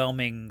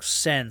overwhelming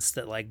sense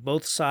that like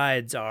both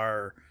sides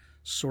are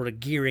sort of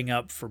gearing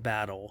up for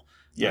battle.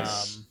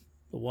 Yes.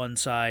 The one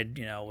side,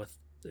 with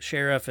the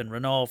sheriff and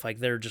Ranulph, like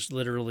they're just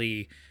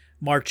literally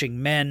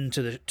marching men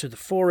to the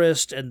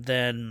forest, and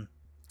then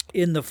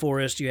in the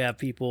forest you have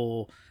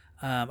people.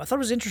 I thought it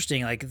was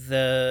interesting, like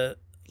it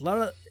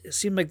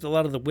seemed like a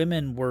lot of the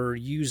women were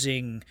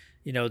using,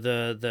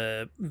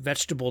 the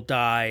vegetable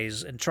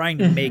dyes and trying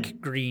to mm-hmm. make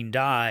green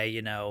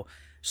dye,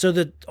 so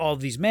that all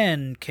these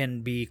men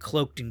can be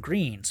cloaked in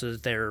green, so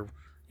that they're,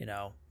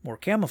 more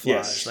camouflaged.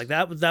 Yes. Like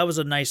that was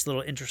a nice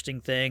little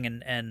interesting thing,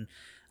 and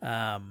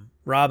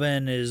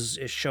Robin is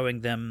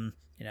showing them,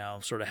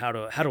 sort of how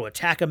to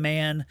attack a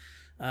man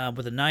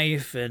with a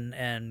knife,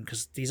 and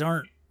because these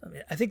aren't.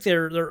 I think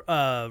their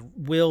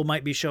Will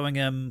might be showing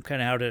him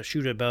kind of how to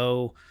shoot a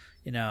bow.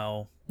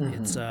 Mm-hmm.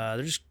 It's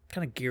they're just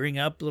kind of gearing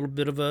up, a little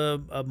bit of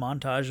a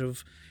montage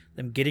of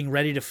them getting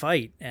ready to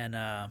fight, and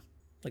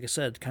like I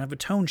said, kind of a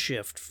tone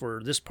shift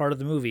for this part of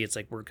the movie. It's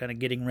like we're kind of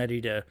getting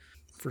ready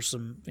for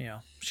some,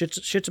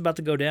 shit's about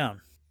to go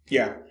down.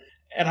 Yeah,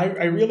 and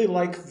I really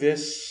like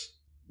this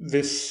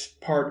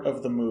part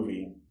of the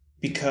movie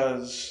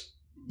because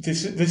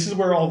this is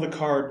where all the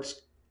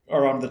cards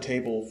are on the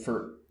table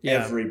for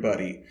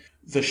everybody.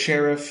 The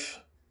sheriff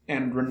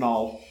and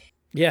Ranulph.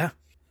 Yeah.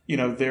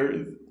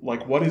 They're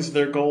like, what is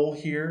their goal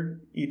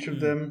here? Each of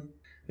them.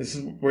 This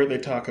is where they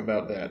talk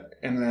about that.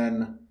 And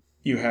then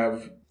you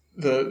have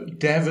the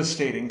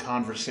devastating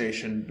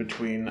conversation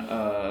between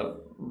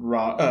John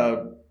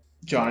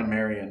and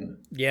Marian.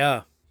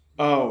 Yeah.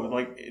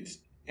 Oh,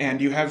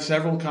 and you have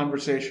several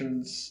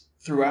conversations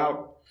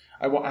throughout.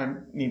 I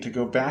need to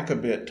go back a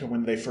bit to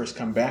when they first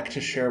come back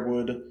to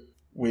Sherwood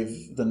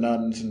with the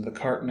nuns and the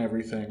cart and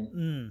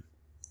everything,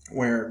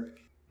 where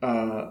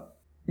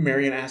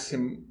Marian asks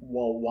him,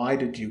 well, why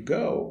did you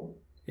go?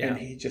 Yeah. And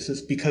he just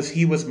says, because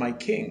he was my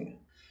king.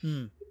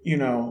 And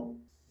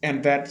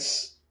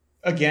that's,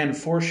 again,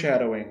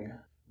 foreshadowing.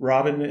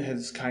 Robin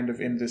has kind of,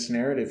 in this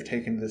narrative,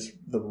 taken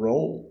the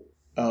role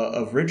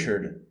of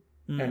Richard,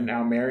 and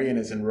now Marian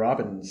is in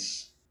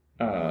Robin's.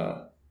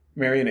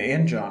 Marian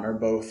and John are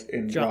both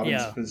in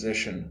Robin's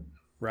position.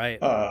 Right.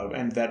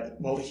 And that,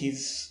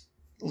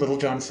 Little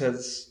John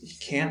says he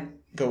can't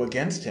go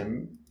against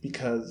him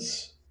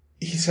because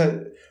he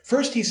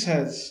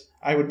says,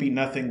 I would be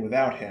nothing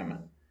without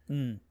him.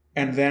 And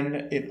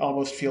then it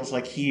almost feels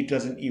like he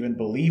doesn't even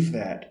believe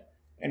that.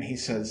 And he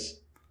says,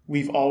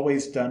 we've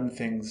always done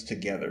things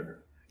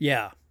together.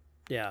 Yeah.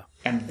 Yeah.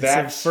 And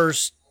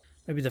that's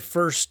maybe the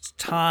first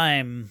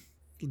time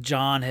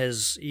John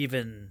has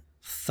even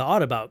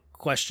thought about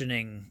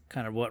questioning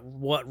kind of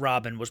what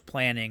Robin was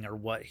planning or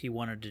what he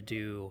wanted to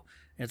do.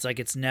 It's like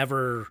it's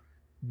never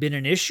been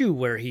an issue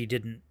where he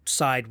didn't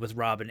side with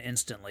Robin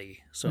instantly.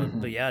 So,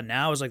 but yeah,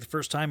 now is like the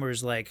first time where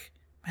he's like,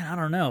 man, I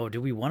don't know.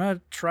 Do we want to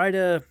try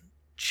to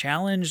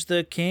challenge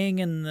the king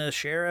and the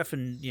sheriff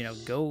and,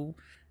 go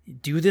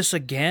do this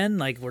again?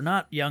 Like, we're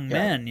not young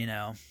men, you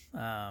know.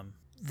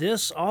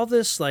 All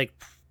this like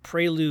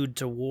prelude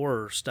to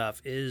war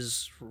stuff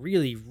is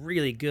really,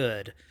 really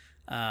good.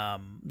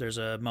 There's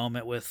a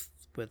moment with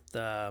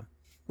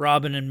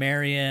Robin and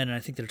Marian, and I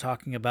think they're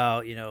talking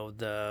about, you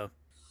know,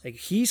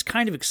 he's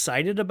kind of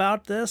excited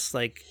about this,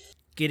 like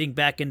getting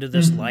back into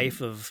this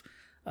life of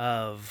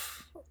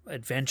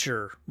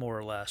adventure, more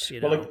or less, you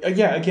know. Well, like,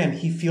 yeah, again,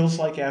 he feels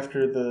like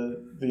after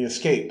the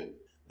escape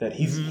that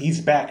he's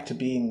back to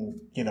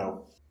being, you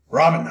know,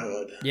 Robin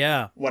Hood.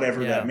 Yeah.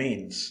 Whatever that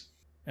means.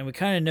 And we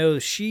kind of know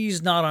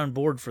she's not on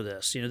board for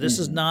this. You know, this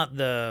is not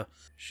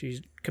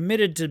she's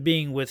committed to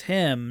being with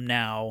him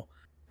now,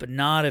 but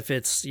not if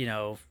it's, you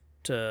know,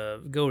 to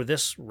go to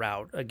this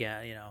route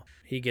again. You know,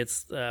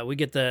 we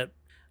get that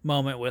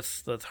moment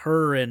with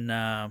her and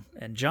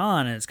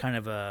John, and it's kind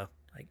of a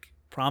like,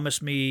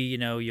 promise me, you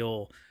know,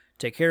 you'll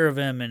take care of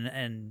him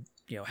and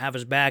you know, have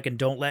his back and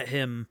don't let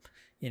him,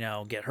 you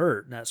know, get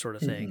hurt and that sort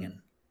of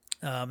thing.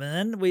 And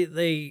then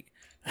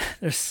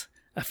there's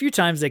a few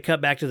times they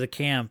cut back to the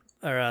camp,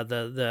 or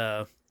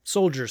the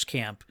soldiers'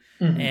 camp,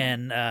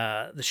 and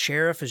the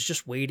sheriff is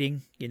just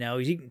waiting. You know,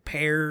 he's eating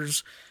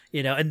pears.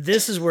 You know, and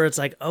this is where it's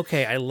like,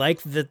 okay, I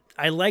like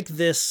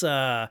this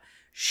the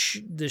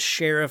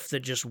sheriff that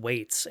just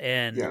waits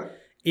and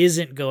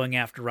isn't going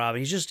after Robin.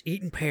 He's just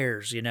eating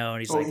pears, you know, and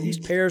he's these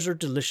pears are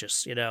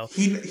delicious, you know.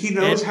 He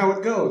knows how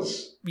it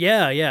goes.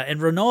 Yeah, yeah. And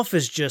Ranulph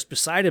is just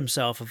beside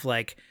himself of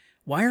like,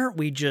 why aren't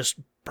we just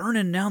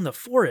burning down the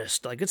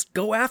forest? Like, let's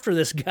go after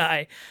this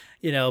guy,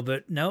 you know.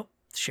 But nope,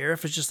 the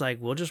sheriff is just like,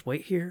 we'll just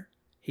wait here.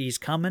 He's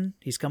coming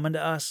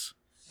to us.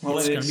 Well,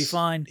 it's going to be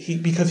fine.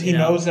 Because he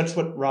knows that's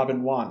what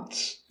Robin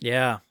wants.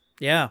 Yeah,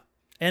 yeah.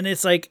 And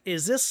it's like,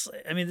 this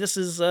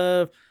is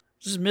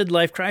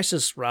midlife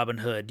crisis Robin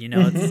Hood, you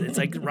know. It's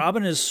like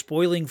Robin is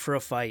spoiling for a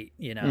fight,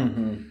 you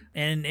know.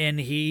 And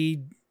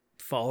he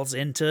falls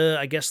into,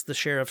 I guess, the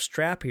sheriff's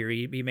trap here.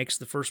 He makes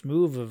the first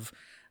move of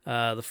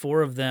the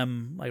four of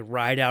them like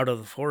ride out of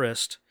the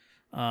forest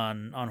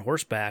on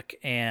horseback,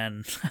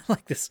 and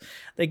like this,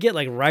 they get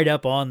like right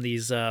up on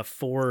these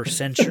four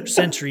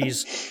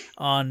sentries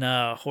on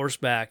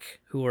horseback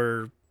who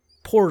are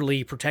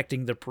poorly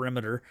protecting the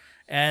perimeter,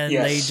 and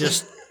they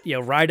just, you know,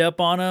 ride up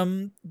on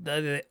them.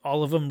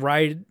 All of them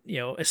ride, you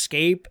know,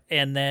 escape,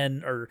 and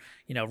then, or,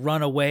 you know,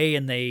 run away,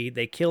 and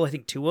they kill, I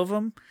think, two of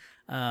them.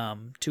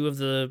 Two of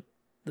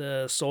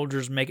the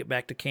soldiers make it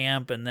back to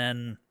camp, and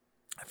then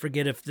I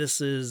forget if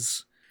this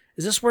is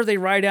this where they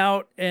ride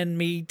out and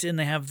meet and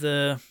they have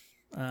the...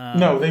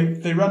 No,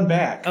 they run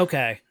back.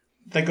 Okay.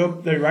 They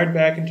ride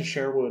back into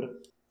Sherwood,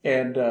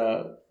 and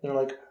they're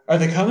like, are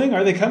they coming?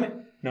 Are they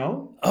coming?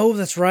 No? Oh,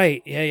 that's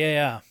right.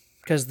 Yeah.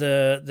 Because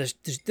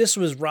this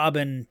was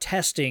Robin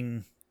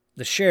testing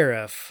the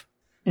sheriff.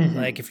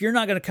 Like, if you're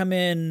not going to come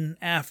in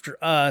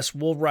after us,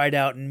 we'll ride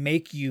out and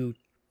make you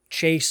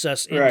chase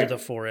us into the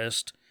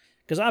forest.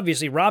 Because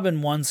obviously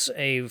Robin wants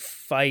a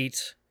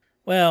fight...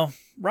 Well,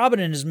 Robin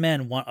and his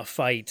men want a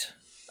fight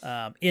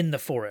in the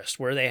forest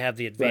where they have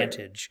the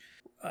advantage.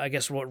 Right. I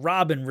guess what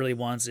Robin really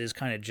wants is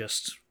kind of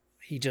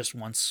he just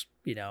wants,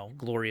 you know,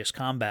 glorious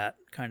combat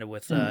kind of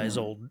with his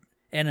old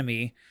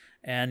enemy.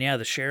 And yeah,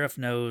 the sheriff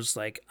knows,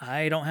 like,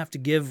 I don't have to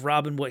give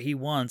Robin what he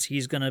wants.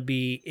 He's going to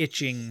be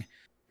itching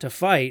to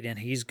fight, and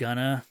he's going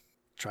to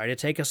try to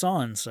take us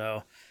on.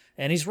 So,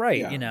 and he's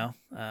right, you know.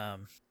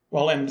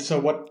 Well, and so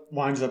what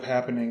winds up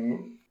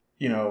happening...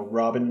 You know,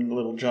 Robin and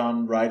Little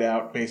John ride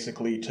out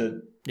basically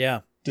to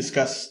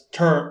discuss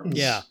terms.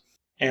 Yeah.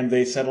 And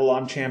they settle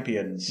on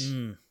champions.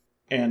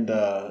 And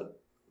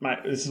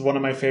this is one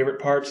of my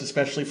favorite parts,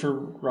 especially for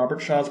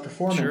Robert Shaw's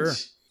performance. Sure.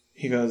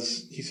 He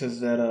says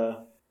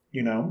that,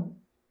 you know,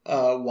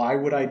 why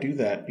would I do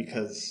that?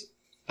 Because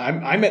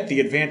I'm at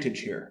the advantage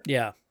here.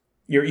 Yeah.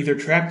 You're either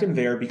trapped in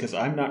there because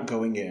I'm not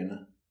going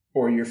in,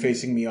 or you're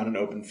facing me on an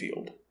open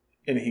field.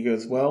 And he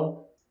goes,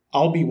 well,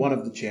 I'll be one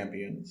of the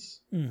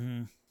champions.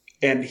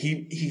 And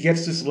he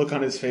gets this look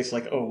on his face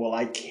like, oh, well,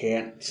 I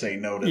can't say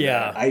no to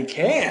that. I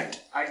can't.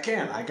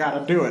 I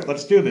gotta do it.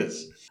 Let's do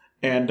this.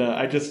 And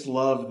I just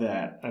love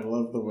that. I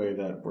love the way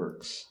that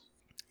works.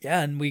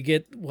 Yeah, and we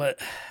get what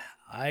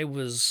I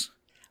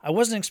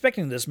wasn't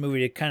expecting this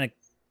movie to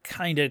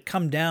kind of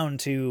come down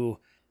to,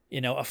 you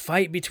know, a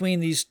fight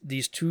between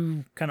these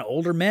two kind of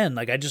older men.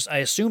 Like, I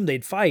assumed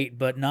they'd fight,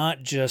 but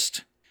not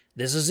just,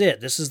 this is it.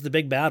 This is the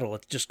big battle.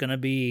 It's just going to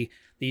be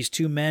these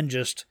two men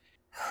just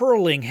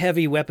hurling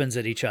heavy weapons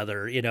at each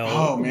other, you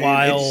know,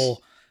 while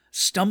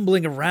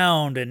stumbling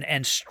around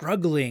and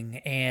struggling.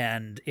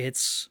 And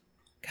it's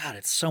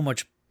so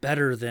much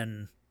better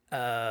than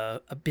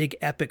a big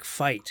epic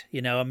fight,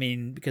 you know. I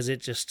mean, because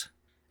it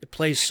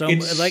plays so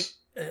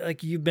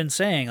like you've been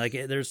saying, like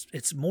it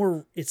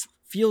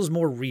feels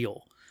more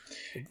real.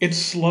 It's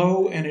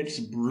slow and it's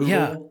brutal.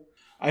 Yeah.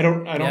 I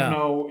don't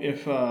know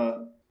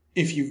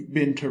if you've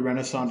been to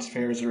Renaissance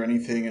fairs or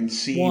anything and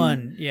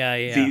seen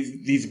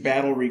these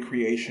battle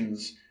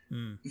recreations.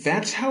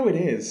 That's how it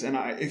is. And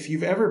if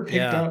you've ever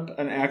picked up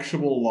an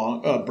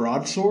actual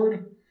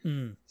broadsword,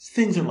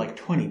 things are like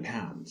 20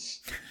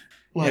 pounds.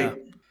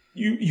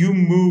 you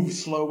move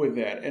slow with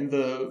that, and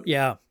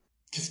yeah.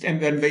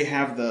 and then they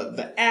have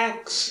the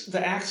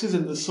axes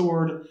and the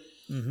sword,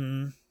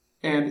 Mm-hmm.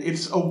 and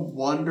it's a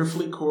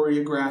wonderfully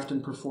choreographed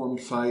and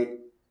performed fight,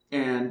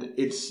 and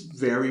it's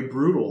very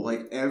brutal.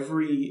 Like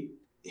every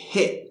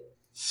hit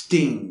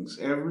stings.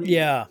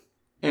 Yeah.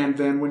 And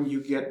then when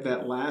you get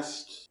that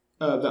last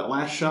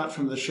shot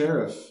from the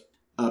sheriff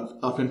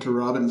up into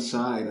Robin's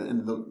side,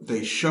 and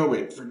they show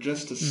it for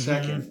just a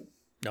second.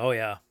 Oh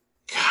yeah.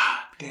 God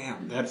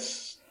damn,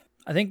 that's.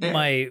 I think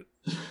my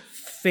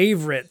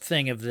favorite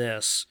thing of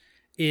this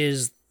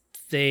is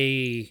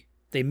they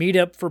meet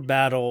up for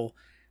battle,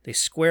 they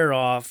square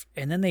off,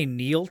 and then they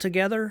kneel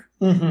together.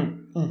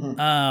 Mm-hmm,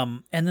 mm-hmm.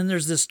 And then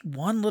there's this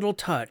one little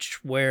touch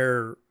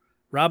where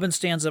Robin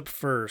stands up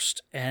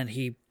first and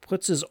he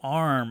puts his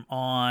arm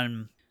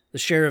on the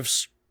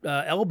sheriff's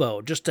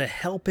elbow just to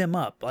help him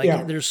up.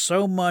 Like there's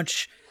so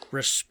much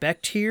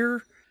respect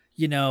here.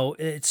 You know,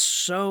 it's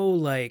so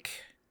like.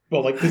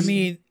 Well, like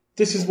this,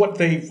 this is what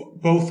they've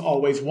both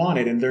always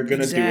wanted, and they're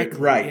going to do it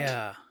right.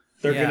 Yeah,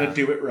 they're going to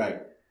do it right.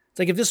 It's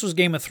like if this was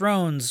Game of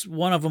Thrones,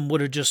 one of them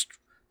would have just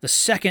the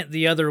second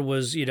the other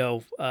was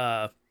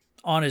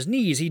on his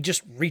knees, he'd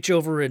just reach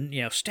over and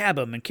stab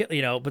him and kill.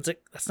 But it's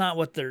like, that's not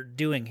what they're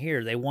doing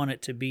here. They want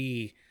it to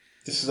be.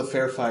 This is a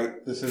fair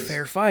fight. This is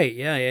fair fight.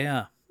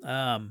 Yeah.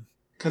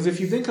 Because if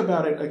you think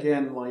about it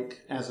again,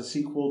 like as a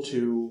sequel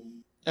to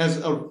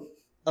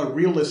a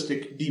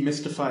realistic,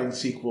 demystifying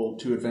sequel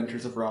to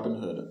Adventures of Robin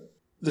Hood.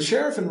 The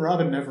sheriff and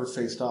Robin never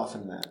faced off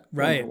in that.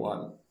 Right.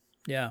 One.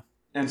 Yeah.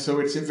 And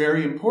so it's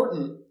very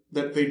important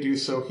that they do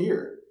so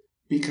here.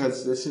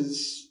 Because this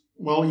is,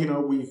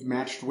 we've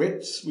matched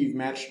wits, we've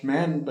matched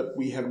men, but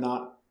we have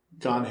not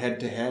gone head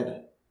to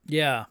head.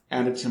 Yeah.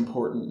 And it's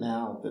important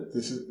now that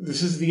this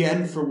is the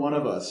end for one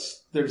of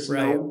us. There's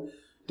no,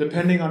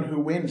 depending on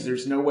who wins,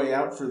 there's no way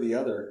out for the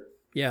other.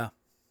 Yeah.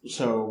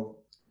 So,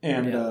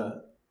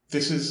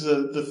 this is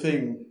the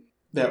thing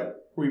that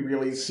we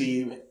really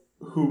see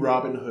who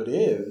Robin Hood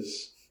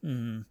is,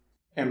 and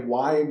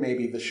why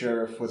maybe the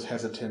sheriff was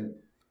hesitant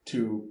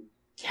to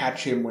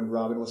catch him when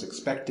Robin was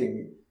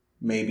expecting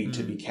maybe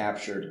to be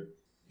captured,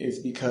 is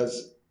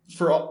because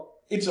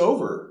it's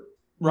over.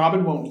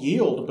 Robin won't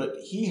yield, but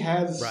he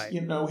has,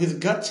 his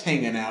guts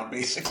hanging out,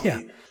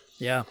 basically.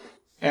 Yeah.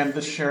 And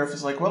the sheriff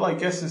is like, well, I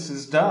guess this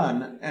is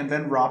done. And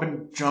then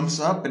Robin jumps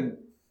up and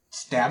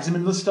stabs him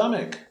in the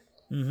stomach.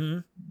 Mm-hmm.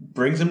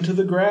 Brings him to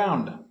the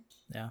ground.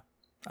 Yeah.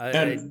 And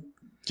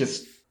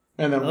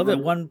then I love it.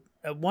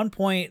 At one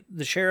point,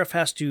 the sheriff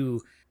has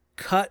to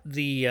cut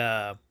the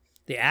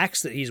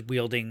axe that he's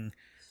wielding,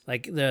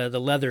 like the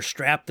leather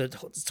strap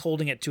that's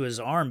holding it to his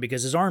arm,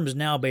 because his arm is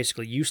now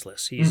basically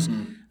useless. He's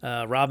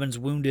Robin's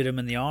wounded him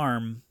in the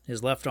arm,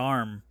 his left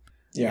arm.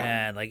 Yeah.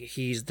 And like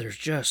they're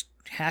just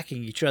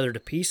hacking each other to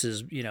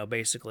pieces,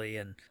 basically.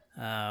 And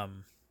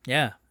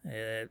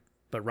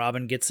but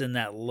Robin gets in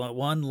that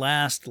one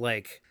last,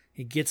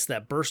 he gets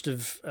that burst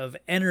of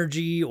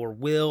energy or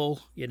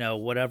will,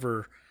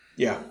 whatever.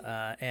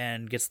 Yeah.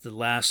 And gets the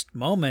last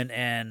moment,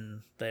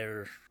 and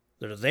they're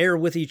there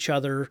with each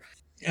other.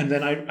 And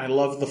then I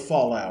love the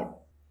fallout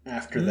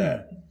after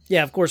that.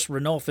 Yeah, of course,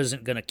 Ranulph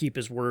isn't going to keep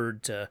his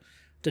word to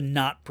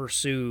not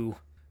pursue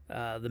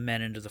the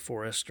men into the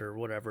forest or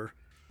whatever.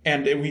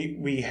 And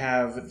we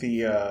have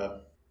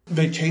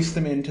they chase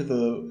them into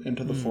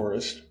the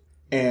forest,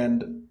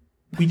 and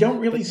we don't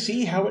really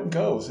see how it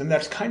goes, and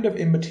that's kind of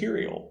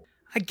immaterial.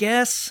 I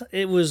guess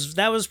that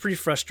was pretty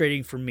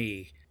frustrating for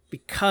me,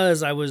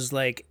 because I was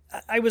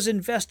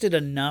invested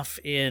enough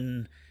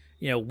in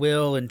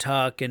Will and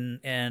Tuck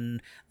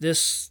and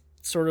this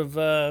sort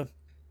of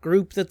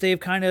group that they've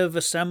kind of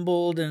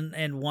assembled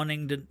and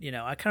wanting to,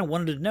 I kind of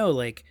wanted to know,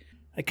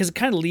 because it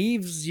kind of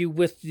leaves you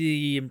with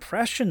the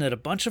impression that a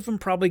bunch of them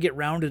probably get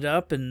rounded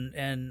up,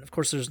 and of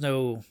course there's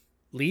no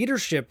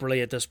leadership really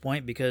at this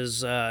point,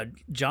 because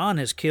John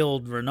has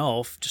killed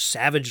Ranulph, just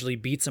savagely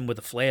beats him with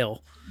a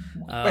flail.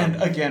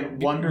 And again,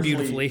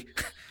 beautifully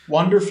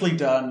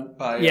done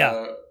by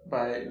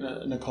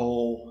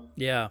Nicole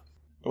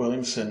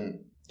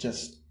Williamson.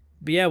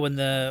 But yeah, when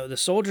the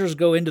soldiers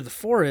go into the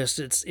forest,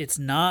 it's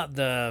not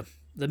the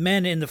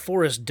men in the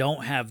forest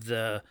don't have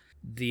the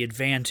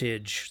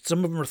advantage.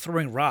 Some of them are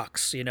throwing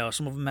rocks,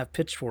 some of them have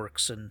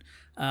pitchforks, and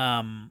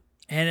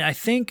I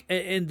think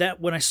in that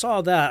when I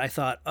saw that, I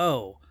thought,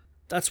 oh,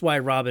 that's why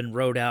Robin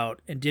rode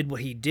out and did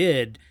what he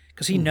did,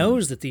 because he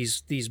knows that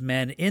these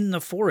men in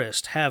the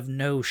forest have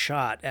no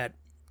shot at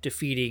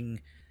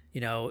defeating,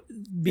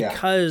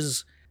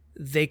 because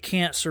they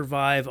can't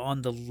survive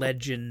on the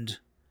legend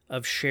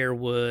of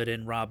Sherwood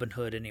and Robin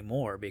Hood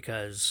anymore,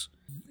 because,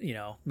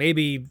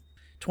 maybe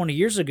 20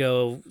 years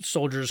ago,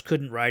 soldiers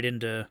couldn't ride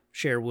into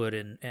Sherwood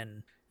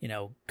and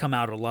come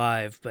out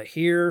alive. But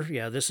here,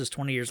 this is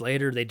 20 years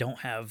later, they don't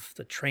have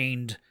the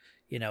trained,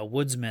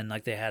 woodsmen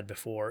like they had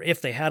before,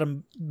 if they had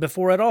them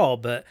before at all.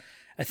 But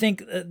I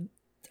think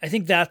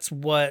that's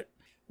what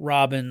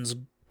Robin's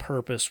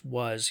purpose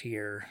was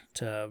here,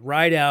 to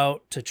ride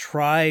out, to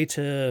try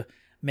to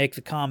make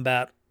the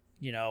combat,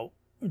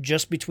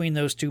 just between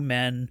those two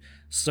men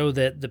so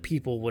that the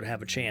people would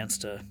have a chance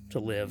to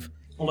live.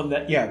 Well, and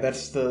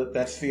that's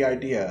the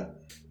idea.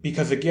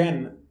 Because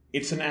again,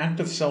 it's an act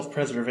of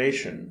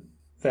self-preservation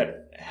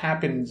that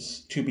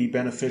happens to be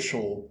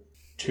beneficial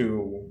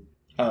to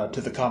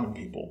the common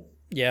people.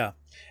 Yeah.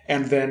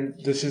 And then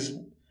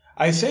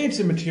I say it's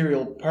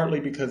immaterial partly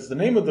because the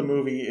name of the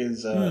movie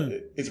is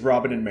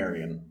Robin and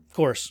Marian. Of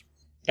course.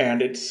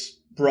 And it's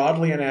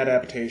broadly an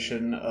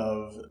adaptation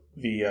of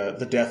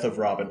the Death of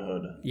Robin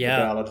Hood. Yeah.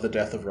 The ballad The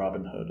Death of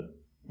Robin Hood,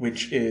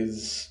 which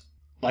is,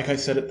 like I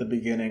said at the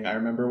beginning, I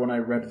remember when I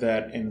read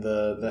that in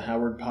the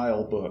Howard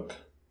Pyle book.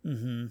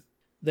 Mm-hmm.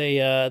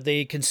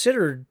 They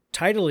considered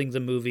titling the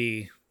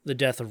movie The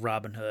Death of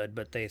Robin Hood,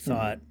 but they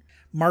thought,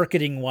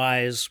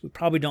 marketing-wise, we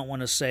probably don't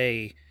want to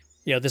say,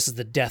 this is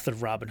the death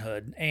of Robin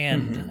Hood.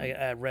 And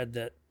I read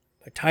that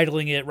by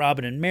titling it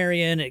Robin and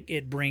Marian,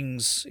 it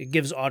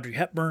gives Audrey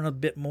Hepburn a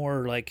bit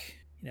more,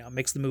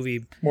 makes the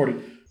movie more.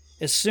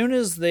 As soon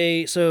as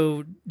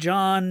so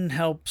John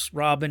helps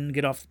Robin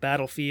get off the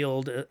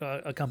battlefield,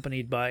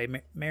 accompanied by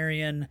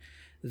Marian.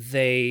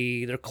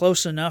 They're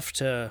close enough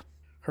to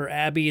her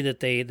abbey that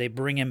they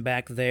bring him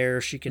back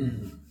there. She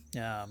can,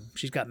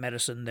 she's got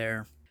medicine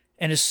there.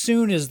 And as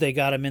soon as they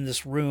got him in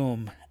this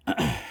room,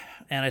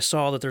 and I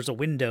saw that there's a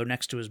window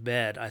next to his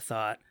bed, I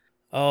thought,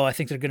 I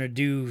think they're going to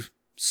do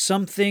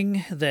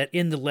something that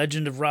in the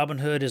legend of Robin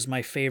Hood is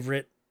my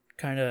favorite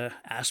kind of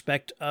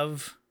aspect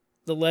of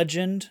the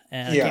legend,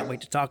 and I can't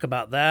wait to talk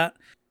about that.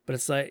 But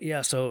it's like,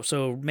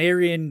 so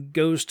Marian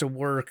goes to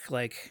work,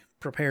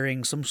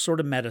 preparing some sort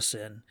of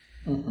medicine,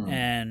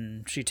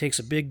 and she takes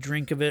a big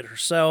drink of it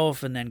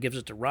herself and then gives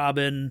it to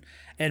Robin.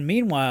 And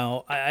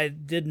meanwhile, I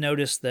did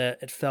notice that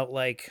it felt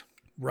like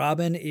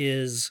Robin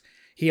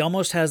he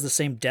almost has the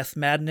same death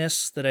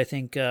madness that I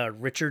think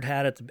Richard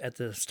had at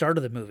the start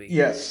of the movie.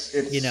 Yes.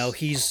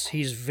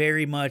 He's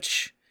very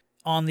much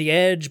on the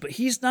edge, but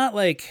he's not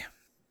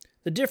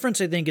the difference,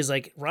 I think, is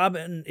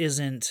Robin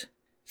isn't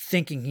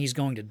thinking he's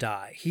going to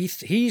die.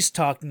 He's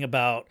talking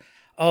about,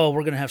 we're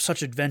going to have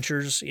such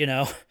adventures,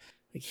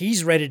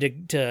 he's ready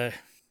to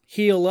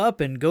heal up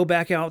and go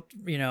back out,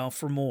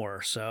 for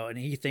more. So, and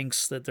he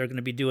thinks that they're going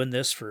to be doing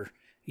this for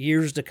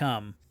years to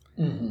come.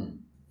 Mm-hmm.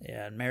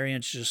 Yeah, and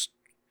Marian's just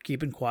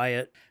keeping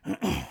quiet.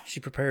 She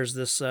prepares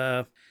this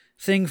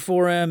thing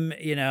for him,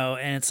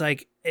 and it's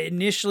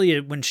initially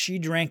when she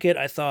drank it,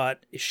 I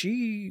thought, is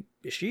she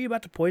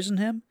about to poison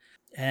him?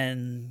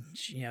 And,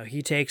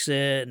 he takes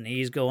it and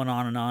he's going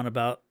on and on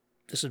about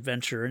this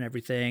adventure and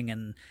everything.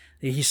 And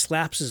he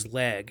slaps his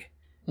leg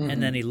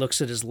and then he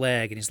looks at his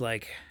leg and he's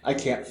like, I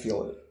can't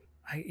feel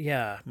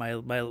it.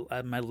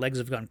 My legs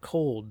have gone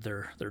cold.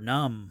 They're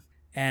numb.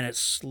 And it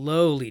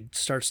slowly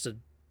starts to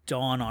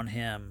dawn on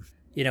him,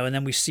 and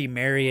then we see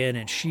Marian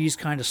and she's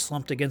kind of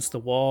slumped against the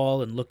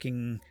wall and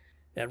looking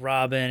at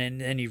Robin, and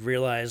then you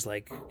realize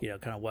kind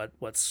of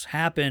what's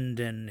happened,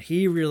 and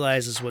he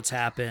realizes what's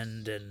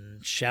happened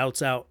and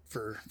shouts out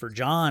for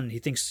John. He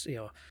thinks,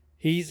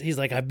 he's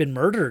like, I've been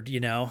murdered,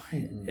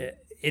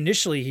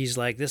 Initially he's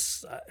like,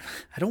 this,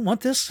 I don't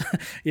want this,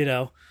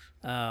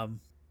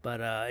 but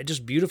it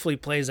just beautifully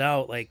plays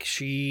out.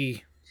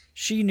 She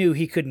knew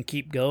he couldn't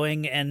keep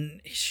going,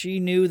 and she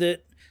knew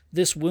that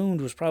this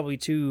wound was probably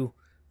too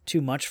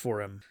much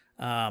for him.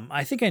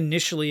 I think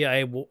initially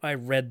I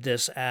read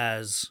this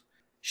as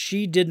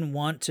she didn't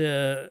want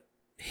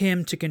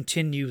him to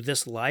continue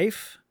this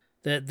life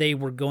that they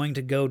were going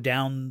to go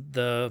down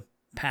the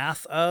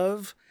path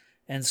of,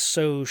 and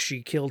so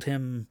she killed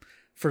him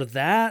for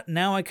that.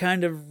 Now I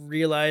kind of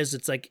realize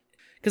it's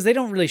because they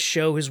don't really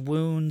show his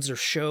wounds or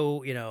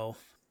show,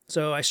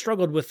 so I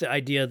struggled with the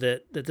idea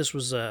that this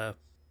was a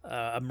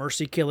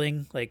mercy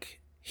killing,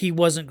 he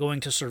wasn't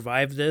going to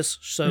survive this,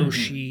 so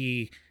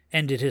she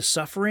ended his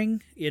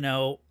suffering.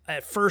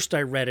 At first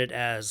I read it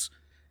as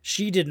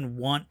she didn't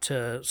want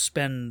to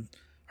spend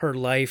her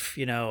life,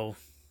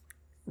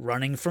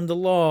 running from the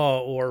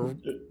law or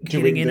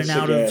getting in and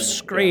out of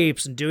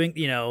scrapes and doing,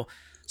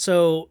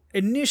 So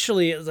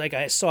initially,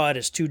 I saw it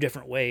as two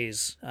different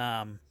ways,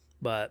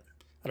 but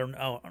I don't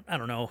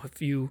know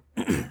if you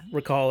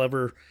recall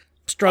ever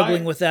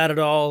struggling with that at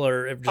all,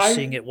 or just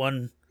seeing it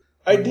one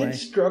I did way.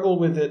 Struggle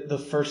with it the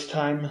first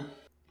time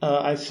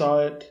I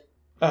saw it.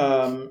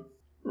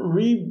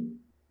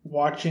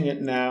 Re-watching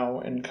it now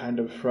and kind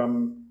of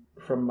from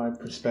my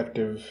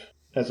perspective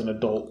as an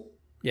adult.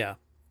 Yeah.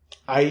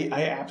 I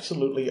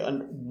absolutely...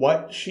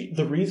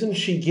 the reason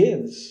she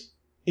gives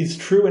is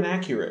true and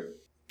accurate.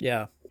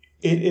 Yeah.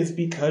 It is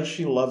because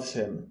she loves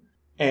him.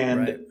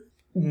 And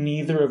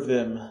neither of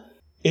them...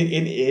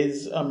 It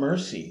is a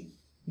mercy.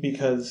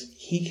 Because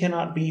he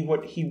cannot be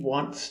what he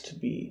wants to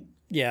be.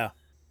 Yeah.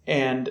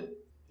 And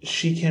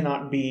she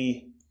cannot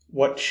be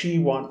what she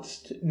wants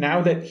to...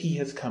 Now that he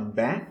has come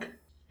back,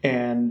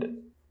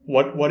 and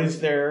what is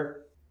there...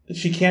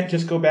 She can't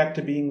just go back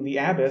to being the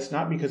abbess,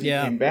 not because he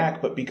came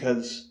back, but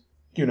because,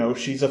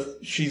 she's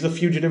a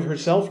fugitive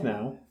herself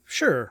now.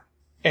 Sure.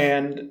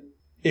 And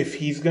if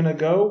he's gonna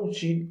go,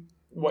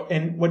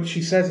 what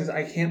she says is,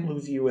 I can't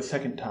lose you a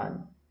second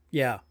time.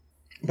 Yeah.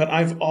 But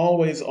I've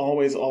always,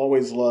 always,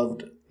 always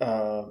loved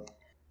the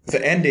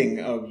ending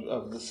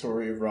of the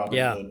story of Robin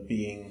Yeah. Hood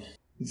being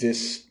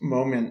this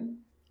moment.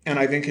 And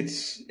I think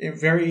it's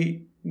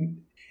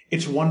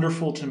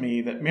wonderful to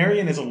me that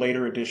Marian is a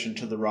later addition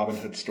to the Robin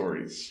Hood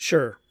stories.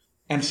 Sure.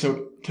 And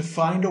so to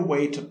find a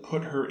way to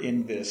put her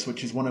in this,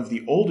 which is one of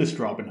the oldest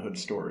Robin Hood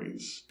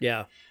stories,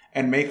 Yeah.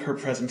 and make her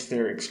presence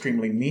there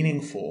extremely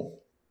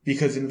meaningful,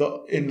 because in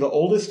the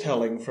oldest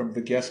telling from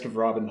the Guest of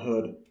Robin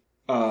Hood,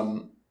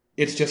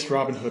 it's just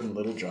Robin Hood and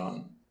Little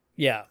John.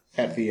 Yeah.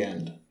 At the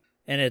end,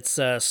 and it's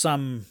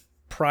some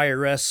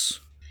prioress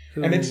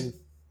who, and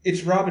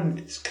it's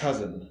Robin's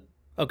cousin.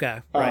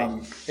 Okay,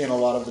 right. In a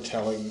lot of the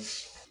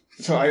tellings.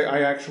 So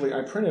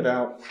I printed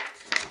out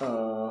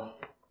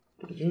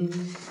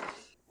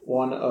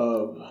one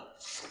of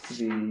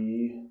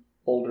the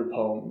older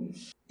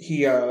poems.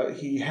 He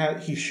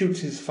shoots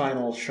his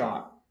final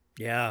shot.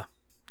 Yeah,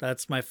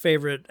 that's my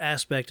favorite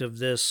aspect of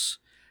this.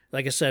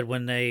 Like I said,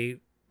 when they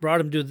brought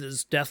him to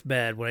this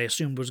deathbed, what I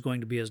assumed was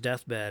going to be his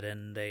deathbed,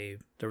 and there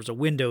was a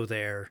window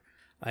there,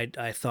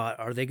 I thought,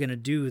 are they going to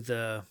do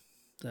the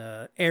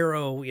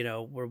arrow,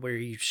 where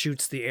he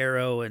shoots the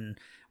arrow, and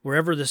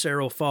wherever this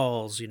arrow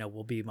falls,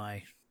 will be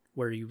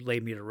where you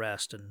lay me to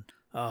rest. And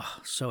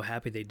so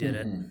happy they did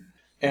it.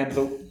 And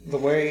the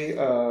way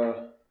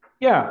the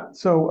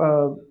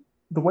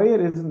way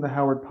it is in the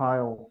Howard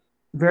Pyle,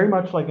 very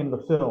much like in the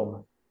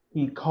film,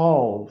 he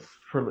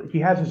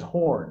has his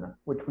horn,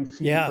 which we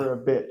see for a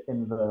bit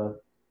in the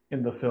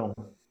film,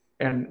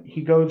 and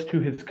he goes to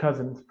his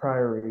cousin's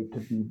priory to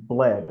be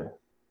bled.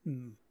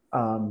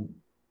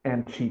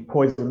 And she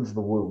poisons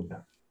the wound.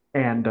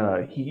 And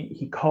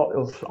he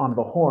calls on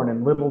the horn,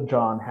 and Little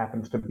John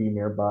happens to be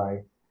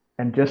nearby.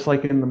 And just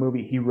like in the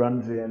movie, he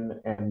runs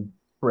in and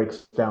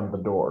breaks down the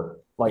door.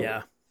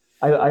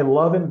 I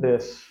love in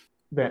this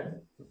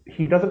that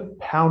he doesn't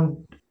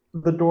pound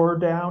the door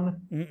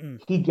down.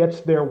 Mm-mm. He gets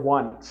there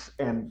once,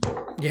 and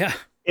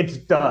it's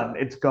done.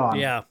 It's gone.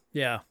 Yeah.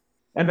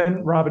 And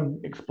then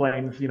Robin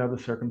explains, the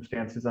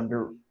circumstances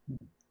under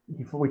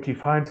which he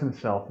finds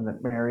himself, and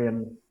that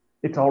Marian,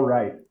 it's all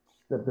right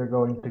that they're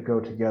going to go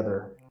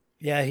together.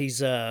 Yeah,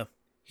 he's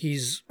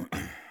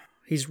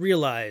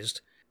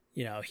realized,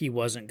 he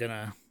wasn't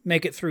gonna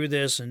make it through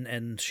this,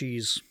 and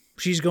she's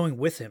going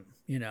with him.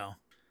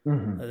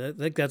 I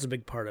think that's a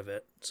big part of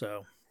it.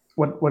 So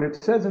what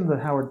it says in the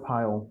Howard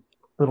Pyle,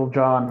 Little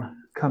John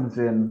comes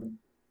in.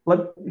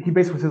 He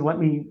basically says, "Let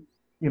me,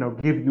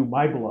 give you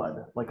my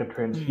blood, like a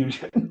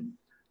transfusion."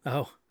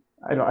 Oh,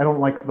 I don't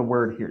like the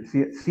word here.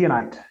 See a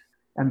night,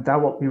 and thou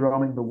wilt be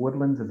roaming the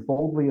woodlands as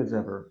boldly as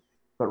ever.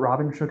 But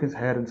Robin shook his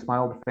head and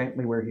smiled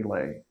faintly where he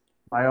lay.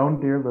 My own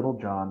dear Little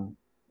John,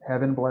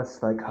 heaven bless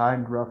thy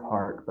kind, rough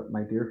heart, but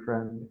my dear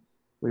friend,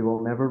 we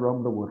will never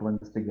roam the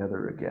woodlands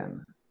together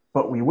again.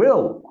 But we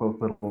will, quoth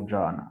Little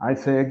John. I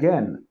say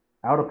again,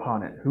 out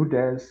upon it, who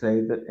dares say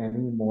that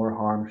any more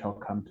harm shall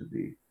come to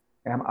thee?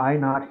 Am I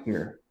not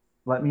here?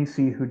 Let me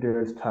see who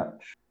dares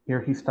touch.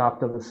 Here he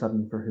stopped of a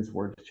sudden, for his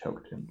words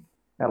choked him.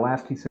 At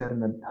last he said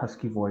in a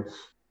husky voice,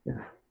 if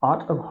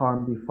aught of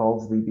harm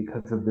befalls thee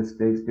because of this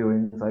day's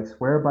doings, I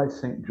swear by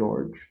St.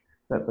 George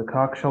that the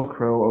cock shall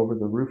crow over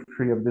the roof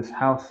tree of this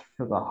house,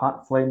 for the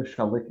hot flames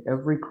shall lick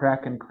every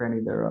crack and cranny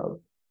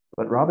thereof.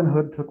 But Robin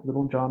Hood took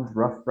Little John's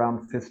rough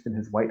brown fist in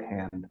his white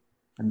hand,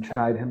 and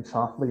chid him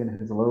softly in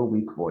his low,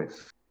 weak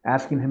voice,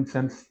 asking him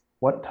since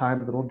what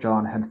time Little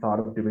John had thought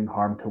of doing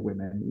harm to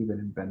women, even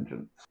in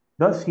vengeance.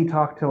 Thus he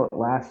talked till at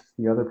last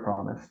the other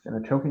promised, in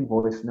a choking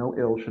voice, no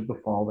ill should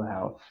befall the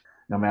house,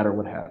 no matter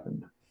what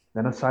happened.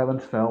 Then a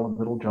silence fell, and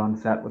Little John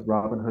sat with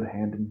Robin Hood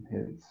hand in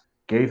his,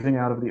 gazing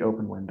out of the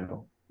open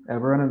window,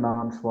 ever and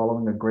anon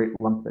swallowing a great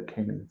lump that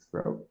came in his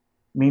throat.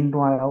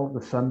 Meanwhile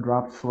the sun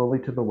dropped slowly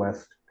to the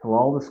west, till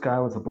all the sky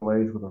was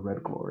ablaze with a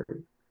red glory.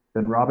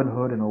 Then Robin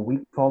Hood in a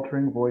weak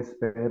faltering voice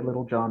bade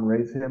Little John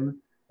raise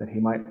him, that he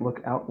might look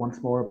out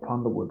once more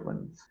upon the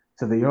woodlands.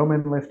 So the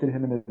yeoman lifted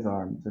him in his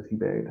arms, as he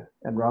bade,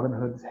 and Robin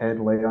Hood's head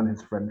lay on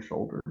his friend's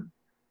shoulder.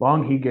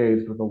 Long he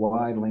gazed with a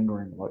wide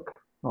lingering look,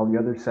 while the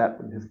other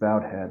sat with his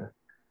bowed head,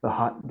 the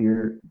hot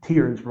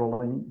tears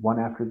rolling one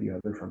after the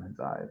other from his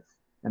eyes,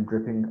 and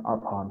dripping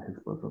upon his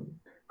bosom.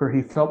 For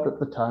he felt that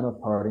the time of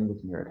parting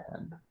was near at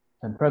hand.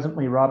 And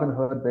presently Robin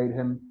Hood bade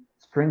him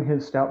string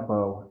his stout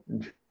bow,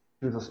 and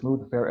choose a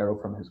smooth fair arrow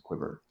from his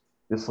quiver.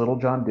 This Little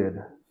John did,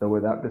 though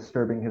without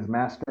disturbing his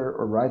master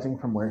or rising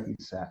from where he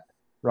sat.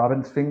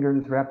 Robin's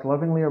fingers wrapped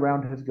lovingly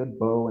around his good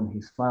bow, and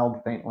he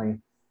smiled faintly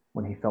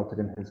when he felt it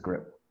in his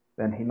grip.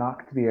 Then he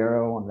knocked the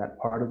arrow on that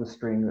part of the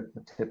string that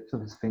the tips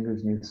of his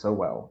fingers knew so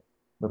well.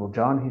 Little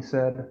John, he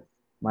said,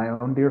 my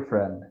own dear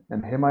friend,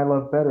 and him I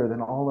love better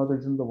than all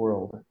others in the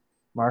world,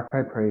 mark,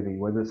 I pray thee,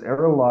 where this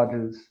arrow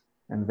lodges,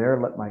 and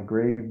there let my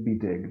grave be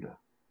digged.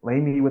 Lay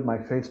me with my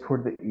face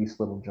toward the east,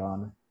 Little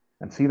John,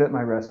 and see that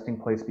my resting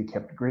place be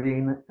kept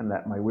green, and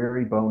that my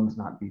weary bones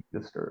not be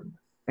disturbed.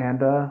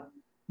 And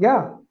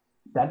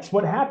that's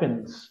what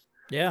happens.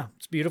 Yeah,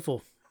 it's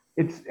beautiful.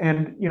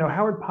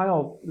 Howard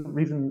Pyle,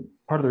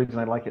 part of the reason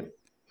I like it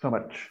so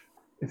much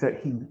is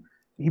that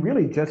he he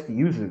really just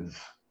uses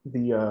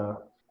the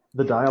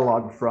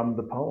dialogue from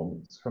the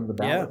poems, from the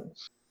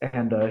ballads,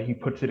 and he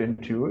puts it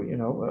into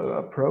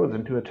a prose,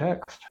 into a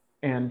text,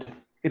 and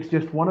it's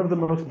just one of the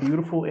most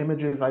beautiful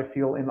images I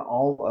feel in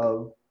all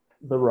of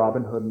the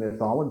Robin Hood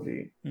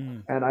mythology.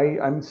 And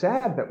I'm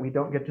sad that we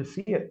don't get to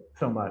see it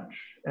so much.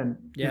 And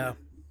it's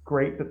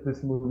great that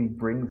this movie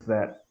brings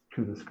that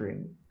to the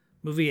screen.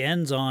 Movie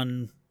ends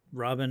on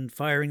Robin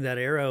firing that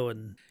arrow,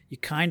 and you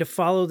kind of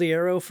follow the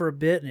arrow for a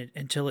bit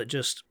until it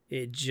just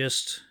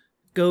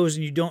goes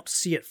and you don't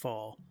see it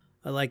fall.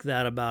 I like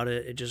that about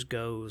it. It just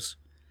goes.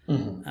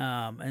 And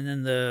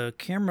then the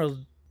camera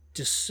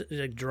just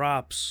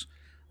drops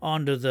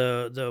onto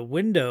the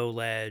window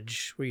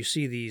ledge where you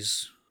see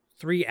these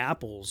 3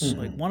 apples.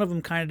 Like one of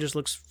them kind of just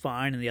looks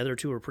fine and the other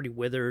 2 are pretty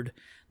withered.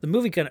 The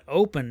movie kind of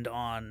opened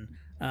on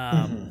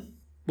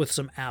with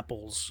some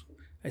apples.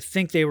 I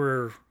think they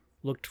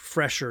looked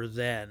fresher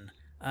then.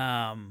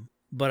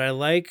 But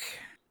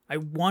I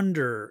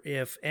wonder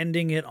if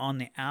ending it on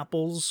the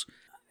apples,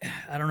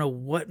 I don't know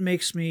what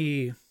makes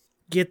me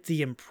get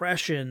the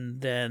impression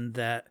then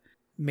that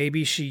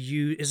maybe she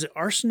used, is it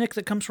arsenic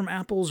that comes from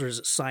apples or is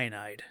it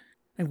cyanide?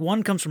 I think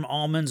one comes from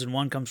almonds and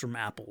one comes from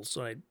apples.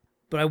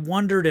 But I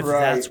wondered if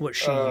that's what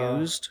she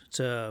used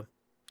to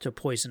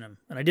poison him.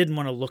 And I didn't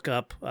want to look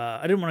up,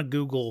 I didn't want to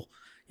Google,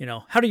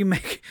 how do you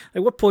make,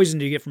 what poison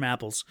do you get from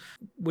apples?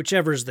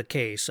 Whichever is the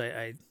case.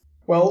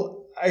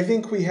 Well, I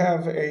think we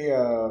have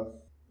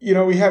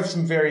we have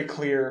some very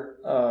clear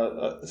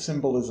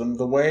symbolism.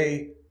 The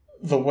way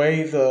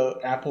the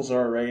apples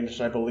are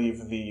arranged, I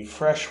believe the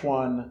fresh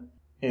one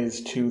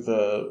is to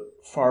the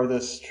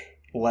farthest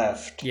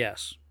left.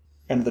 Yes.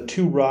 And the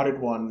 2 rotted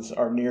ones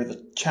are near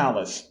the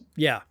chalice.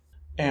 Yeah.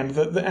 And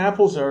the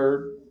apples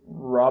are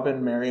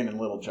Robin, Marian, and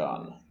Little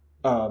John.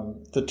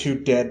 The 2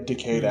 dead,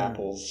 decayed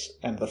apples,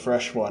 and the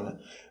fresh one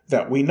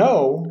that we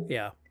know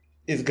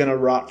is going to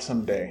rot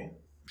someday.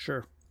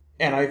 Sure.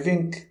 And I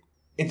think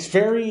it's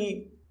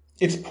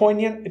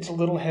poignant, it's a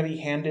little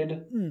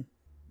heavy-handed,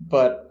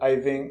 but I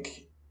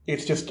think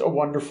it's just a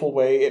wonderful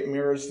way. It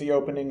mirrors the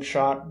opening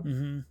shot,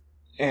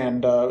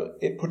 and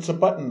it puts a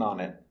button on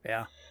it.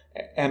 Yeah.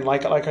 And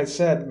like I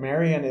said,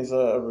 Marian is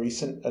a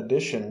recent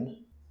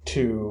addition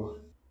to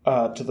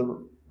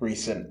the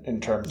recent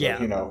in terms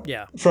of,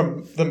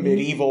 from the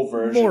medieval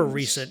version. More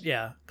recent,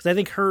 yeah. Because I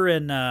think her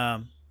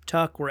and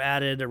Tuck were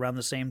added around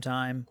the same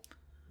time.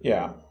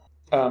 Yeah.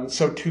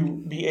 So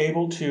to be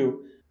able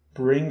to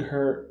bring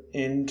her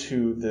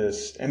into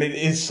this, and it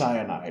is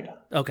cyanide.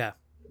 Okay.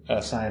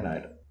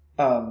 Cyanide.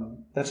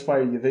 That's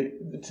why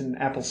it's in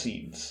apple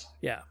seeds.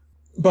 Yeah.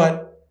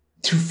 But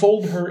to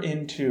fold her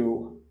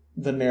into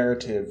the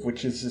narrative,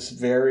 which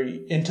is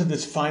into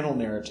this final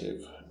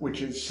narrative,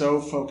 which is so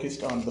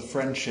focused on the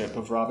friendship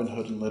of Robin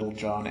Hood and Little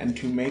John, and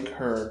to make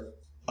her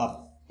a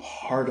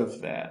part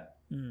of that,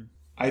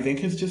 I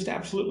think is just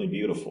absolutely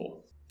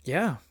beautiful.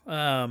 Yeah.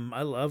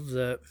 I love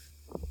that.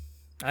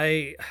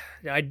 I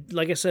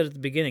like I said at the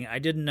beginning, I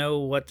didn't know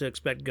what to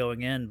expect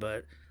going in,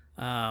 but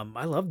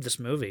I loved this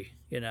movie.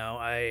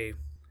 It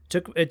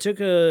took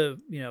a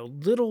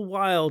little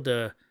while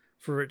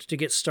for it to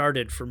get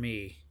started for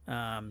me,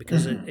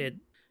 because it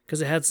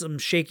had some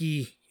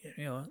shaky,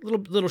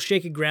 little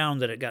shaky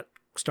ground that it got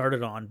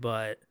started on.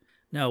 But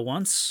no,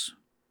 once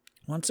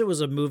it was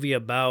a movie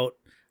about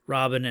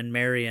Robin and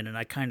Marian, and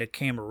I kind of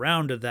came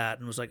around to that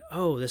and was like,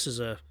 oh, this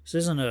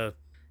isn't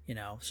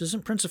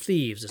Prince of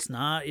Thieves. It's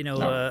not,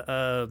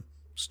 a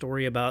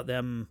story about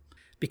them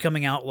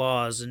becoming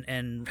outlaws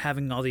and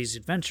having all these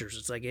adventures.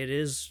 It's like, it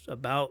is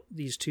about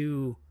these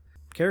 2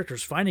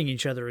 characters finding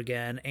each other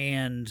again,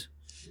 and,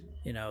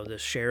 the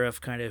sheriff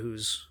kind of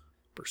who's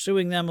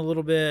pursuing them a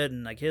little bit,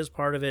 and like his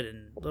part of it,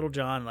 and Little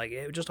John, like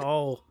it just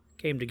all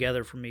came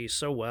together for me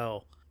so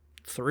well.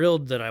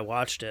 Thrilled that I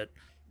watched it.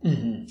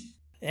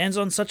 Ends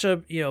on such a,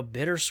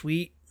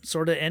 bittersweet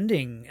sort of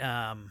ending,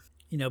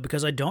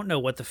 because I don't know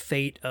what the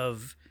fate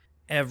of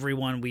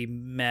everyone we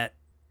met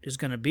is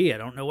going to be. I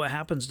don't know what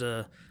happens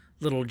to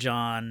Little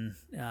John,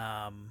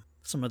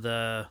 some of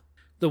the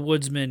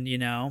woodsmen,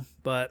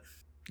 but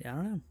I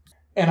don't know.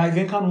 And I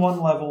think on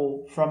one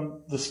level,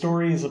 from the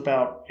story is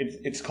about,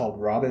 it's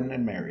called Robin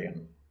and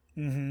Marian.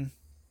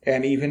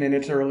 And even in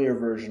its earlier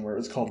version where it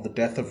was called The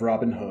Death of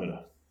Robin Hood.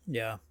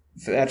 Yeah.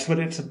 That's what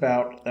it's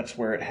about. That's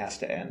where it has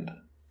to end.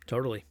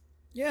 Totally.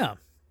 Yeah.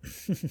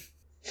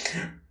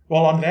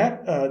 Well, on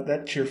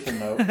that cheerful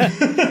note.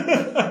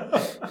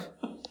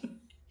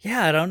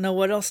 Yeah, I don't know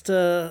what else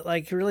to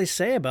really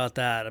say about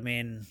that. I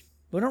mean,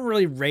 we don't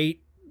really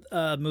rate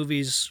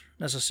movies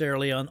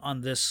necessarily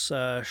on this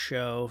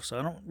show, so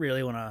I don't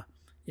really want to,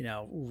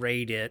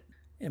 rate it.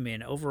 I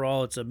mean,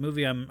 overall, it's a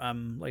movie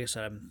I'm like I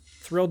said, I'm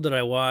thrilled that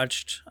I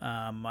watched.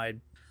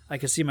 I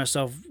could see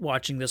myself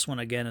watching this one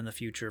again in the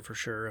future for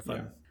sure.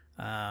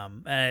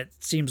 And it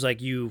seems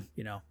like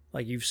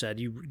like you've said,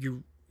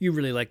 you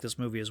really like this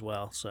movie as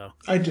well. So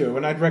I do,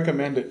 and I'd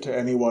recommend it to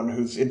anyone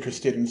who's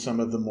interested in some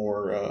of the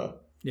more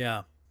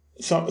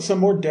some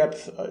more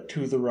depth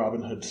to the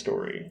Robin Hood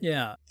story.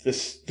 Yeah,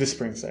 this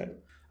Springside.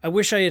 I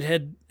wish I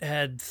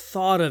had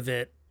thought of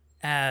it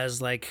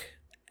as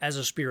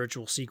a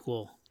spiritual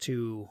sequel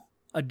to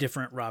a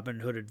different Robin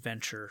Hood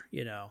adventure,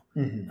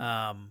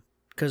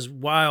 because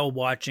while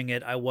watching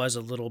it, I was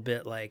a little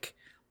bit like,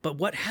 but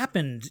what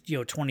happened,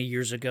 20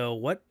 years ago?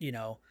 What,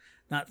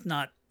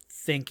 not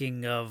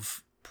thinking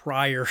of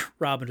prior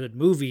Robin Hood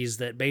movies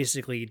that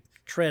basically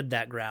tread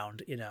that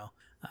ground,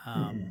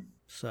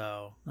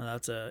 So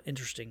that's an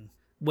interesting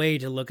way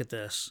to look at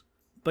this.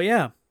 But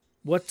yeah,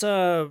 what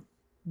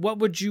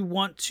would you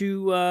want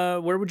to,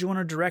 where would you want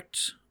to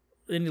direct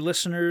any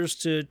listeners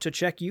to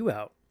check you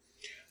out?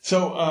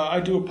 So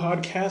I do a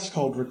podcast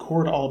called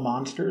Record All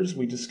Monsters.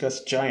 We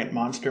discuss giant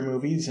monster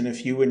movies, and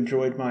if you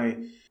enjoyed my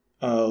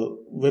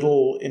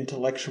little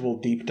intellectual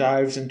deep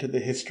dives into the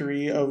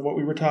history of what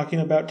we were talking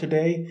about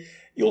today,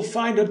 you'll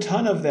find a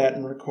ton of that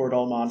in Record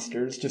All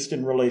Monsters, just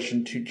in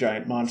relation to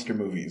giant monster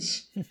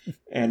movies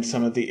and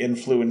some of the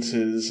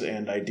influences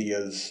and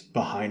ideas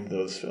behind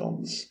those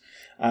films.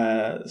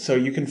 So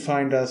you can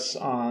find us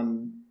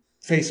on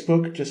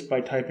Facebook just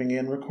by typing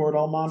in Record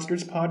All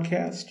Monsters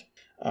Podcast.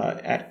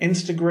 At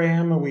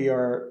Instagram, we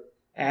are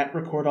at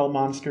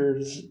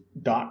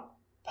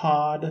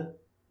recordallmonsters.pod.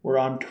 We're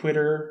on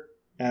Twitter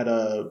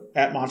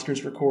at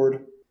Monsters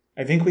Record.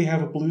 I think we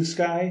have a Blue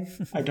Sky.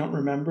 I don't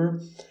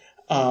remember.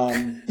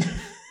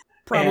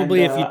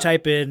 Probably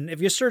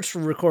if you search for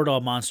Record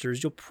All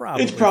Monsters, you'll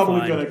probably it's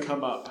probably going to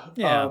come up.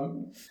 Yeah.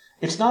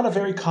 It's not a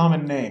very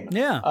common name.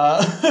 Yeah.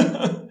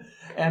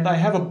 And I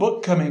have a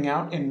book coming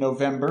out in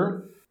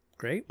November.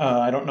 Great.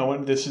 I don't know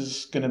when this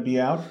is going to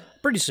be out.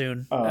 Pretty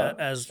soon,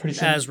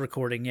 as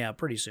recording. Yeah,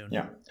 pretty soon.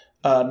 Yeah.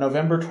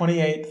 November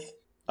 28th,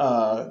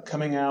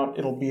 coming out.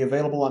 It'll be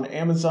available on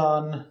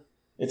Amazon.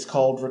 It's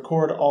called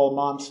Record All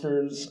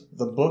Monsters,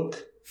 the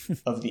book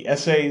of the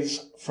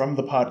essays from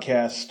the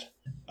podcast.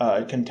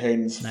 It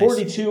contains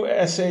 42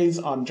 essays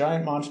on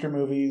giant monster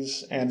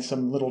movies and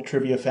some little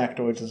trivia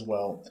factoids as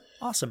well.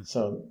 Awesome.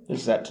 So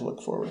there's that to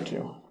look forward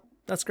to.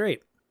 That's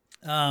great.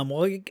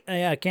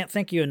 I can't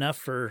thank you enough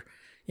for,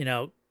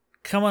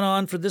 coming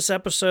on for this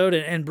episode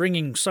and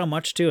bringing so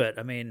much to it.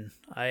 I mean,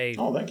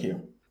 thank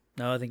you.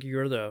 No, I think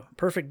you're the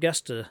perfect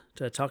guest to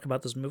talk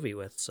about this movie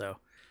with. So.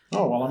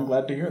 Oh, well, I'm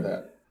glad to hear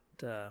that.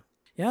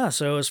 Yeah,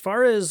 so as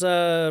far as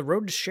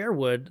Road to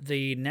Sherwood,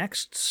 the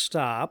next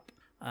stop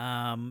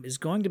is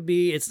going to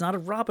be, it's not a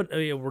Robin,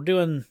 I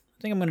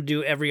think I'm going to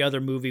do every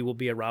other movie will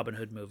be a Robin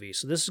Hood movie.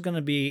 So this is going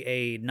to be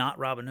a not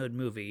Robin Hood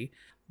movie.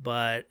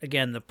 But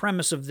again, the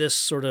premise of this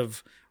sort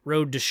of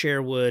Road to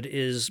Sherwood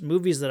is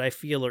movies that I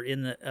feel are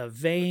in a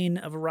vein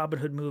of a Robin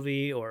Hood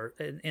movie, or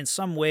in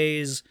some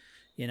ways,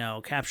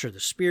 capture the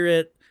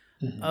spirit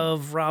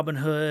of Robin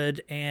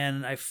Hood.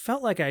 And I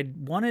felt like I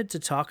wanted to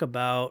talk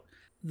about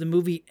the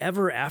movie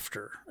Ever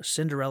After, a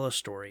Cinderella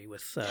story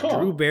with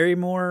Drew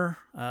Barrymore.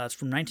 It's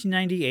from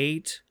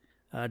 1998,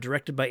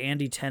 directed by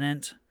Andy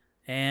Tennant.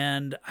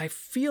 And I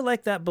feel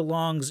like that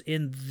belongs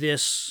in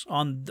this,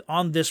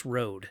 on this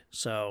road.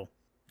 So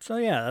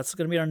yeah, that's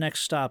going to be our next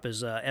stop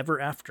is Ever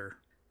After,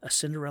 a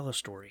Cinderella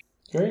story.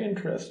 Very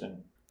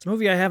interesting. It's a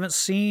movie I haven't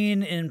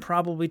seen in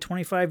probably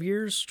 25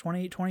 years,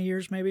 20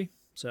 years maybe.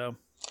 So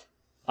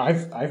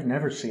I've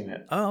never seen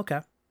it. Oh,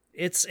 okay.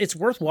 It's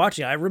worth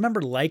watching. I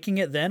remember liking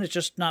it then. It's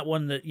just not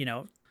one that,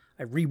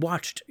 I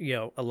rewatched,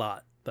 a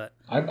lot. But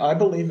I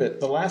believe it.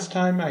 The last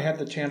time I had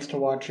the chance to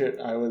watch it,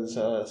 I was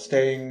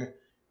staying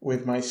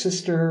with my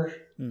sister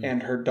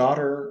and her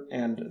daughter,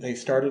 and they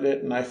started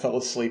it, and I fell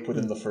asleep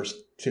within the first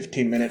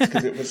 15 minutes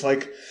because it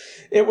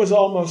was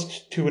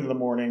almost 2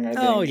 a.m, I think.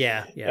 Oh,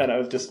 yeah. And I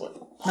was just like...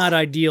 Not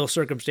ideal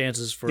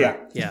circumstances for...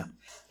 Yeah.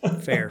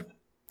 Fair.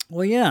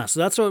 Well, yeah, so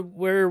that's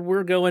where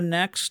we're going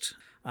next.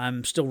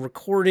 I'm still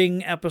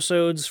recording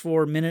episodes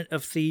for Minute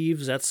of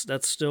Thieves.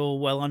 That's still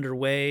well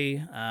underway.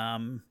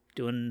 Having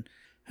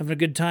a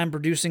good time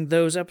producing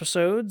those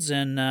episodes,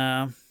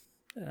 and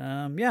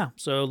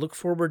so look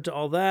forward to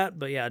all that.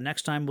 But yeah,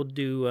 next time we'll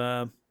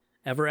do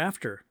Ever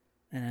After.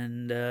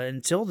 And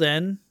until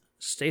then,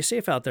 stay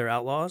safe out there,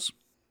 outlaws.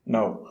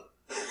 No.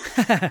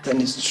 Then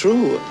it's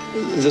true.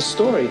 The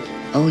story.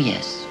 Oh,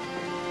 yes.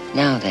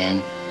 Now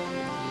then,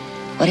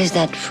 what is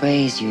that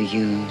phrase you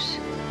use?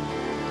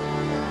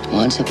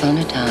 Once upon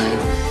a time.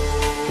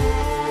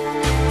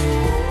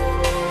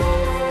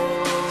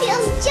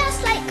 Feels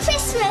just like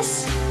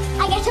Christmas.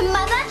 I get a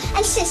mother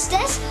and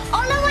sisters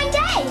all in one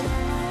day.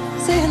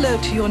 Say hello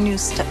to your new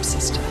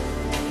stepsister.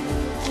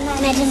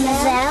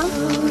 Mademoiselle.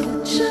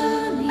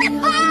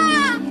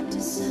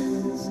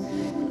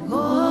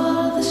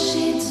 All the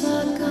sheets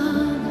are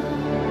gone.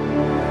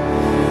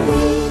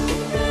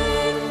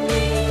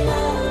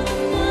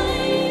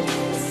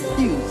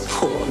 You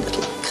poor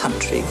little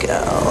country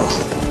girl.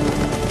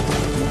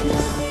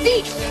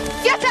 Thief!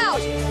 Get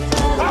out!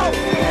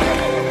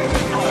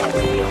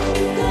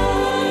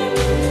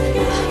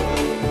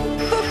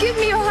 Forgive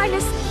me, Your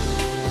Highness.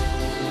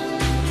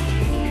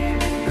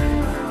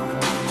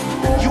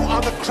 You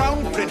are the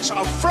Crown Prince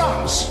of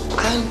France.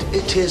 And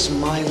it is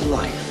my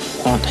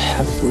life. What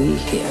have we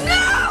here?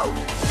 No!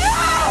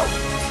 No!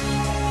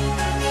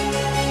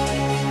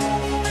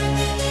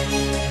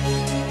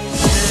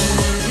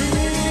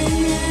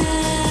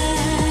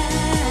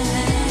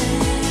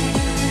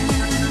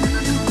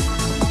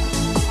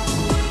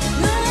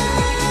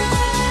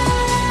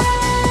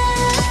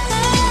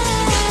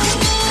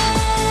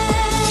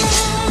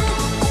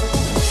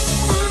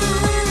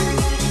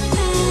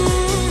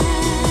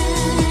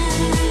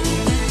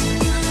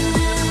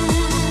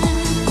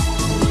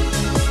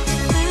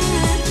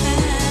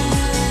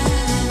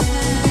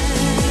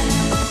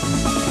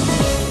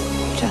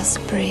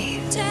 Just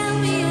breathe. Tell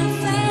me a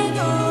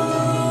favor.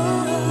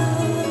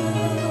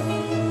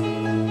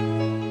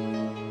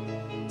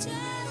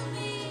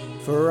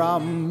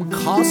 From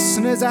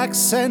Costner's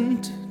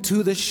accent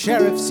to the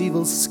sheriff's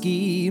evil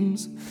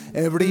schemes,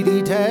 every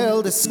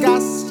detail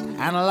discussed,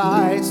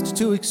 analyzed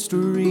to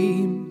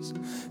extremes.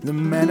 The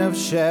men of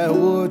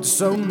Sherwood,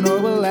 so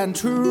noble and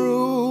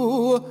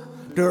true,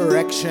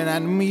 direction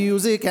and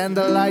music and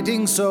the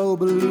lighting so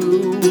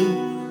blue.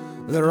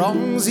 The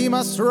wrongs he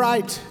must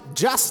right,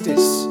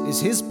 justice is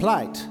his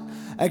plight,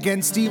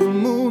 against evil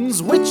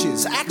moons,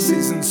 witches,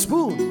 axes and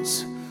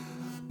spoons.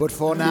 But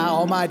for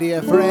now, my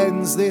dear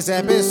friends, this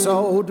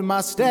episode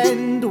must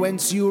end.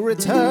 Whence you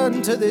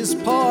return to this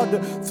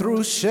pod,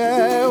 through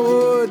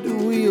Sherwood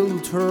we'll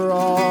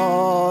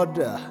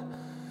trod.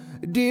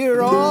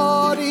 Dear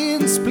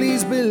audience,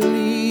 please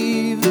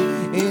believe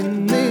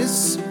in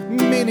this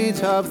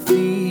minute of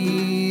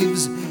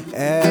thieves.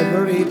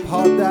 Every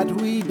pod that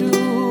we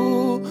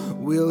do,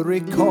 we'll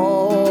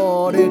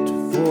record it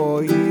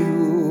for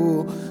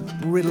you.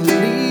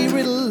 Riddle-lee,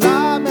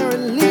 riddle-la,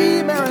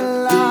 merrily, merrily.